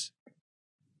those.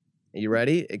 You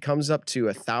ready? It comes up to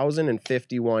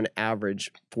 1,051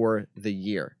 average for the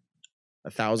year.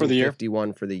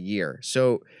 1,051 for the year.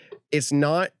 So it's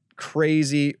not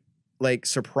crazy, like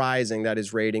surprising that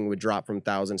his rating would drop from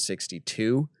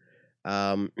 1,062.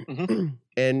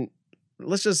 And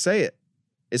let's just say it.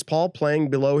 Is Paul playing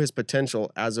below his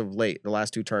potential as of late, the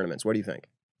last 2 tournaments? What do you think?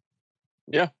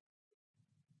 Yeah.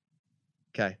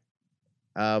 Okay.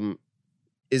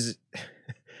 Is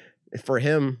for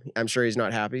him, I'm sure he's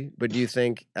not happy, but do you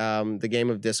think the game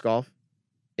of disc golf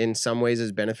in some ways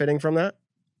is benefiting from that?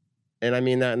 And I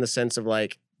mean that in the sense of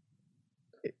like,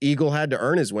 Eagle had to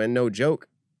earn his win, no joke.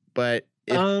 But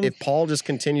if Paul just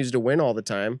continues to win all the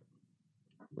time,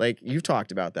 like you've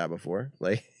talked about that before,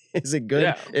 like, is it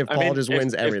good if Paul just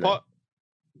wins everything?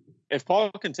 If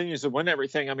Paul continues to win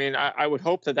everything, I mean, I would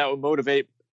hope that would motivate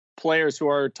players who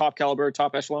are top caliber,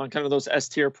 top echelon, kind of those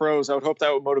S-tier pros. I would hope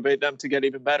that would motivate them to get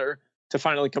even better, to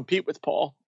finally compete with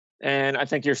Paul. And I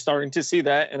think you're starting to see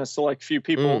that in a select few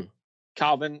people.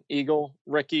 Calvin, Eagle,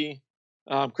 Ricky,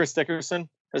 Chris Dickerson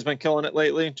has been killing it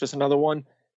lately. Just another one.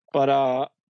 But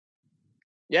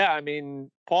yeah, I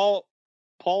mean,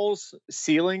 Paul's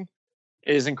ceiling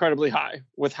is incredibly high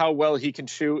with how well he can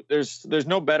shoot. There's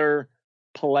no better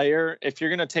player. If you're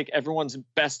going to take everyone's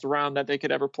best round that they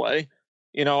could ever play,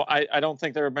 you know, I don't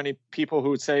think there are many people who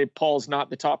would say Paul's not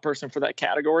the top person for that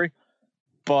category.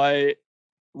 But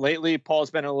lately,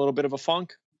 Paul's been in a little bit of a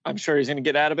funk. I'm sure he's going to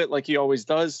get out of it like he always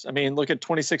does. I mean, look at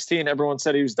 2016. Everyone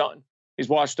said he was done. He's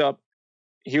washed up.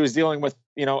 He was dealing with,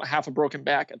 you know, half a broken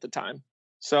back at the time.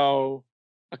 So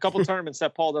a couple tournaments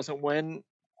that Paul doesn't win,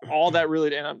 all that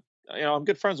really, and I'm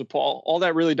good friends with Paul. All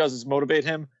that really does is motivate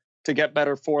him to get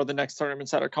better for the next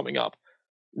tournaments that are coming up.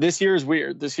 This year is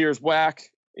weird. This year is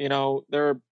whack. You know, there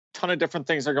are a ton of different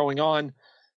things that are going on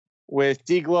with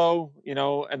D-Glow, you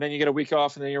know, and then you get a week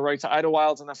off and then you're right to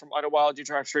Idlewild. And then from Idlewild, you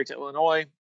drive straight to Illinois.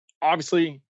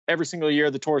 Obviously, every single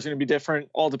year, the tour is going to be different.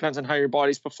 All depends on how your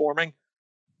body's performing.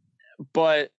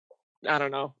 But I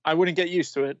don't know. I wouldn't get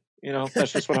used to it. You know,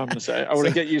 that's just what I'm going to say. I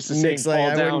wouldn't get used to seeing Paul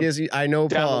I know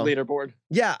down Paul. the leaderboard.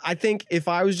 Yeah, I think if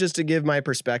I was just to give my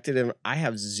perspective, I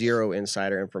have zero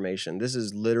insider information. This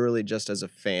is literally just as a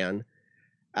fan.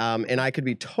 And I could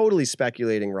be totally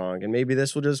speculating wrong, and maybe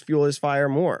this will just fuel his fire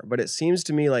more. But it seems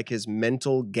to me like his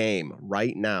mental game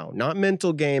right now, not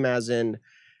mental game as in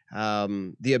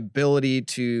the ability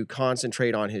to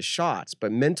concentrate on his shots,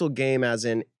 but mental game as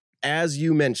in, as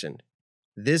you mentioned,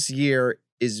 this year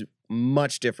is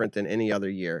much different than any other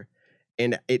year.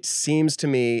 And it seems to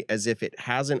me as if it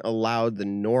hasn't allowed the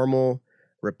normal,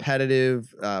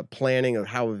 repetitive planning of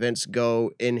how events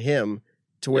go in him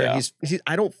to where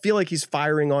I don't feel like he's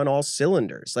firing on all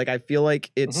cylinders. Like, I feel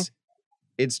like it's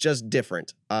just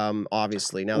different.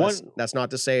 Obviously. Now that's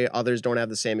not to say others don't have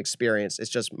the same experience.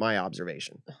 It's just my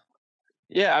observation.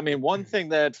 Yeah. I mean, one thing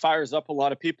that fires up a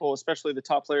lot of people, especially the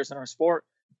top players in our sport,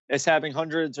 is having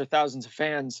hundreds or thousands of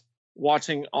fans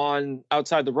watching on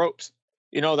outside the ropes.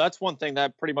 You know, that's one thing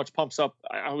that pretty much pumps up,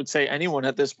 I would say, anyone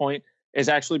at this point, is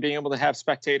actually being able to have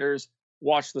spectators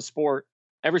watch the sport.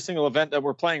 Every single event that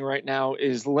we're playing right now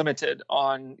is limited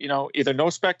on, you know, either no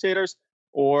spectators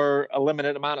or a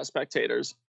limited amount of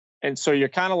spectators. And so you're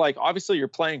kind of like, obviously you're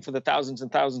playing for the thousands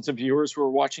and thousands of viewers who are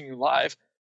watching you live,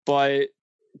 but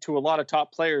to a lot of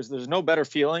top players, there's no better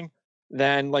feeling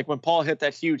than like when Paul hit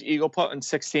that huge eagle putt in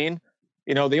 16.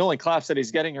 You know, the only claps that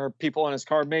he's getting are people on his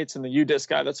card mates and the UDisc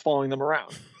guy that's following them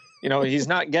around. You know, he's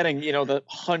not getting, you know, the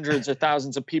hundreds or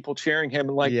thousands of people cheering him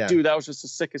and like, dude, that was just the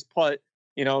sickest putt.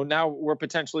 You know, now we're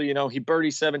potentially, you know, he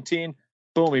birdies 17,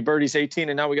 boom, he birdies 18,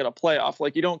 and now we got a playoff.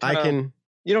 Like, you don't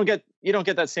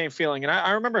get that same feeling. And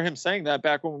I remember him saying that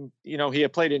back when, you know, he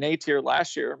had played in A-tier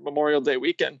last year, Memorial Day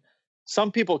weekend.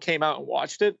 Some people came out and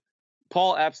watched it.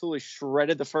 Paul absolutely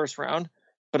shredded the first round,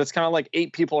 but it's kind of like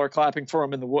 8 people are clapping for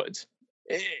him in the woods.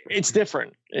 It's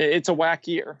different. It's a whack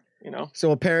year, you know?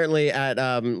 So apparently at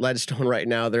Ledgestone right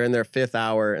now, they're in their 5th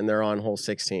hour and they're on hole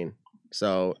 16.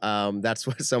 So that's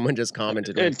what someone just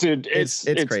commented. Dude, it's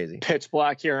crazy. Pitch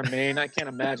black here in Maine. I can't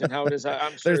imagine how it is.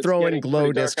 I'm sure they're throwing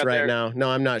glow discs right now. No,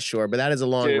 I'm not sure, but that is a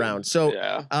long round. So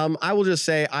I will just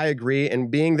say I agree.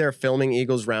 And being there filming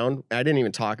Eagle's round, I didn't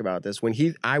even talk about this.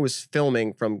 I was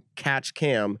filming from catch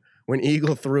cam when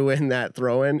Eagle threw in that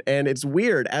throw in, and it's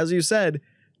weird, as you said.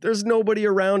 There's nobody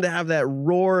around to have that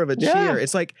roar of a cheer.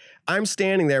 It's like I'm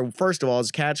standing there. First of all,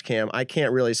 as catch cam, I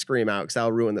can't really scream out because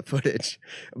I'll ruin the footage.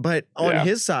 But on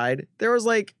his side, there was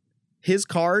like his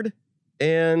card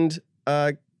and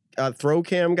a throw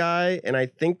cam guy, and I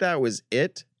think that was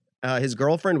it. His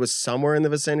girlfriend was somewhere in the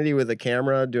vicinity with a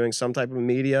camera doing some type of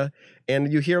media,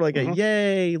 and you hear like a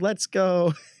yay, let's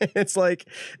go. It's like,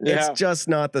 it's just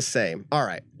not the same. All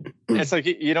right. It's like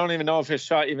you don't even know if his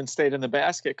shot even stayed in the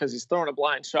basket because he's throwing a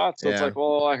blind shot. So it's like,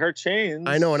 well, I heard chains.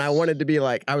 I know, and I wanted to be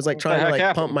like, I was like trying to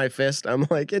like pump my fist. I'm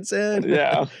like, it's in.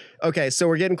 Yeah. Okay, so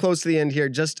we're getting close to the end here.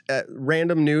 Just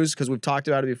random news, because we've talked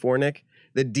about it before, Nick.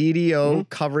 The DDO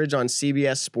coverage on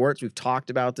CBS Sports, we've talked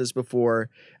about this before.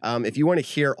 If you want to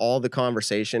hear all the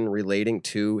conversation relating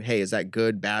to, hey, is that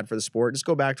good, bad for the sport, just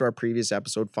go back to our previous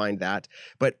episode, find that.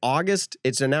 But August,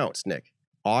 it's announced, Nick.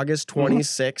 August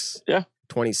 26,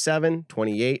 27,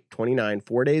 28, 29,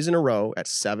 4 days in a row at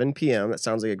 7 p.m. That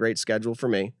sounds like a great schedule for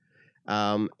me.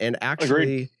 And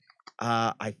actually,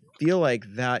 I feel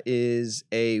like that is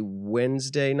a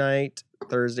Wednesday night,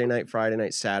 Thursday night, Friday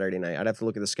night, Saturday night. I'd have to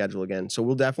look at the schedule again. So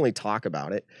we'll definitely talk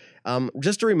about it.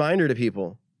 Just a reminder to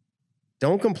people,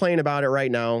 don't complain about it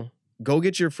right now. Go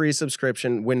get your free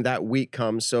subscription when that week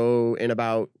comes. So in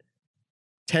about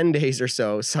 10 days or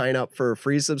so, sign up for a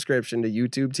free subscription to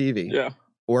YouTube TV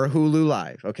or Hulu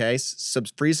Live. Okay.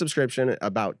 Free subscription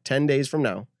about 10 days from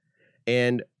now,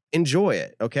 and enjoy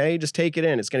it. Okay. Just take it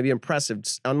in. It's going to be impressive.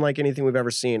 It's unlike anything we've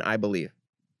ever seen, I believe.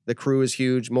 The crew is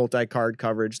huge, multi-card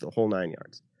coverage, the whole 9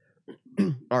 yards.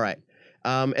 All right.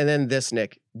 And then this,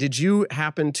 Nick, did you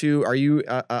happen to, are you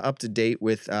up to date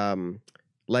with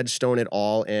Ledgestone at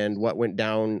all and what went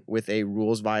down with a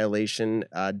rules violation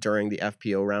during the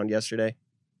FPO round yesterday?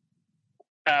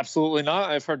 Absolutely not.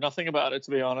 I've heard nothing about it,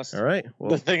 to be honest. All right. Well,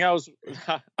 the thing I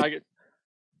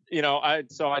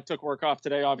took work off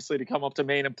today, obviously, to come up to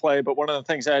Maine and play. But one of the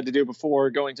things I had to do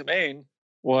before going to Maine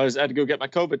was I had to go get my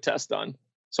COVID test done.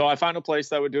 So I found a place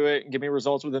that would do it and give me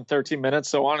results within 13 minutes.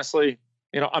 So honestly,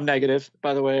 I'm negative,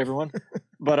 by the way, everyone.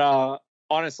 But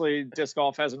honestly, disc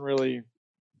golf hasn't really,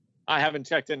 I haven't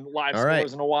checked in live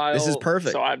scores in a while. This is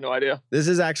perfect. So I have no idea. This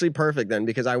is actually perfect then,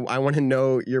 because I want to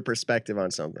know your perspective on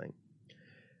something.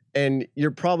 And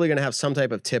you're probably going to have some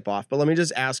type of tip off, but let me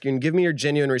just ask you and give me your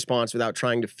genuine response without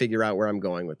trying to figure out where I'm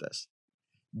going with this.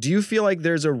 Do you feel like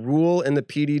there's a rule in the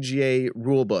PDGA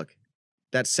rule book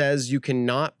that says you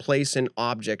cannot place an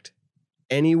object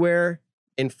anywhere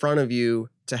in front of you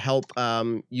to help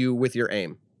you with your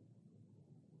aim?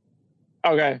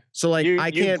 Okay. So like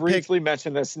I can't briefly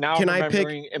mention this. Now I'm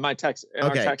remembering in my text.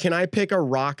 Can I pick a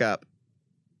rock up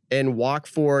and walk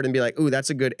forward and be like, ooh, that's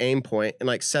a good aim point, and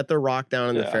like set the rock down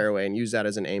in the fairway and use that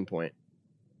as an aim point?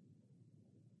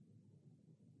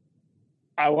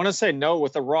 I want to say no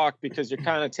with the rock, because you're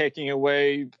kind of taking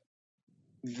away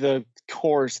the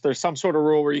course. There's some sort of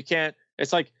rule where you can't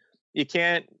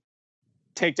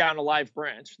take down a live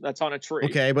branch that's on a tree.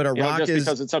 Okay, but a rock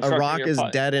is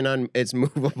dead and it's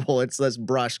movable. It's less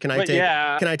brush. Can I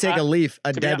take a leaf,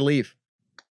 dead leaf?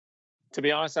 To be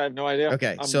honest, I have no idea.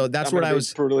 Okay, so that's what I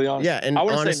was brutally honest. Yeah, and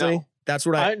honestly, no. That's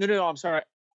what No, I'm sorry.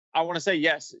 I want to say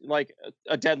yes, like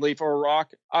a dead leaf or a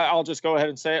rock. I'll just go ahead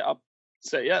and say it. I'll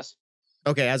say yes.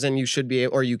 Okay, as in you should be,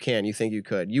 or you can. You think you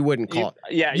could? You wouldn't call.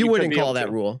 You wouldn't call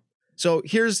that rule. So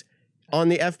here's on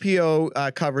the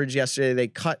FPO coverage yesterday. They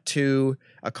cut to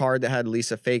a card that had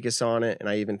Lisa Fakis on it, and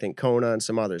I even think Kona and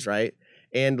some others, right?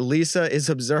 And Lisa is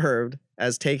observed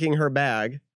as taking her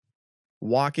bag,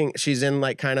 walking. She's in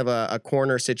like kind of a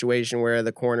corner situation where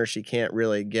the corner she can't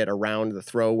really get around the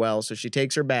throw well, so she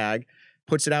takes her bag,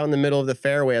 puts it out in the middle of the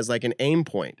fairway as like an aim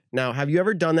point. Now, have you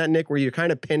ever done that, Nick, where you're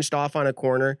kind of pinched off on a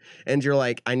corner and you're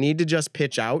like, I need to just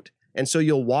pitch out? And so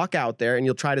you'll walk out there and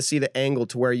you'll try to see the angle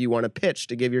to where you want to pitch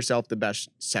to give yourself the best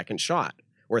second shot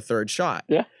or third shot.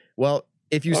 Yeah. Well,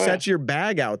 if you set your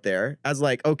bag out there as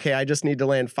like, okay, I just need to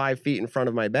land 5 feet in front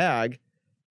of my bag,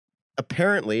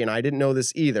 apparently, and I didn't know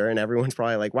this either, and everyone's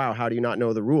probably like, wow, how do you not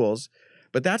know the rules?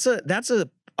 But that's a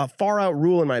far out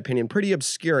rule, in my opinion, pretty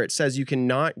obscure. It says you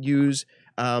cannot use,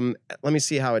 let me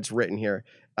see how it's written here.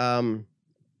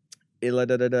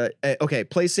 Okay,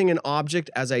 placing an object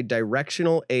as a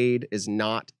directional aid is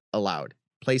not allowed.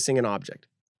 Placing an object.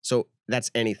 So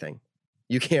that's anything.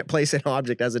 You can't place an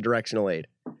object as a directional aid.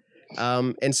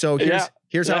 And so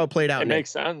here's how it played out. It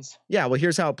makes sense. Yeah, well,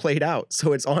 here's how it played out.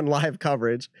 So it's on live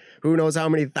coverage. Who knows how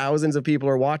many thousands of people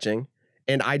are watching?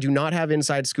 And I do not have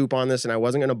inside scoop on this, and I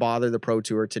wasn't going to bother the Pro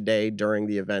Tour today during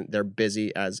the event. They're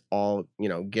busy as all,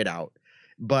 get out.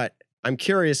 But I'm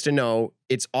curious to know,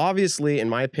 it's obviously, in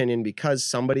my opinion, because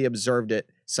somebody observed it,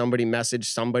 somebody messaged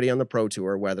somebody on the Pro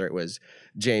Tour, whether it was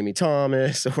Jamie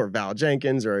Thomas or Val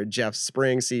Jenkins or Jeff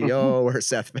Spring, CEO, or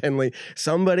Seth Bentley,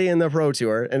 somebody in the Pro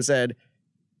Tour, and said,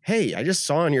 hey, I just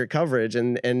saw on your coverage,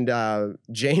 and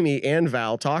Jamie and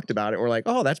Val talked about it, and we're like,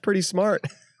 oh, that's pretty smart.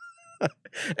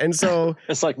 And so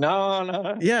it's like,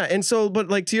 no. Yeah. And so, but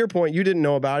like, to your point, you didn't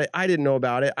know about it. I didn't know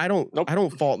about it. I don't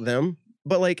fault them.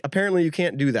 But like, apparently you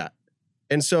can't do that.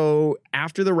 And so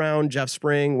after the round, Jeff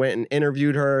Spring went and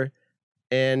interviewed her,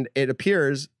 and it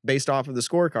appears, based off of the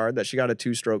scorecard, that she got a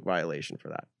 2-stroke violation for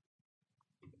that.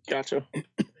 Gotcha.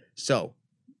 So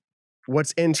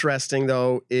what's interesting,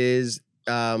 though, is,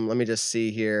 let me just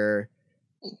see here.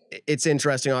 It's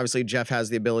interesting. Obviously, Jeff has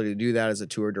the ability to do that as a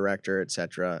tour director,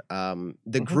 etc.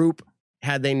 The group,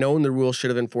 had they known the rule,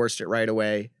 should have enforced it right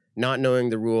away. Not knowing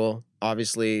the rule,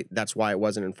 obviously, that's why it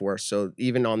wasn't enforced. So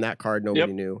even on that card,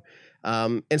 nobody knew.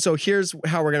 And so here's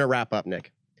how we're going to wrap up,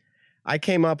 Nick. I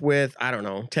came up with, I don't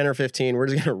know, 10 or 15. We're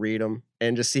just going to read them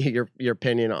and just see your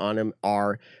opinion on them.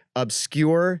 Are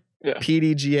obscure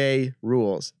PDGA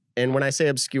rules. And when I say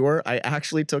obscure, I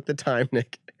actually took the time,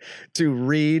 Nick, to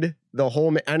read the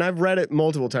whole, and I've read it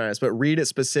multiple times, but read it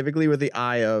specifically with the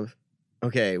eye of,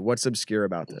 okay, what's obscure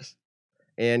about this?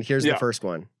 And here's the first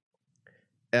one.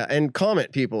 And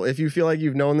comment, people, if you feel like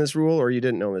you've known this rule or you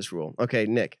didn't know this rule. Okay,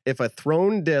 Nick, if a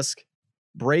thrown disc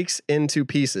breaks into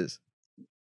pieces,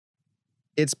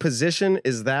 its position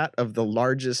is that of the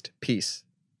largest piece.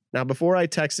 Now, before I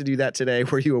texted you that today,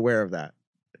 were you aware of that?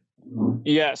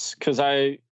 Yes, because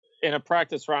in a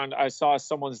practice round, I saw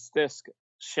someone's disc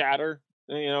shatter.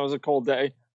 You know, it was a cold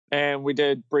day, and we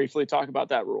did briefly talk about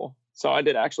that rule. So I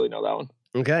did actually know that one.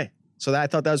 Okay. So I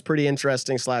thought that was pretty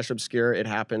interesting / obscure. It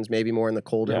happens maybe more in the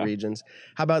colder regions.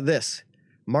 How about this?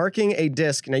 Marking a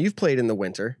disc. Now, you've played in the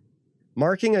winter.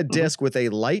 Marking a disc with a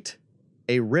light,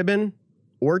 a ribbon,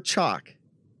 or chalk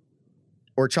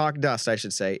dust, I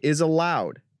should say, is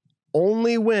allowed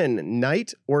only when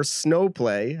night or snow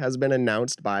play has been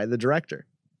announced by the director.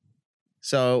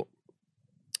 So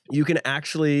you can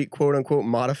actually, quote unquote,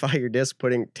 modify your disc,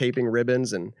 taping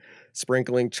ribbons and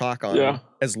sprinkling chalk on them,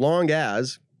 as long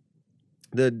as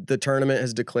the tournament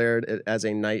has declared it as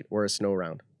a night or a snow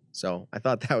round. So I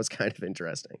thought that was kind of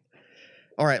interesting.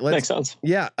 All right, makes sense.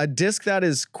 Yeah, a disc that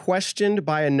is questioned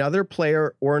by another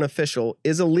player or an official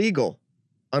is illegal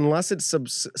unless it's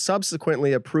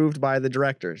subsequently approved by the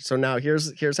director. So now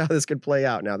here's how this could play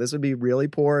out. Now, this would be really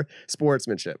poor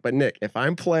sportsmanship. But Nick, if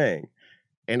I'm playing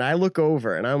and I look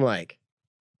over and I'm like,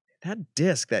 that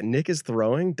disc that Nick is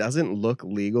throwing doesn't look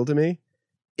legal to me.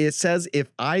 It says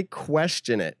if I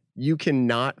question it, you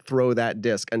cannot throw that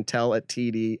disc until a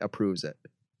TD approves it.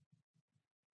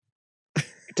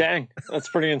 Dang, that's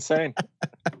pretty insane.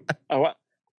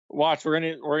 Watch, we're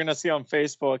gonna see on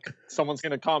Facebook, someone's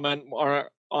gonna comment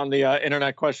on the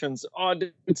internet questions. Oh,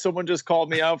 did someone just called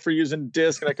me out for using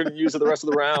disc and I couldn't use it the rest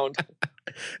of the round?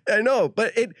 I know,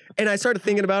 but and I started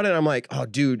thinking about it. And I'm like, oh,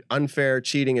 dude, unfair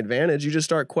cheating advantage. You just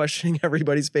start questioning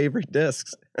everybody's favorite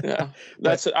discs. Yeah,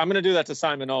 I'm gonna do that to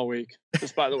Simon all week.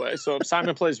 Just by the way, so if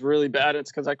Simon plays really bad,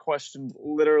 it's because I questioned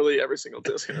literally every single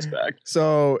disc in his bag.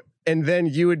 So, and then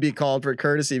you would be called for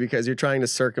courtesy because you're trying to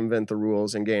circumvent the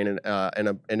rules and gain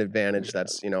an advantage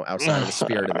that's outside of the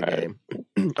spirit of the game.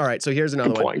 All right, so here's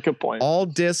another one. Good point. All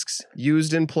discs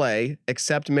used in play,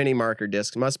 except mini marker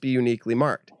discs, must be uniquely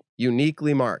marked.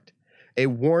 Uniquely marked. A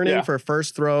warning for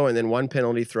first throw and then one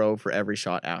penalty throw for every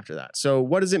shot after that. So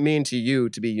what does it mean to you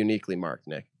to be uniquely marked,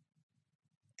 Nick?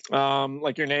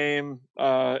 Like your name,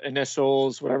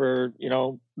 initials, whatever,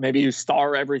 maybe you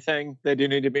star everything. They do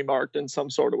need to be marked in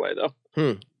some sort of way,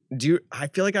 though. I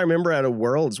feel like I remember at a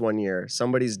Worlds one year,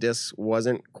 somebody's disc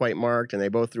wasn't quite marked and they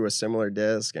both threw a similar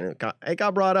disc and it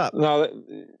got brought up. No,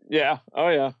 yeah. Oh,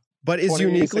 yeah. But is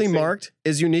uniquely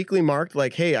marked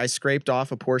like, hey, I scraped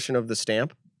off a portion of the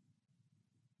stamp?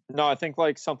 No, I think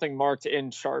like something marked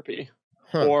in Sharpie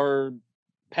or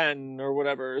pen or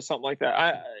whatever, or something like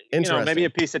that. Maybe a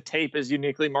piece of tape is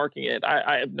uniquely marking it.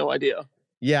 I have no idea.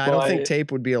 Yeah, I don't think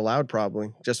tape would be allowed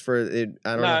probably just for it.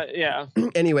 I don't know. Yeah.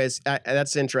 Anyways,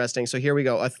 that's interesting. So here we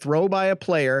go. A throw by a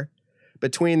player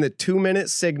between the 2-minute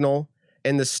signal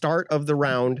and the start of the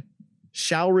round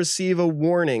shall receive a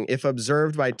warning if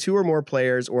observed by 2 or more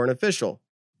players or an official.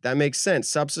 That makes sense.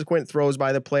 Subsequent throws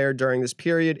by the player during this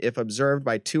period, if observed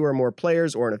by 2 or more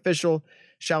players or an official,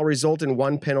 shall result in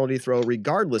 1 penalty throw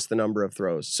regardless the number of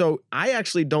throws. So I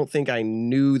actually don't think I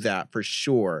knew that for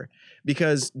sure,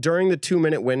 because during the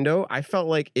 2-minute window, I felt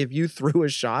like if you threw a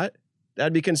shot,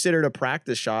 that'd be considered a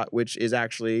practice shot, which is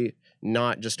actually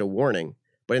not just a warning.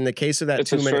 But in the case of that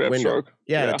 2-minute window,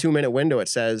 the 2-minute window, it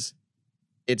says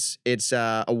it's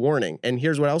a warning. And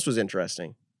here's what else was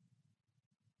interesting.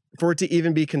 For it to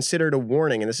even be considered a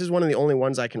warning, and this is one of the only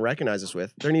ones I can recognize this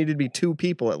with, there needed to be 2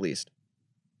 people at least.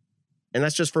 And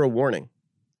that's just for a warning.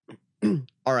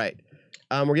 All right.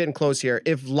 We're getting close here.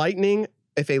 If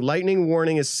a lightning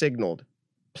warning is signaled,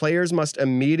 players must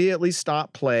immediately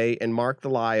stop play and mark the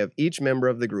lie of each member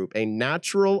of the group. A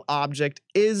natural object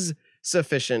is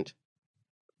sufficient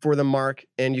for the mark,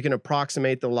 and you can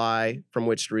approximate the lie from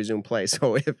which to resume play.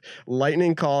 So if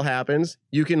lightning call happens,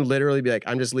 you can literally be like,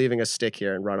 I'm just leaving a stick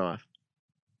here and run off.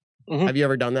 Mhm. Have you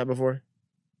ever done that before?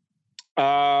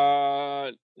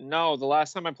 No. The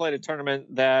last time I played a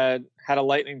tournament that had a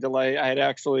lightning delay, I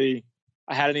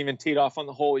hadn't even teed off on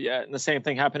the hole yet, and the same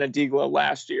thing happened at DGPT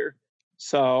last year.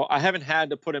 So I haven't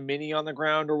had to put a mini on the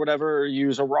ground or whatever, or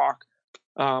use a rock,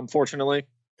 fortunately.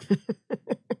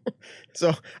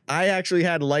 So I actually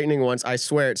had lightning once. I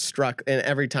swear it struck, and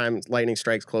every time lightning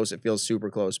strikes close, it feels super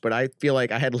close. But I feel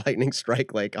like I had lightning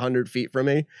strike like 100 feet from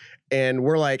me, and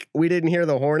we didn't hear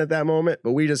the horn at that moment,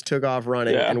 but we just took off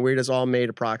running, and we just all made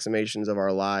approximations of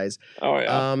our lies. Oh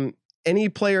yeah. Any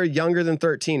player younger than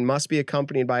 13 must be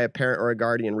accompanied by a parent or a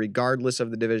guardian, regardless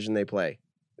of the division they play.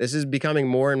 This is becoming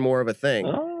more and more of a thing.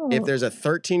 Oh. If there's a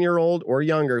 13-year-old or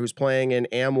younger who's playing in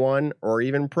AM1 or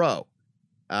even Pro,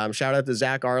 shout out to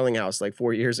Zach Arlinghouse like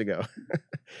 4 years ago.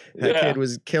 That kid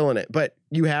was killing it. But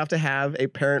you have to have a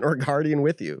parent or guardian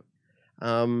with you.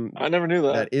 I never knew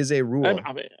that. That is a rule.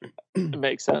 I mean, it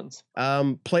makes sense.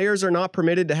 Players are not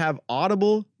permitted to have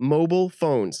audible mobile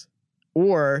phones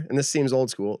or, and this seems old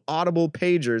school, audible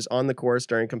pagers on the course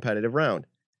during competitive round.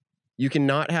 You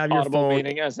cannot have your Audible phone.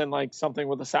 meaning as in like something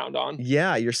with a sound on.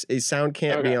 Yeah, a sound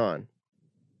can't be on.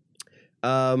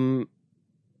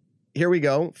 Here we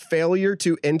go. Failure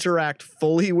to interact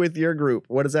fully with your group.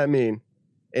 What does that mean?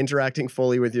 Interacting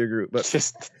fully with your group. But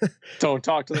just don't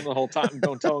talk to them the whole time.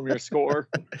 Don't tell them your score.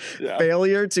 Yeah.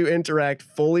 Failure to interact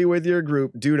fully with your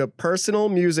group due to personal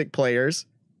music players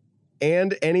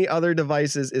and any other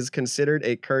devices is considered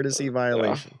a courtesy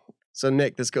violation. Yeah. So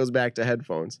Nick, this goes back to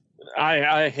headphones.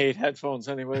 I hate headphones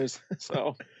anyways.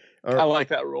 So I like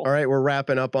that rule. All right, we're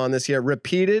wrapping up on this here.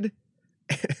 Repeated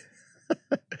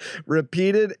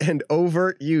and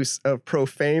overt use of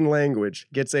profane language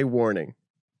gets a warning.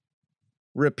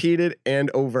 Repeated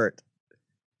and overt.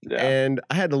 Yeah. And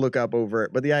I had to look up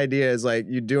overt, but the idea is like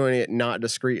you're doing it not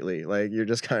discreetly. Like you're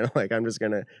just kind of like, I'm just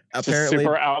going to apparently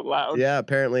super out loud. Yeah,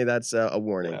 apparently that's a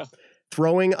warning. Yeah.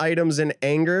 Throwing items in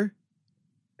anger.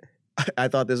 I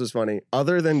thought this was funny.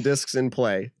 Other than discs in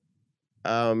play,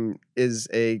 is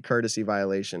a courtesy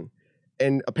violation.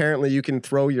 And apparently you can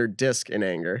throw your disc in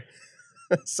anger.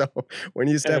 So when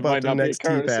you step up to the next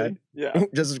tee pad,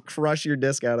 just crush your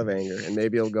disc out of anger and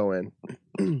maybe it'll go in.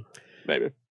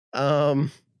 Maybe. 3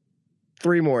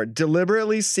 more.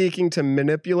 Deliberately seeking to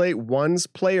manipulate one's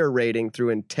player rating through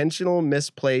intentional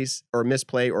misplay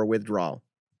or withdrawal.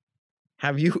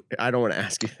 Have you? I don't want to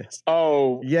ask you this.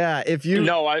 Oh, yeah. If you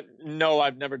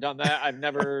I've never done that. I've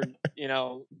never,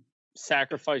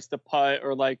 sacrificed a putt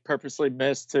or like purposely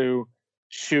missed to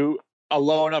shoot a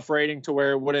low enough rating to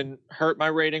where it wouldn't hurt my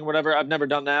rating, whatever. I've never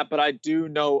done that, but I do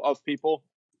know of people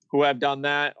who have done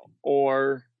that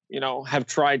or, have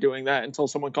tried doing that until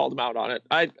someone called them out on it.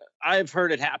 I've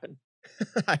heard it happen.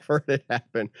 I've heard it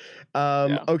happen.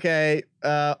 Okay.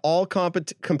 All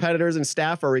competitors and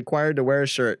staff are required to wear a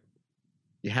shirt.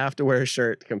 You have to wear a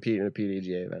shirt to compete in a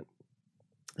PDGA event.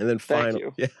 And then finally,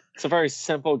 it's a very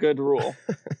simple, good rule.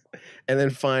 And then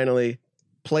finally,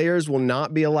 players will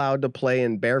not be allowed to play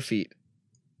in bare feet.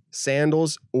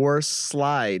 Sandals or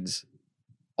slides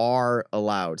are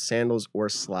allowed. Sandals or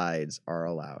slides are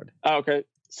allowed. Oh, okay.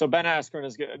 So Ben Askren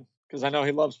is good because I know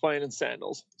he loves playing in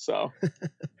sandals. So.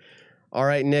 All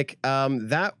right, Nick.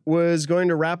 That was going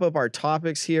to wrap up our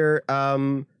topics here.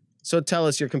 So tell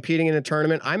us, you're competing in a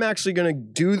tournament. I'm actually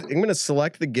going to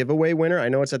select the giveaway winner. I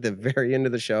know it's at the very end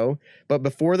of the show, but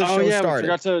before the show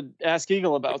started. I forgot to ask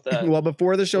Eagle about that. Well,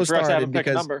 before the show started,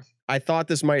 because I thought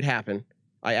this might happen.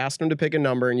 I asked him to pick a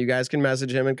number, and you guys can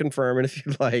message him and confirm it if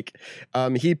you'd like.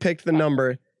 He picked the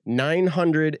number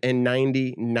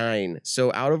 999.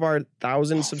 So out of our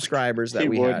 1,000 subscribers that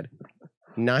we had,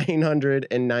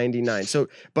 999. So,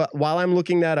 but while I'm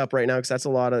looking that up right now, because that's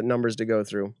a lot of numbers to go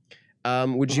through,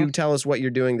 would you tell us what you're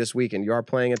doing this weekend? You are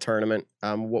playing a tournament.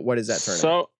 What is that tournament?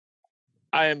 So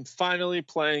I am finally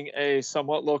playing a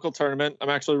somewhat local tournament. I'm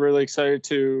actually really excited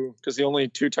because the only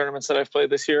 2 tournaments that I've played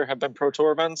this year have been Pro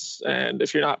Tour events. And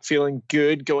if you're not feeling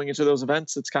good going into those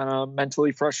events, it's kind of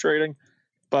mentally frustrating.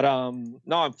 But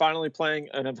no, I'm finally playing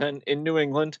an event in New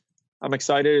England. I'm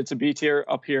excited. It's a B tier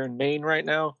up here in Maine right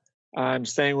now. I'm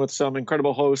staying with some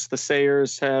incredible hosts. The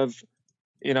Sayers have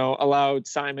allowed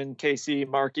Simon, Casey,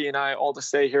 Marky, and I all to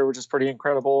stay here, which is pretty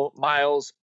incredible.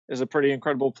 Miles is a pretty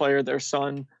incredible player, their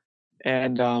son.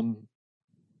 And no,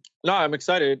 I'm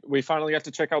excited. We finally got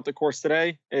to check out the course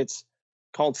today. It's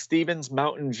called Stevens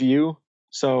Mountain View,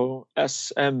 so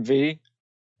SMV.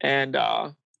 And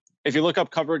if you look up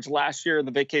coverage last year,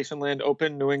 the Vacation Land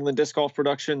Open, New England Disc Golf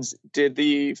Productions did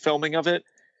the filming of it.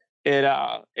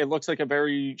 It looks like a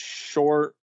very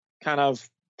short, kind of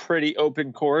pretty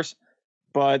open course,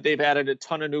 but they've added a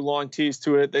ton of new long tees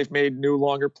to it. They've made new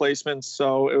longer placements.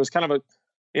 So it was kind of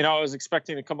I was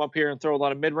expecting to come up here and throw a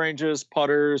lot of mid-ranges,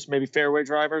 putters, maybe fairway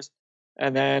drivers.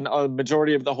 And then a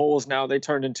majority of the holes now they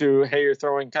turned into, hey, you're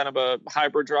throwing kind of a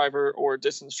hybrid driver or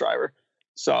distance driver.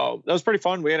 So that was pretty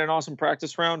fun. We had an awesome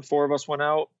practice round. 4 of us went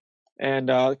out, and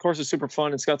the course is super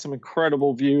fun. It's got some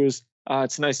incredible views.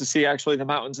 It's nice to see actually the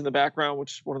mountains in the background,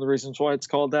 which is one of the reasons why it's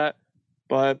called that.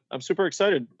 But I'm super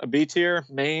excited. A B tier,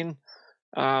 Maine.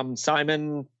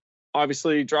 Simon,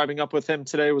 obviously driving up with him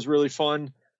today was really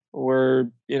fun. We're,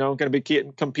 going to be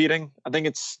competing. I think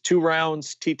it's 2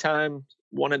 rounds, tee time,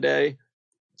 1 a day.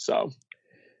 So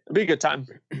it'll be a good time.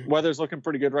 Weather's looking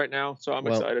pretty good right now, so I'm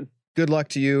excited. Good luck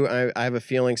to you. I have a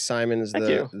feeling Simon's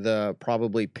the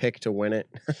probably pick to win it,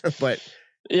 but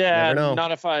yeah,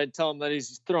 not if I tell him that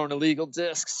he's throwing illegal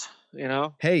discs.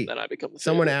 Hey, then I become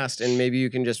someone asked, and maybe you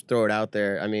can just throw it out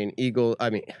there. I mean,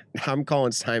 I'm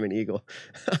calling Simon Eagle.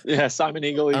 Yeah, Simon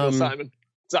Eagle, Simon.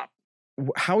 What's up?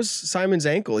 How's Simon's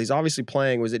ankle? He's obviously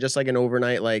playing. Was it just like an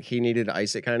overnight, like he needed to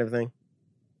ice it kind of thing?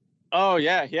 Oh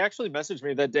yeah, he actually messaged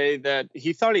me that day that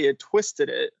he thought he had twisted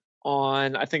it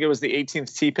on, I think it was the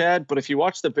 18th tee pad, but if you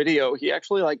watch the video, he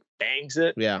actually like bangs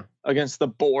it against the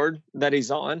board that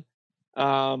he's on.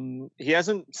 He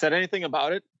hasn't said anything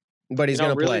about it, but he's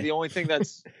going to play. The only thing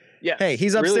that's hey,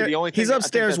 he's upstairs. Really he's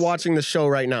upstairs watching the show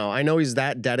right now. I know he's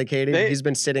that dedicated. He's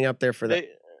been sitting up there for that.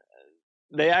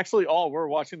 They actually all were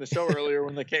watching the show earlier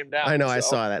when they came down. I know, I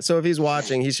saw that. So if he's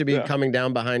watching, he should be coming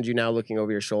down behind you now, looking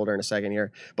over your shoulder in a second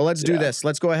here. But let's do this.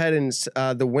 Let's go ahead and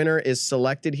the winner is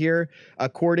selected here.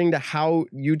 According to how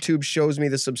YouTube shows me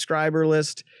the subscriber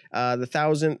list, the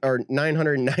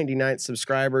 999th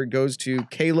subscriber goes to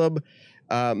Caleb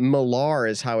Millar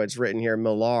is how it's written here.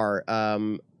 Millar.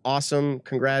 Awesome.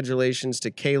 Congratulations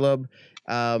to Caleb.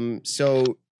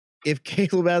 So if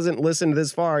Caleb hasn't listened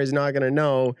this far, he's not going to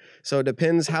know. So it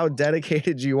depends how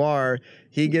dedicated you are.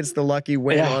 He gets the lucky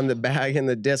win on the bag and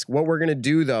the disc. What we're going to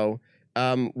do, though,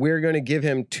 we're going to give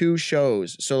him 2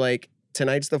 shows. So, like,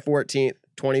 tonight's the 14th,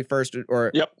 21st,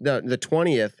 or the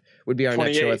 20th would be our 28th.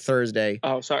 Next show, a Thursday.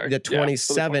 Oh, sorry. The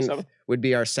 27th would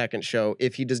be our second show.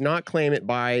 If he does not claim it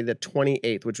by the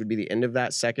 28th, which would be the end of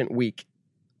that second week,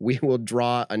 we will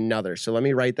draw another. So let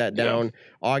me write that down. Yeah.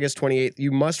 August 28th.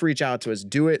 You must reach out to us.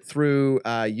 Do it through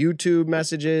YouTube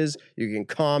messages. You can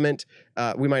comment.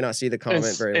 We might not see the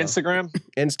comment very well.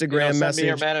 Instagram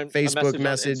message, Facebook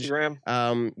message.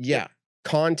 Instagram.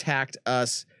 Contact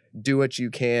us. Do what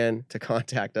you can to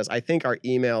contact us. I think our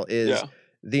email is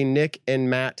the Nick and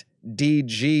Matt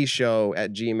DG show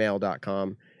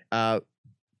 @gmail.com.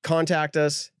 Contact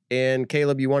us. And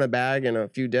Caleb, you want a bag and a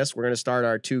few discs? We're going to start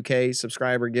our 2K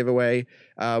subscriber giveaway.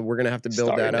 We're going to have to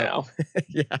build that up.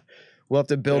 We'll have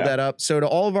to build that up. So to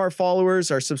all of our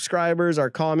followers, our subscribers, our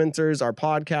commenters, our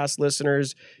podcast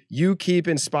listeners, you keep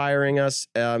inspiring us.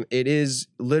 It is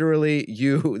literally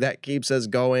you that keeps us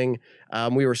going.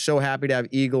 We were so happy to have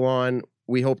Eagle on.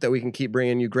 We hope that we can keep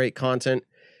bringing you great content.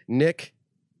 Nick,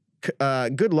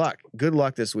 good luck. Good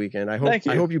luck this weekend. I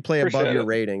hope you play above your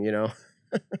rating,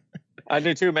 I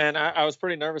do too, man. I was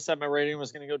pretty nervous that my rating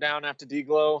was going to go down after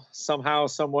D-Glow. Somehow,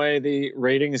 some way, the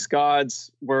ratings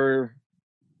gods were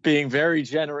being very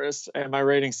generous, and my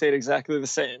rating stayed exactly the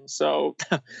same. So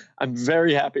I'm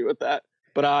very happy with that.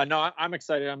 But no, I'm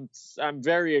excited. I'm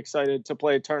very excited to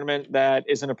play a tournament that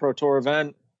isn't a Pro Tour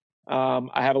event. I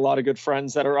have a lot of good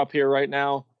friends that are up here right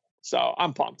now, so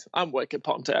I'm pumped. I'm wicked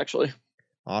pumped, actually.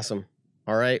 Awesome.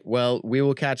 All right. Well, we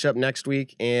will catch up next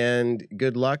week, and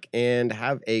good luck and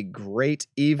have a great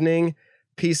evening.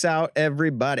 Peace out,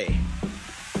 everybody.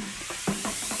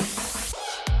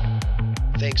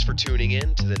 Thanks for tuning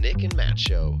in to the Nick and Matt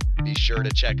Show. Be sure to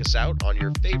check us out on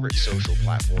your favorite social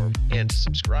platform and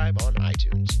subscribe on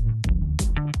iTunes.